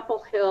the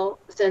Chapel Hill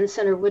Zen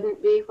Center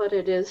wouldn't be what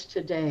it is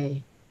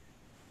today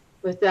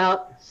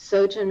without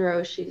Sojun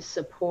Roshi's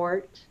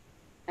support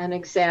and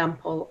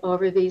example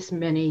over these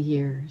many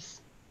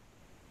years.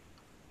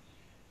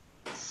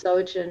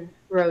 Sojun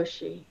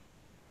Roshi,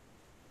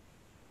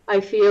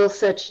 I feel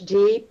such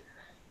deep,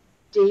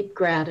 deep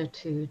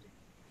gratitude,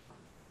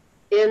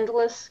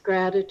 endless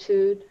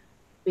gratitude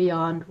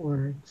beyond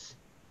words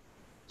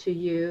to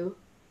you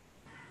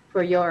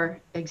for your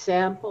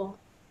example,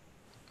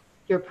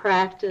 your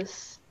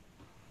practice,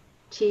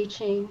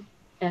 teaching,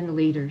 and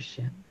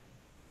leadership.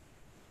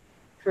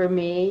 For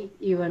me,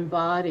 you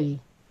embody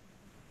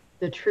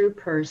the true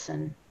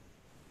person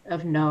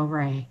of no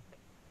rank.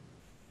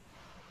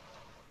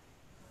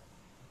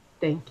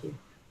 Thank you.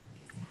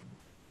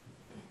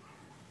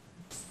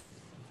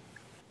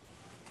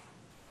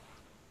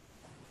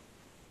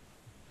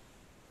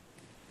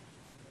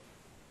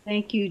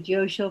 Thank you,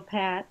 Josho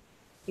Pat,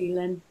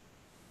 Phelan.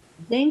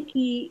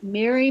 Zenki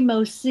Mary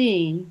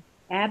Mosine,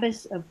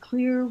 Abbess of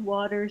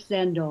Clearwater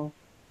Zendel,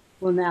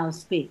 will now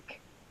speak.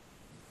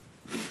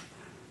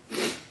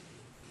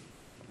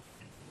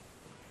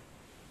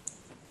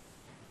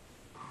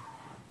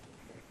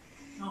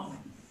 Oh,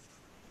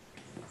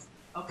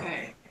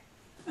 okay.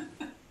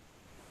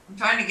 I'm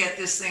trying to get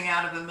this thing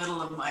out of the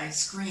middle of my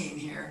screen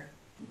here.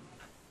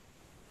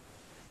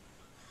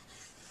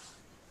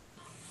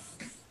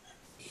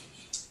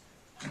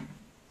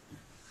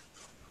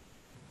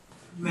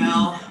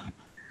 Mel,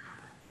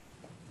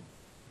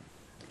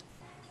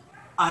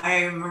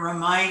 I'm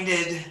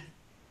reminded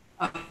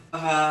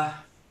of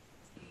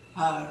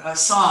a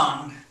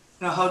song,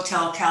 the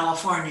Hotel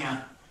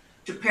California.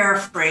 To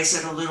paraphrase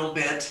it a little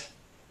bit,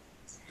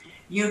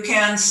 you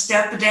can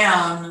step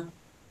down,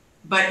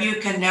 but you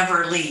can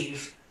never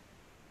leave.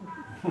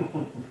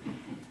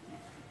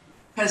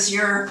 Because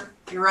you're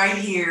right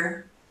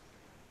here.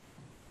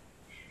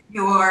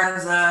 You are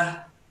the,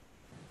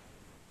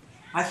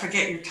 I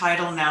forget your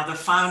title now, the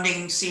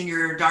founding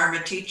senior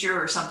Dharma teacher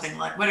or something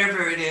like,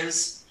 whatever it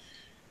is.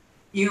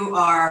 You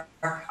are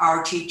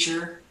our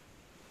teacher.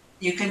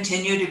 You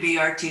continue to be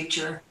our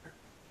teacher.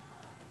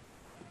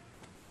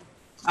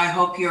 I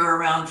hope you're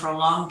around for a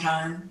long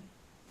time.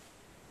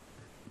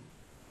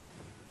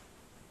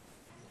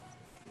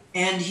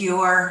 And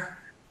you're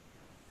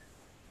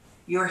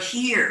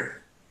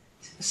here.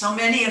 So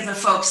many of the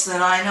folks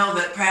that I know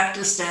that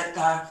practiced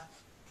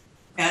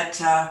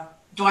at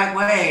Dwight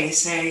Way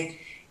say,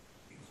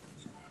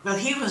 well,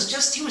 he was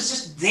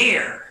just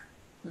there,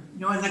 you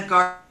know, in the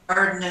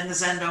garden and the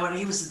Zendo, and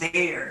he was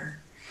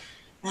there.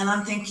 And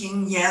I'm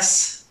thinking,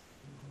 yes,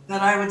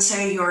 that I would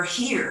say you're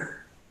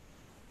here.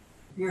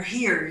 You're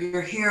here.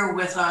 You're here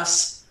with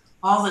us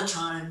all the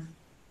time.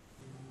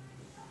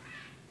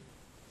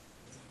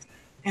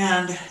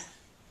 And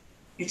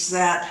it's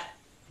that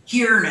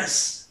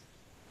here-ness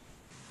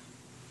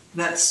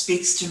that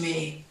speaks to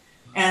me.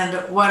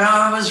 And what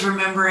I was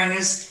remembering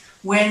is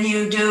when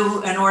you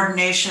do an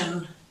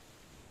ordination,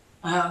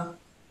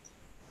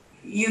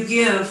 you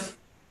give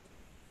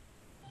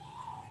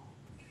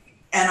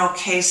an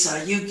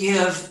okesa, you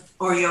give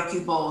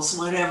oryoki bowls,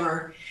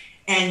 whatever,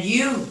 and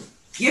you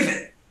give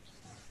it.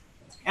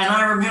 And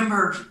I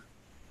remember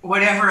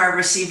whatever I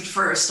received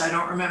first. I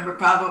don't remember,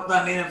 probably,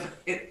 I mean, if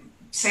it,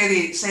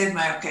 say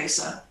my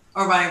okesa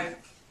or my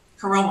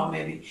karoma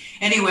maybe.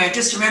 Anyway, I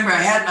just remember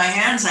I had my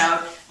hands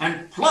out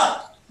and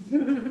plop. You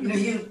know,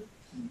 you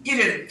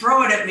didn't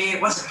throw it at me.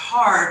 It wasn't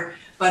hard,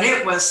 but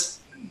it was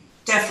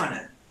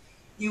definite.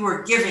 You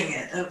were giving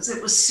it.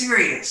 It was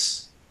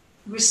serious.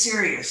 It was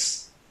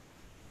serious.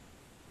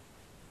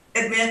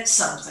 It meant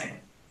something,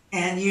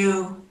 and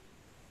you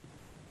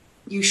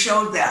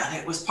showed that.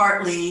 It was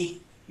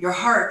partly your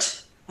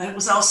heart, but it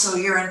was also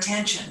your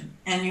intention.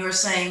 And you were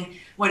saying,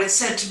 what it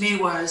said to me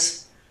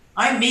was,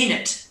 I mean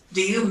it.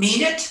 Do you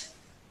mean it?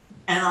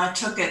 And I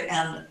took it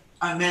and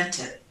I meant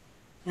it.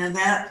 And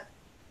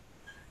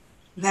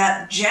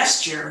that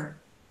gesture,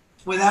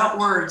 without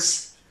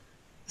words,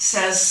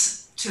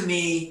 says to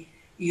me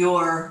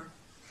your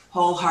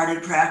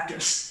wholehearted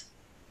practice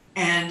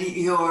and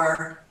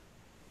your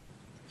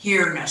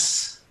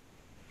here-ness.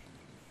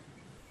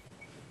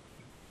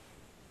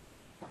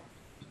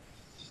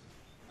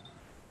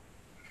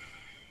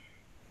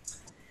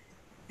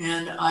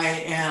 And I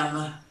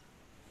am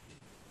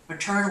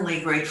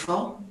eternally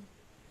grateful.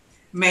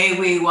 May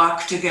we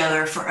walk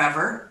together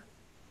forever.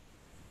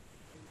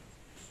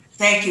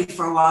 Thank you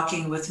for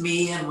walking with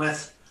me and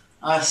with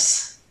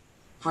us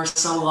for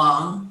so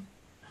long.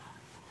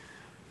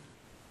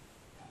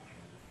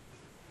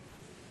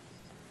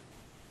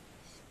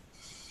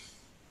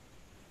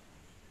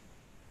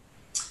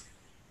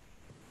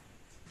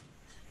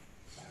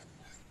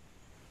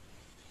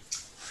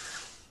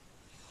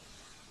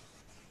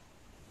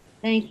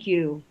 Thank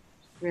you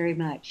very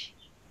much.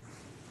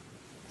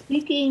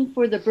 Speaking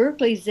for the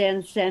Berkeley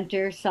Zen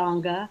Center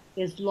Sangha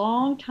is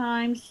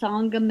longtime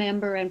Sangha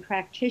member and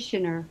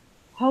practitioner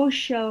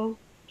Hosho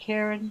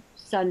Karen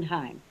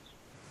Sundheim.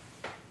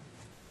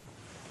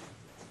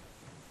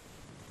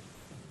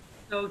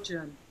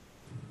 Sojun,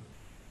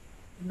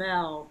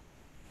 Mel,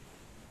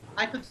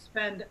 I could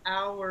spend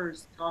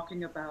hours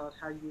talking about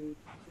how you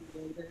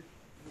created,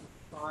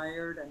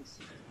 inspired, and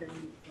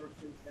sustained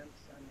Berkeley Zen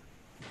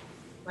Center,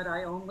 but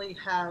I only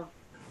have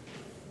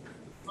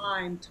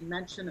time to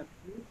mention a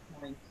few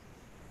points,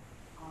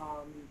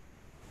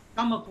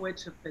 some of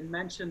which have been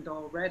mentioned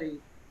already.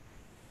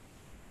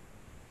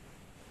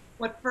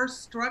 What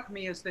first struck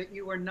me is that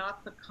you were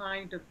not the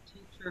kind of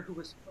teacher who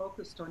was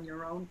focused on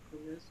your own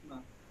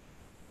charisma.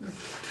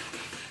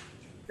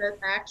 That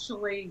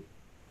actually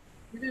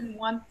you didn't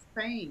want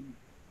fame,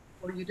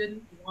 or you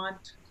didn't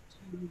want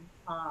to,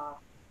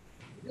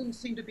 you didn't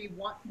seem to be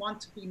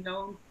want to be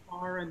known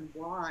far and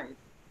wide.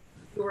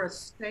 You were a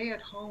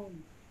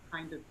stay-at-home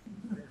kind of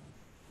teacher.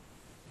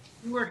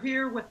 You were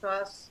here with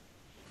us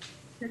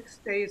 6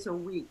 days a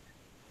week,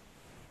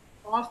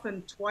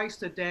 often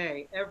twice a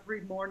day,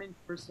 every morning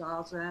for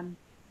Zazen,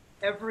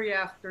 every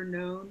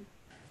afternoon.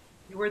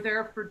 You were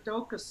there for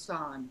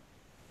Dokusan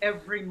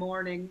every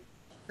morning,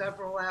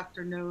 several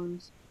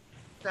afternoons,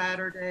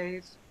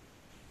 Saturdays,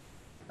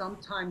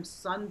 sometimes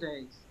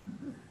Sundays.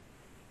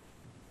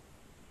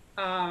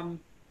 My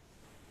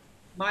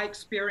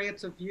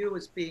experience of you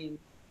as being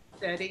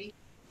steady,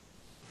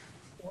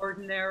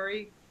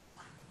 ordinary,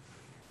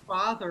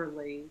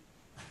 fatherly,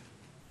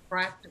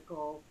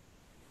 practical,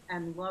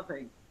 and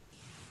loving.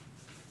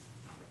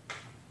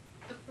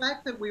 The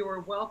fact that we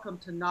were welcome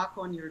to knock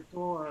on your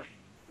door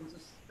was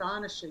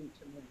astonishing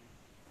to me.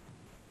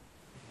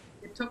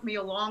 It took me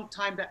a long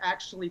time to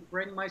actually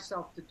bring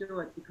myself to do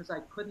it because I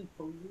couldn't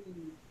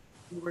believe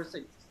you were as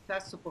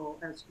accessible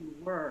as you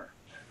were.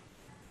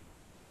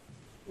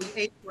 We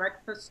ate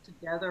breakfast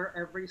together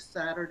every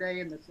Saturday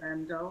in the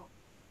Zendo,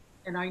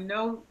 and I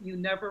know you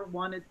never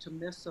wanted to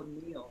miss a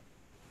meal.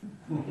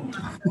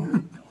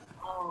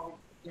 All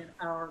in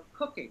our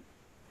cooking.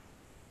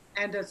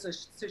 And as a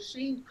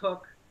sashimi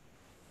cook,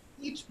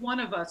 each one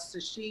of us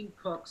sashimi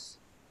cooks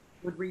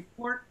would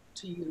report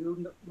to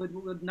you,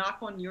 would knock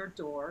on your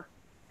door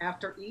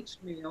after each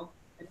meal,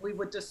 and we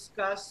would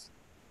discuss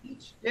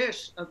each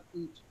dish of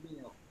each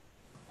meal.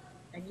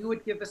 And you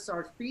would give us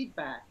our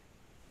feedback.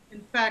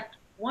 In fact,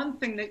 one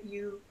thing that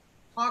you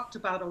talked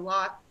about a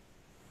lot,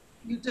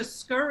 you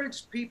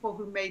discouraged people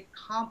who made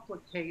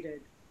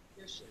complicated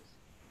dishes.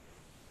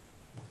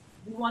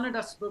 You wanted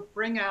us to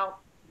bring out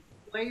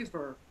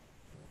flavor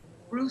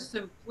through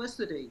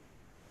simplicity.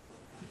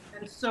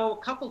 And so a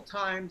couple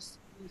times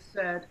you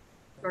said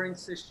during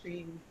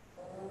sashimi,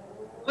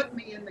 put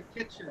me in the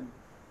kitchen.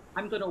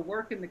 I'm going to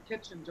work in the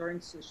kitchen during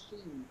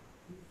sashimi.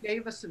 You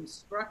gave us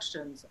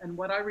instructions, and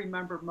what I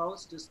remember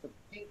most is the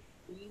pink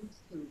bean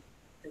soup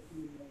that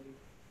you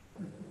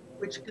made,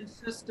 which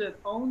consisted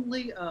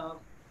only of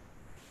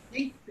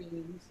pink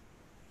beans,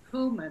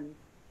 cumin,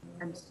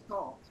 and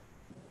salt.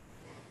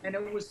 And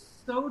it was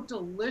so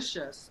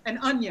delicious, and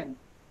onion,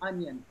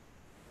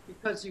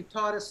 because you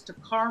taught us to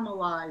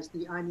caramelize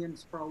the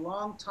onions for a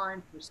long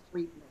time for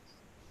sweetness.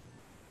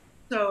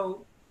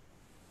 So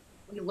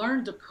we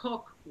learned to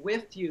cook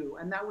with you,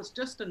 and that was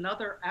just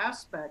another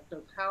aspect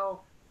of how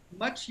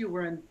much you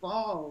were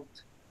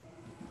involved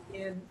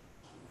in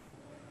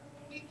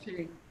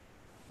teaching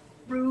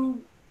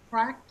through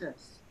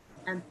practice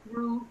and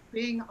through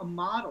being a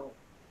model.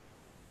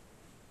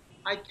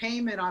 I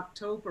came in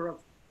October of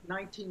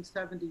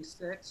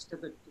 1976 to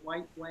the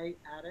Dwight Way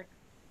attic,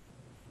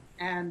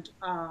 and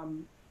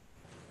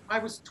I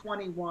was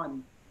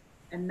 21,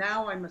 and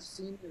now I'm a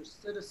senior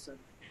citizen.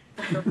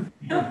 So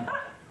a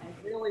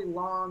really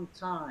long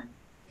time.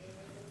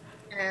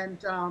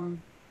 And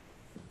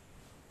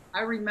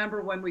I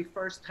remember when we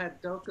first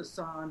had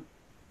Dokusan,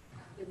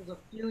 it was a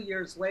few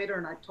years later,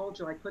 and I told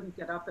you I couldn't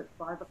get up at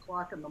 5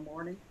 o'clock in the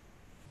morning.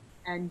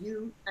 And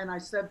I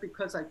said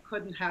because I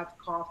couldn't have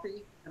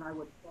coffee and I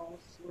would fall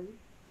asleep.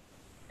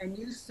 And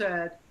you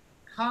said,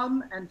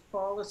 come and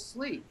fall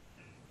asleep.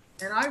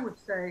 And I would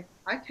say,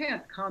 I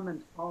can't come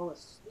and fall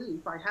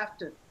asleep. I have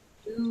to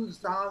do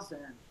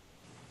Zazen.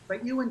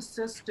 But you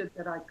insisted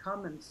that I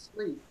come and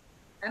sleep.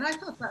 And I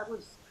thought that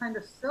was kind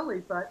of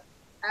silly, but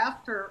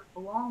after a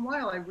long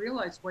while, I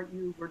realized what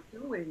you were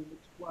doing,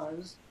 which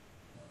was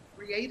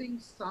creating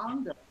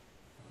Sangha.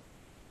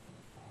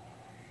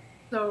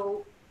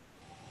 So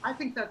I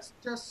think that's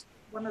just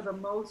one of the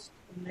most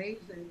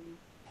amazing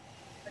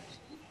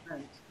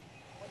achievements.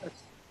 What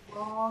a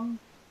strong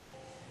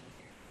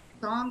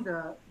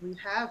Sangha we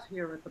have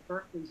here at the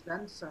Berkeley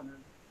Zen Center.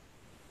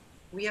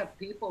 We have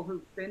people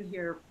who've been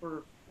here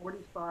for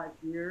 45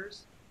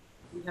 years.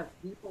 We have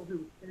people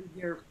who've been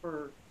here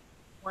for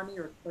 20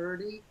 or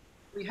 30.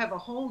 We have a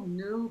whole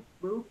new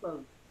group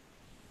of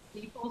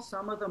people,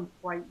 some of them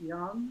quite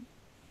young,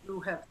 who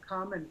have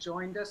come and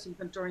joined us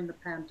even during the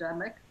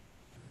pandemic.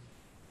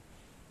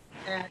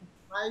 And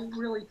I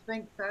really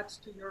think that's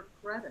to your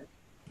credit,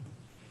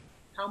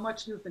 how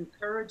much you've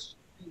encouraged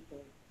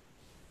people.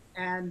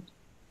 And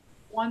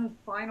one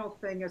final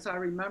thing is I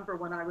remember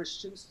when I was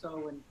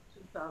Shuso in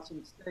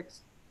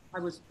 2006, I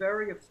was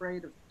very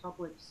afraid of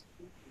public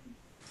speaking.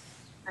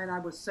 And I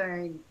was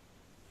saying,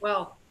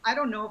 well, I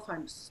don't know if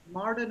I'm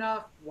smart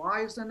enough,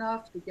 wise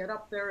enough to get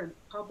up there in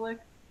public.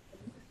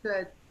 And you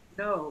said,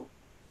 no,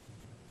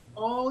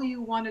 all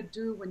you want to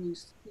do when you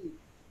speak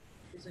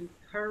is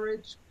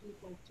encourage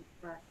people to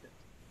practice.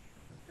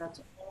 That's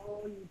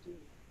all you do.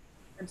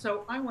 And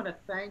so I want to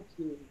thank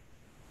you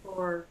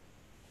for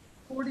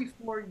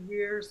 44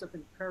 years of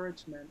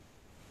encouragement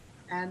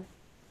and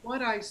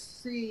what I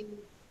see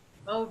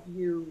of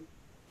you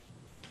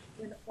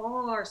in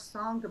all our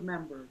Sangha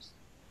members,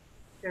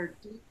 their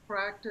deep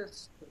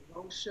practice,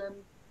 devotion,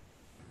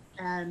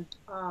 and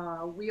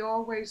we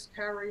always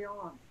carry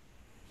on.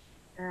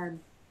 And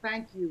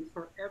thank you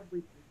for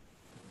everything.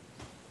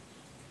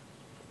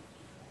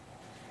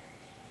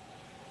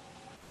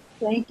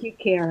 Thank you,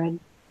 Karen.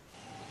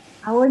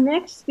 Our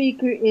next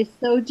speaker is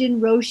Sojun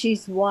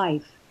Roshi's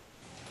wife,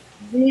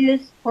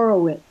 Liz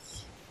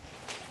Horowitz.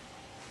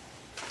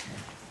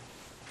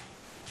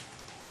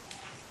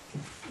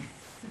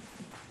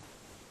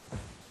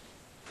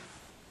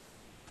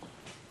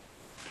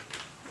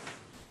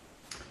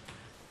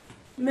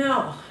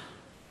 Mel,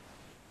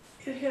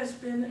 it has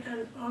been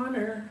an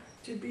honor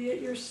to be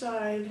at your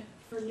side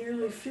for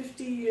nearly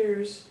 50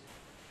 years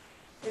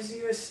as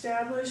you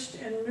established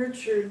and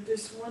nurtured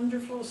this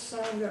wonderful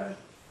Sangha,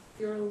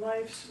 your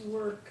life's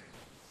work.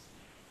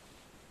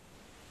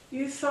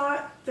 You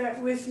thought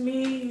that with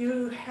me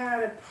you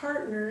had a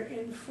partner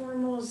in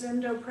formal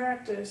Zendo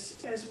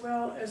practice as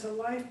well as a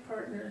life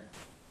partner.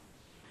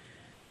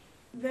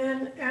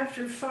 Then,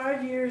 after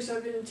 5 years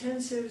of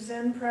intensive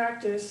Zen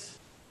practice,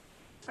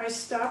 I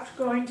stopped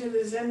going to the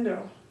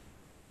Zendo.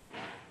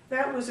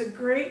 That was a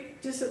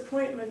great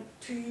disappointment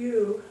to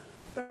you,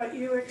 but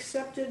you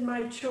accepted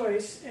my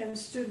choice and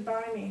stood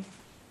by me.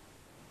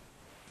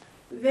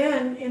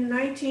 Then, in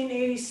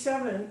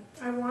 1987,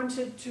 I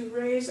wanted to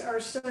raise our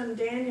son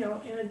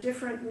Daniel in a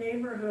different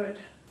neighborhood,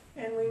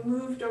 and we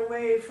moved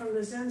away from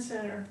the Zen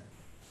Center.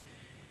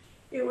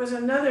 It was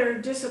another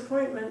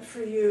disappointment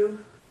for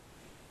you,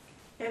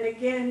 and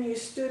again you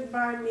stood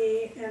by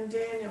me and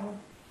Daniel.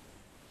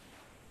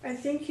 I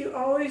think you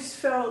always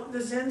felt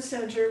the Zen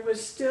Center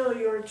was still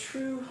your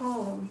true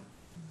home,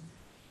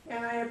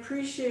 and I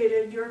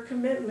appreciated your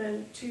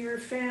commitment to your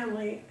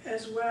family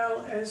as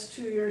well as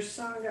to your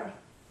Sangha.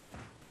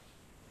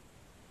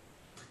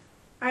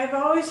 I've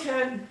always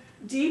had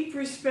deep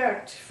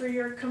respect for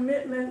your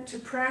commitment to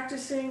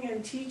practicing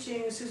and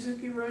teaching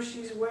Suzuki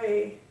Roshi's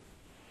way,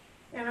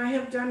 and I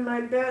have done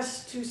my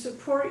best to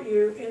support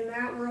you in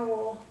that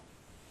role,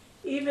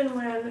 even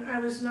when I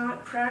was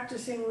not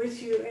practicing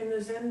with you in the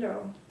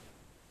Zendo.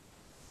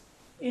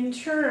 In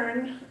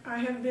turn, I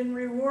have been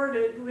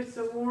rewarded with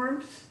the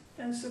warmth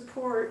and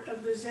support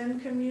of the Zen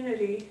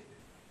community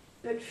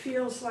that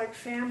feels like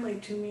family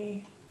to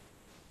me.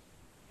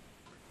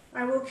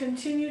 I will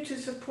continue to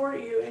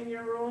support you in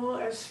your role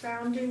as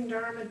founding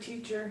Dharma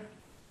teacher.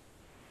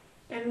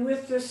 And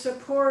with the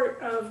support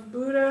of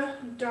Buddha,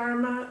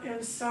 Dharma, and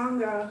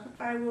Sangha,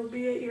 I will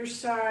be at your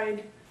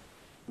side,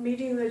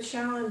 meeting the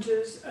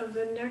challenges of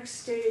the next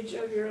stage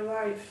of your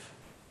life.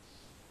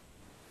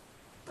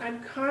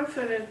 I'm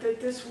confident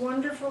that this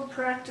wonderful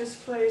practice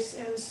place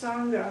in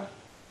Sangha,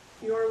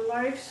 your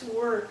life's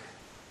work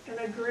and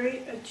a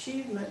great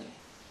achievement,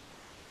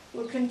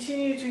 will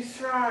continue to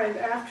thrive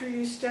after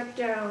you step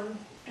down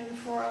and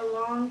for a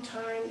long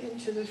time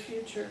into the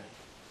future.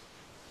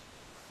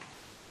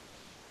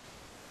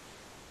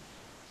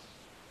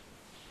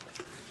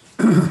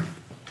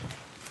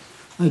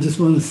 I just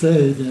want to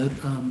say that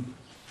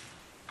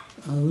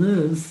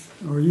Liz,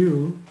 or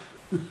you,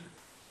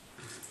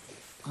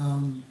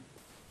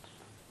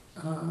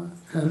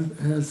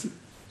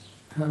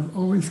 have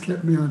always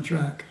kept me on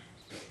track.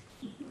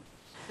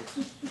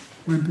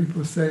 When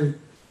people say,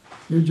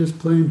 you're just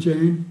plain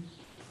Jane,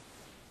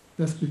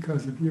 that's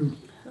because of you.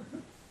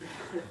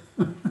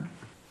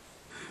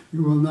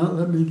 You will not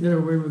let me get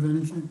away with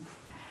anything.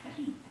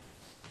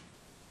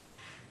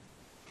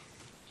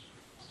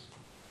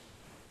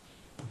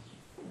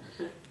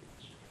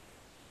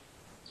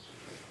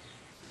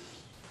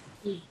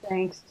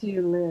 Thanks to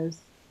you, Liz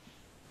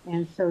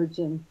and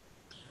Sojun.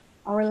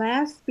 Our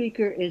last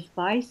speaker is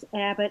Vice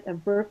Abbot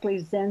of Berkeley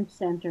Zen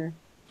Center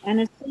and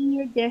a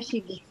senior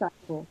Deshi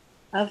disciple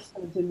of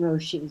Sojun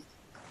Roshi's,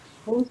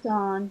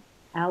 Hosan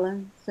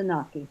Alan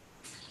Sanaki.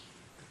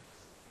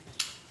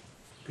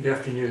 Good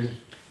afternoon.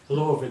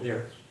 Hello over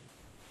there.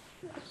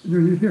 No,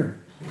 you're here.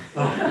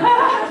 Oh.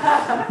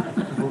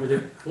 I'm over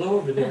there. Hello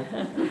over there.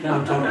 Now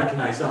I'm talking to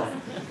myself.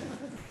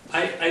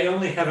 I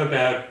only have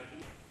about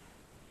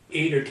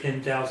 8,000 or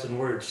 10,000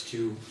 words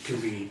to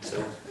read,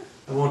 so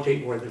I won't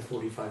take more than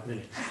 45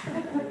 minutes.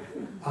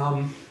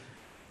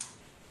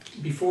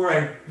 Before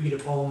I read a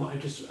poem,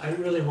 I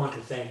really want to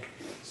thank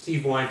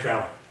Steve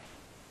Weintraub,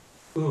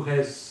 who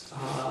has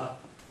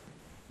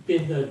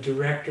been the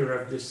director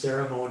of this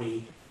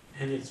ceremony,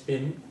 and it's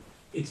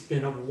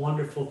been a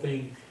wonderful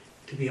thing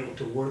to be able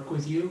to work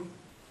with you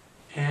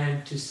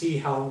and to see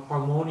how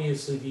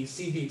harmoniously, you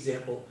see the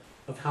example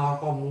of how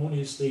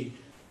harmoniously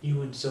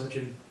you and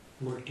Sojun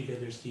work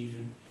together,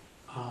 Stephen.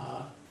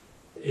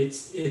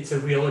 It's a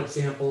real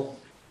example,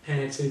 and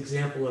it's an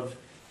example of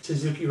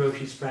Suzuki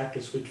Roshi's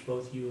practice, which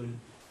both you and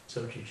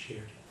Sojun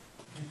shared.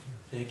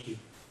 Thank you.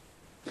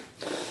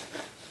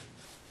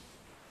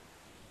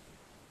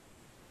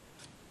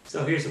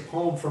 So here's a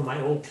poem from my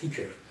old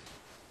teacher.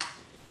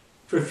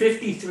 For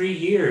 53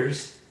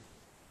 years,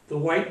 the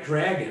white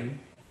dragon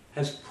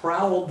has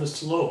prowled the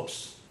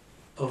slopes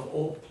of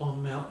Old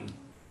Plum Mountain.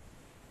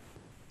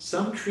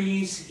 Some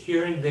trees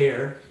here and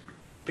there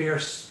bear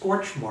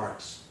scorch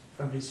marks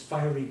from his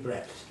fiery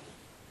breath.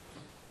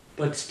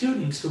 But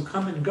students who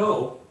come and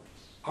go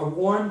are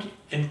warmed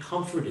and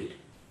comforted,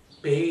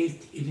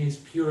 bathed in his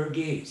pure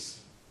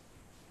gaze.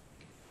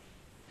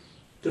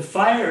 The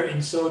fire in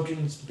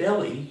Sojun's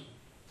belly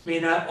may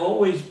not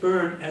always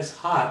burn as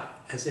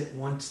hot as it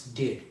once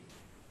did,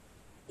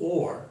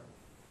 or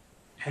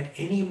at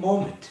any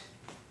moment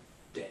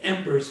the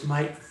embers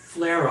might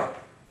flare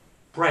up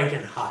bright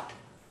and hot.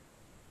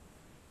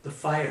 The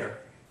fire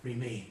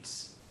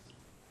remains.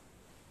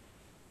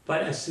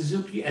 But as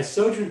Suzuki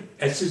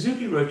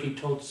Roshi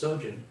told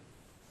Sojun,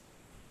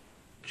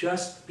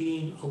 just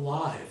being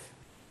alive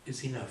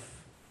is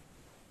enough.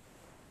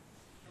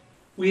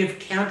 We have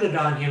counted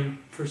on him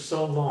for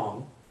so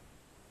long.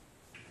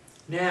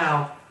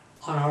 Now,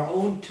 on our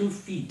own 2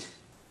 feet,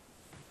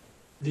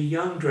 the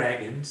young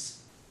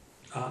dragons,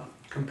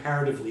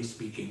 comparatively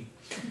speaking,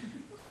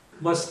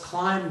 must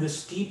climb the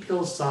steep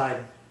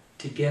hillside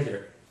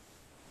together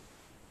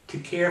to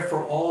care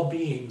for all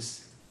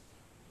beings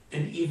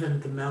and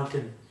even the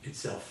mountain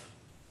itself.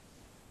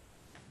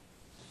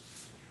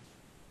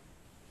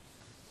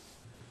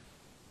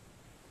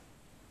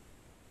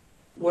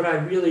 What I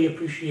really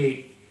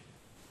appreciate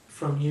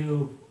from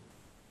you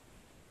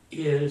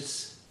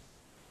is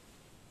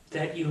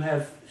that you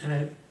have,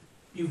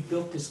 you've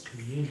built this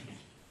community.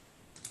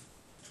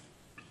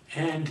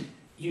 And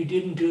you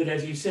didn't do it,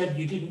 as you said,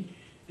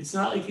 it's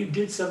not like you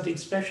did something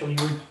special.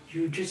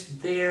 You're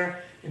just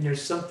there, and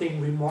there's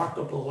something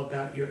remarkable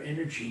about your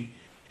energy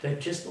that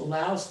just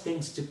allows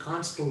things to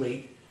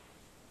constellate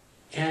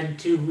and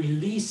to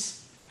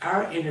release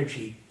our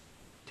energy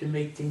to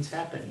make things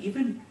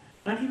happen.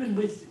 Not even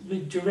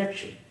with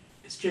direction.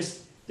 It's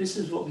just, this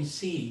is what we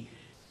see.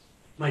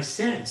 My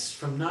sense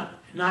from not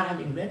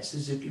having met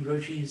Suzuki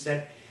Roshi is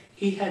that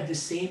he had the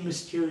same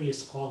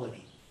mysterious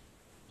quality.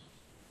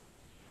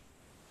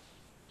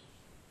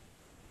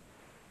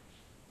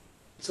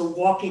 So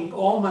walking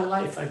all my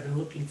life, I've been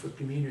looking for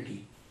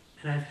community,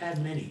 and I've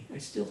had many. I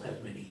still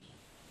have many.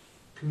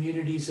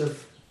 Communities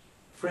of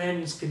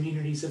friends,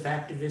 communities of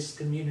activists,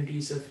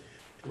 communities of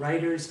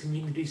writers,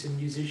 communities of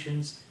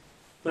musicians.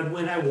 But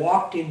when I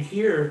walked in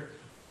here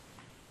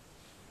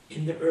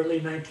in the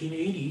early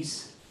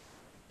 1980s,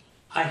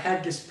 I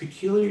had this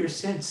peculiar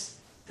sense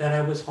that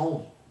I was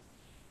home.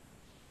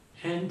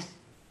 And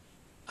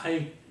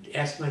I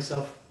asked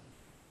myself,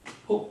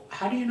 oh,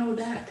 how do you know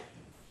that?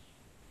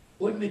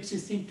 what makes you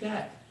think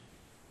that?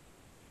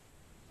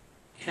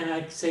 And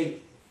I'd say,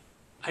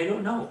 I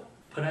don't know,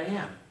 but I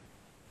am.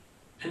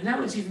 And that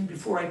was even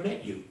before I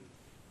met you.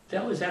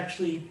 That was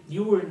actually,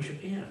 you were in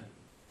Japan.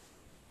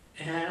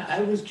 And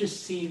I was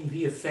just seeing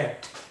the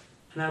effect,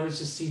 and I was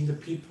just seeing the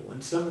people.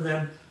 And some of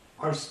them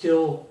are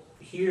still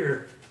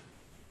here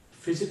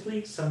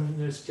physically, some of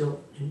them are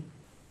still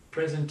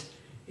present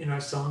in our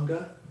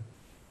Sangha.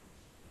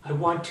 I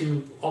want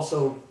to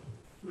also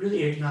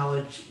really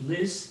acknowledge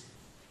Liz,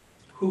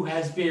 who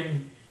has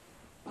been,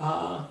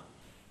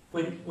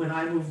 when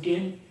I moved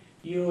in,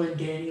 you and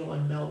Daniel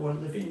and Mel were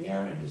living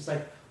there, and it's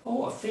like,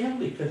 oh, a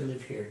family could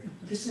live here.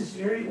 This is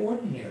very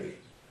ordinary,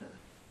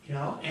 you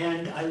know.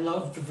 And I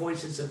love the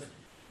voices of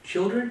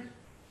children.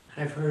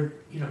 I've heard,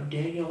 you know,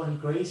 Daniel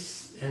and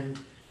Grace, and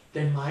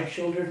then my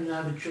children, and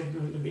now the children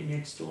who are living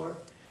next door.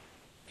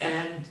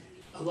 And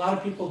a lot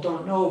of people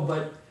don't know,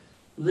 but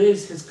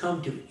Liz has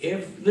come to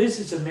Liz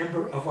is a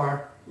member of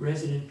our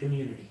resident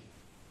community.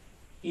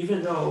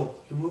 Even though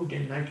you moved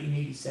in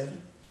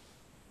 1987,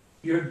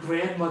 you're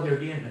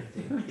grandmothered in, I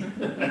think.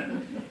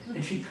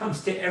 And she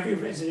comes to every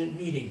resident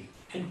meeting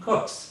and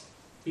cooks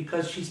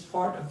because she's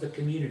part of the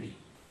community.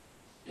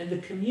 And the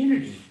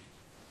community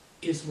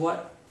is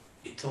what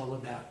it's all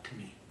about to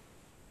me.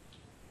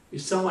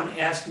 If someone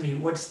asked me,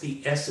 what's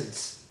the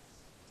essence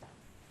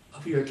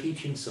of your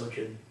teaching,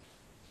 Sojun?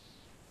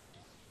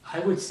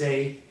 I would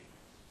say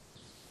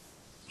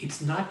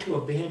it's not to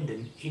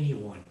abandon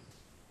anyone,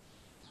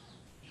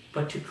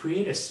 but to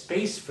create a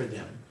space for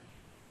them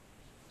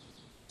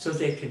so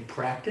they can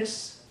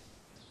practice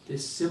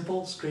this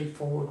simple,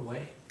 straightforward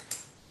way,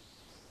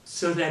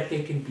 so that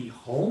they can be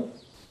home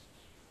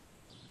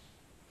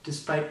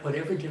despite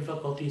whatever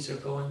difficulties are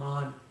going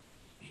on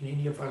in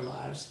any of our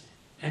lives,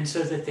 and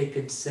so that they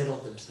can settle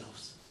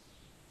themselves.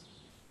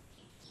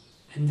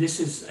 And this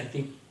is, I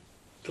think,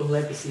 the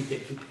legacy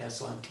that you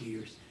pass on to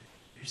your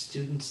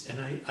students.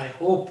 And I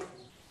hope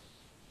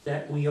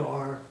that we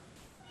are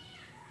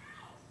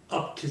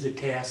up to the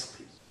task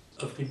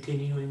of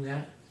continuing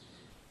that.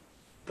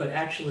 But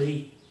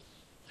actually,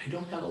 I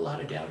don't have a lot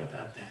of doubt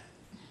about that.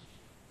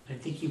 I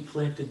think you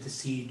planted the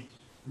seed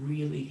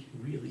really,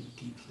 really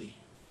deeply.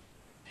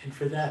 And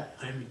for that,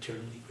 I'm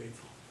eternally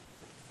grateful.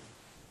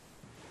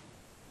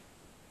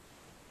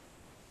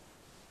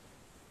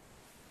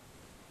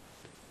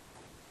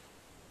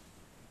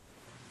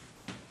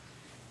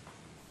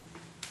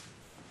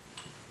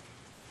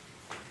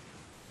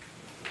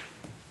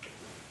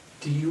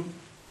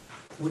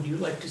 Would you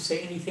like to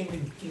say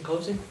anything in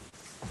closing?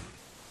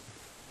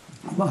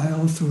 Well, I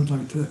also would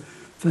like to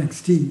thank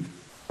Steve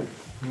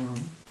for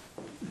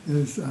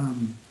his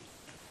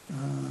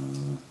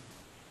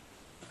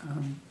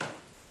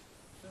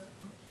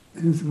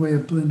way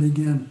of blending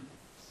in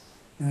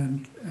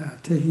and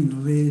taking the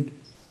lead,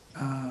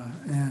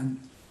 and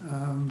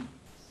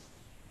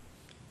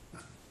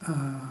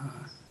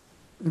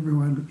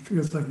everyone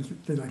feels like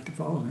they like to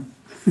follow him.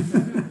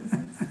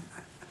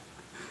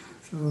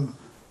 So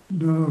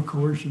no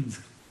coercions.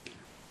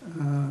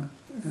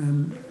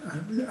 And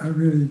I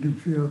really do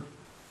feel,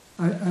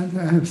 I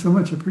have so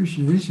much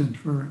appreciation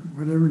for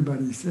what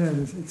everybody said.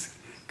 It's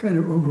kind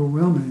of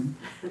overwhelming.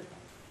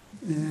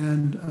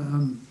 And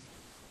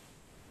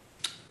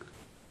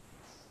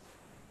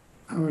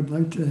I would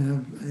like to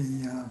have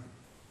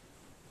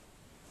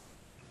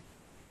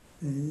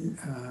a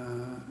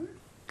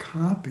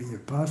copy,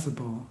 if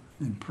possible,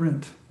 in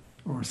print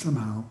or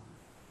somehow,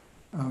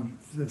 of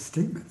the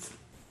statements.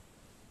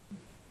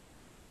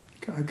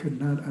 I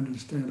could not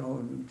understand all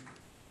of them.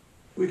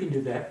 We can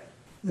do that.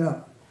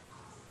 Yeah.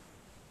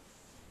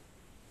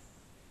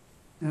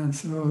 And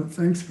so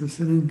thanks for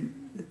sitting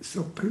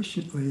so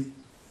patiently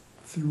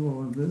through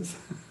all of this.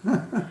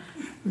 It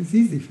was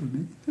easy for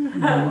me.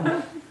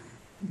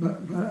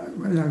 But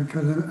yeah,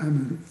 because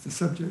I'm the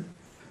subject.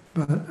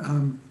 But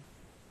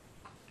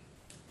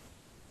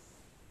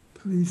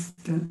please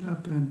stand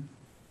up and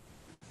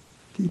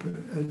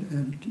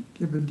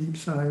give a deep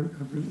sigh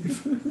of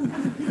relief.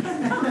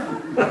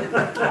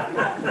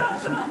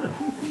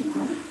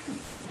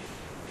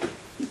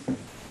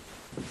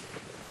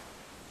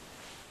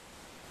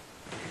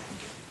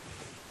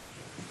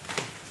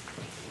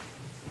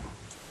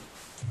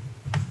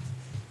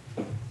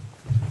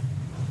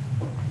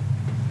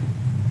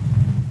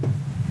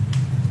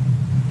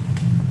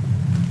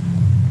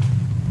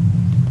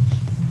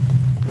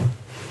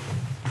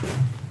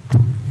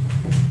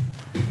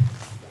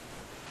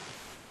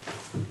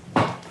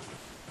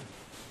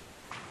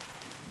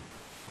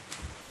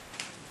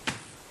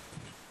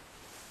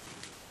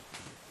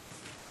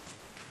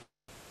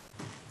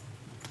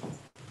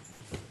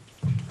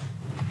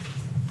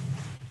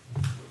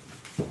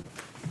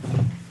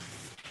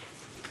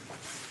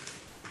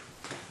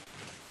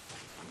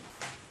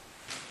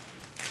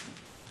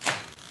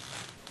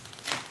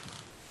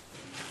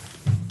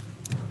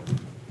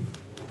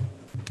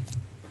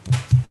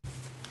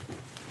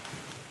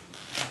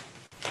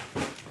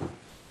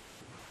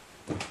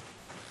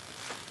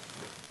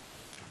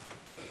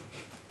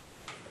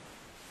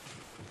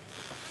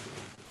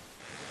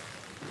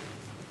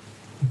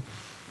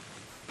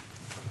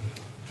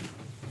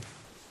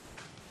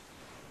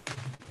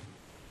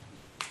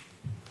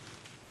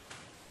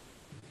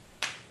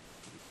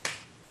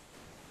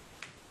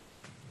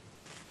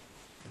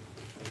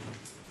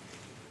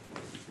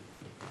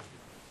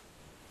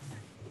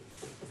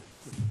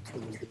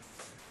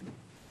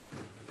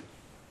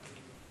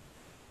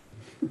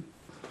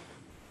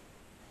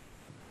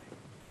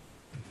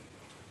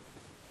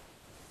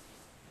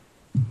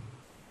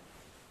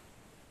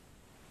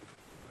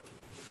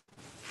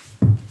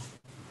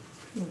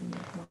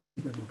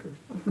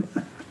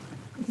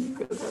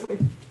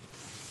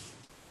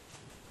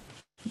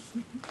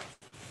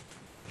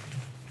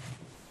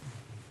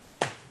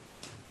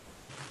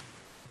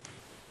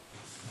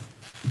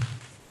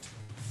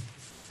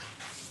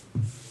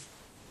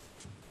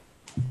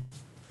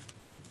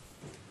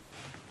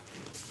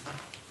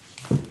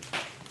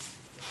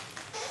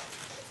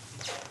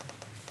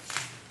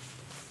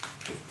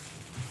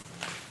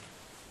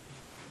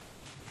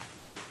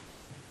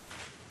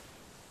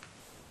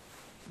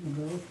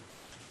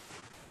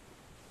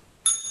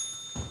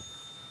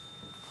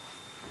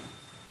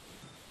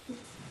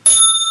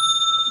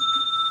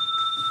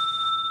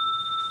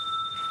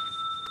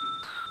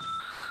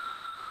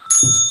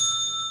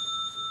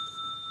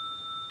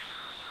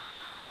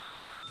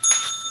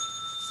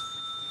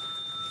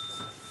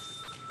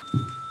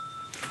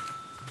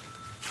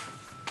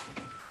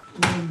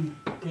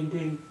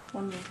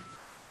 funny.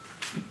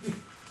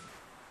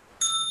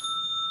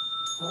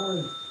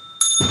 Sorry.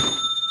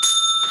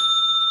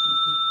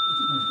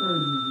 My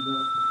phone uses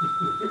up.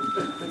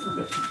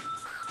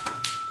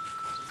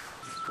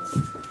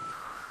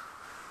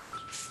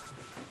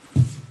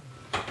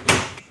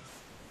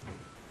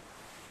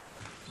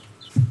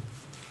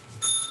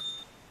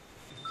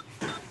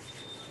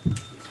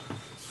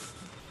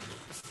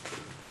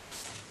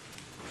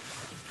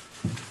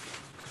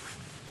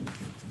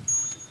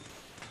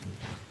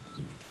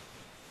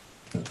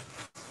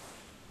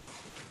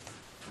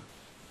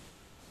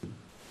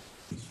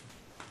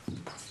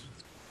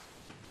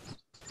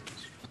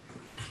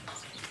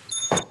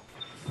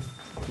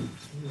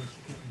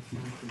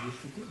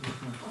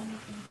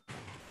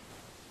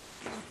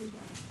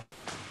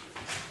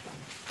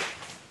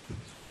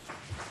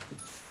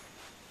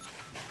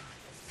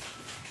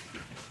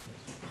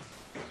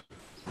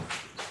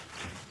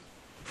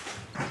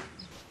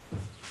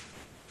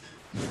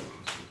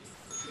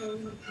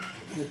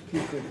 Just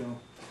keep it though.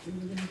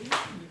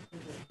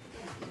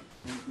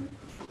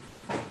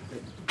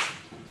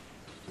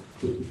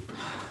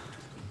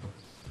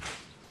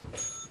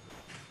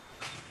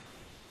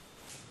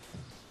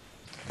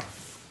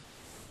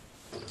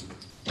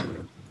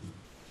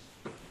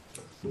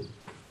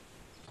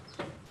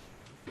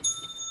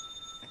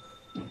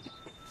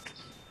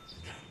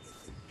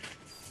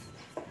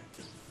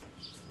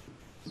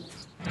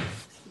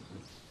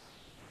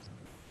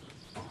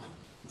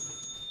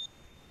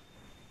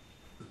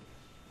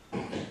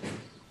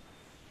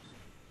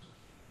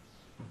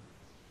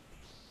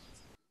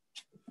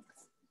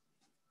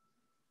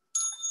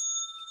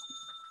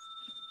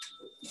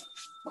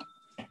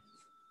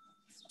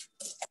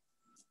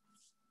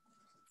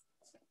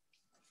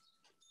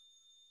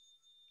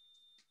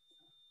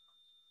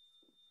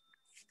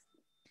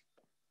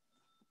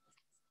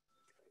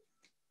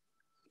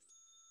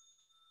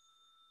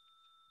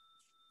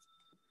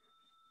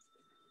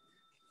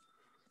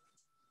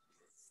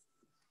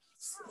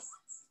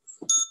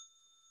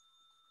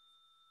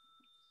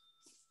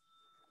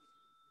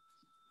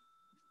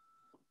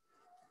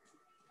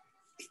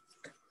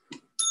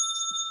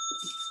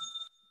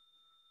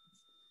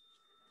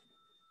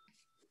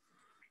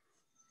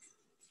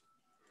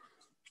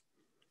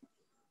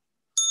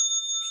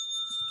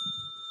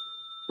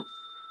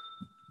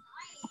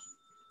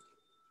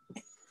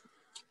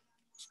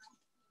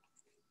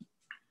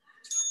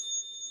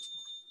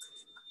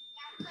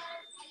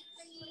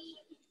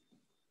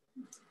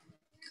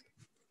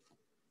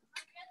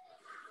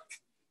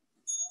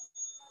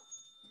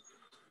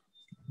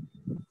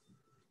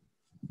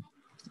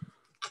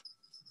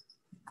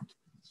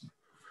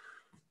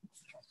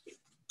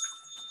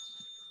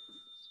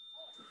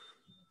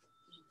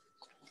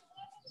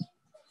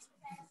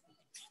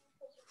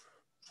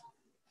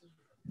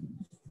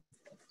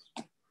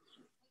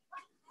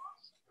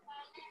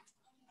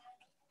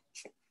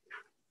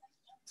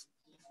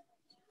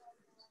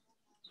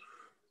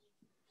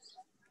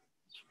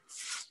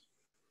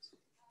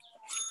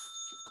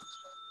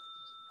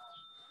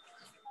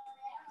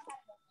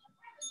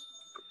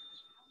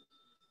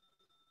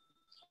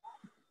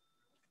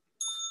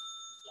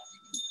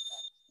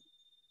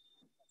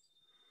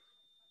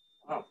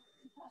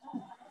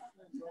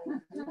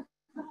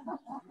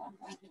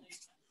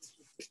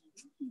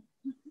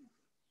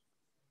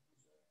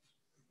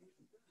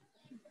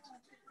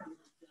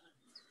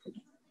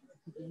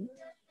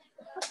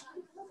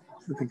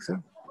 I think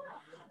so.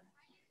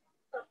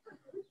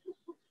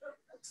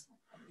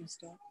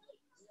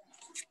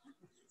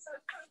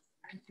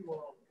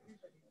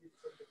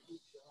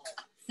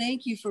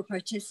 Thank you for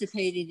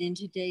participating in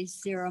today's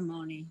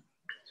ceremony.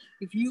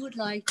 If you would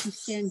like to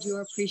send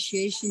your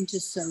appreciation to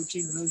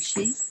Sojun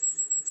Roshi,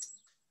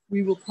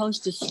 we will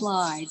post a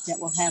slide that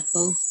will have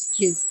both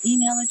his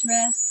email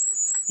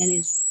address and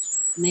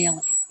his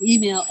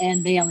email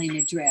and mailing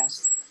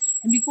address.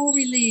 And before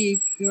we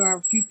leave, there are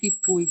a few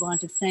people we want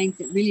to thank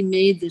that really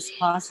made this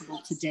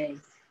possible today.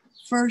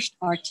 First,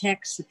 our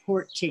tech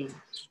support team,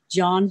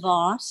 John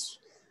Voss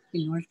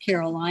in North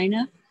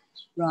Carolina,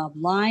 Rob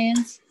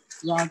Lyons,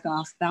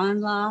 Rogoff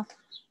Banloff,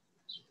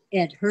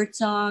 Ed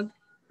Herzog,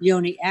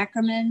 Yoni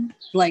Ackerman,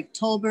 Blake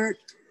Tolbert,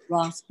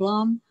 Ross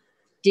Blum,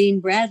 Dean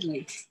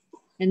Bradley.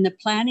 And the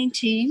planning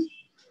team,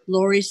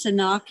 Lori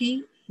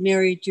Sanaki,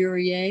 Mary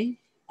Durier,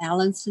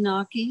 Alan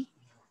Sanaki.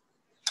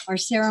 Our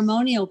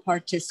ceremonial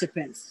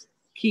participants,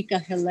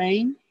 Kika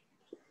Helene,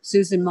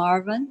 Susan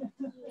Marvin,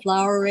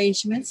 flower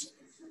arrangements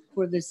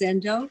for the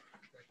Zendo,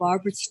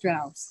 Barbara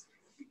Strauss.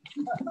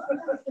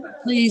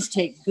 Please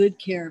take good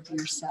care of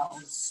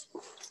yourselves.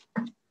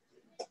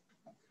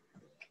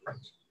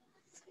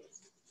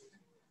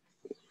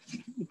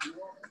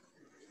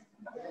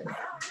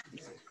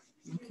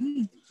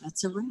 Okay,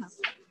 that's a wrap.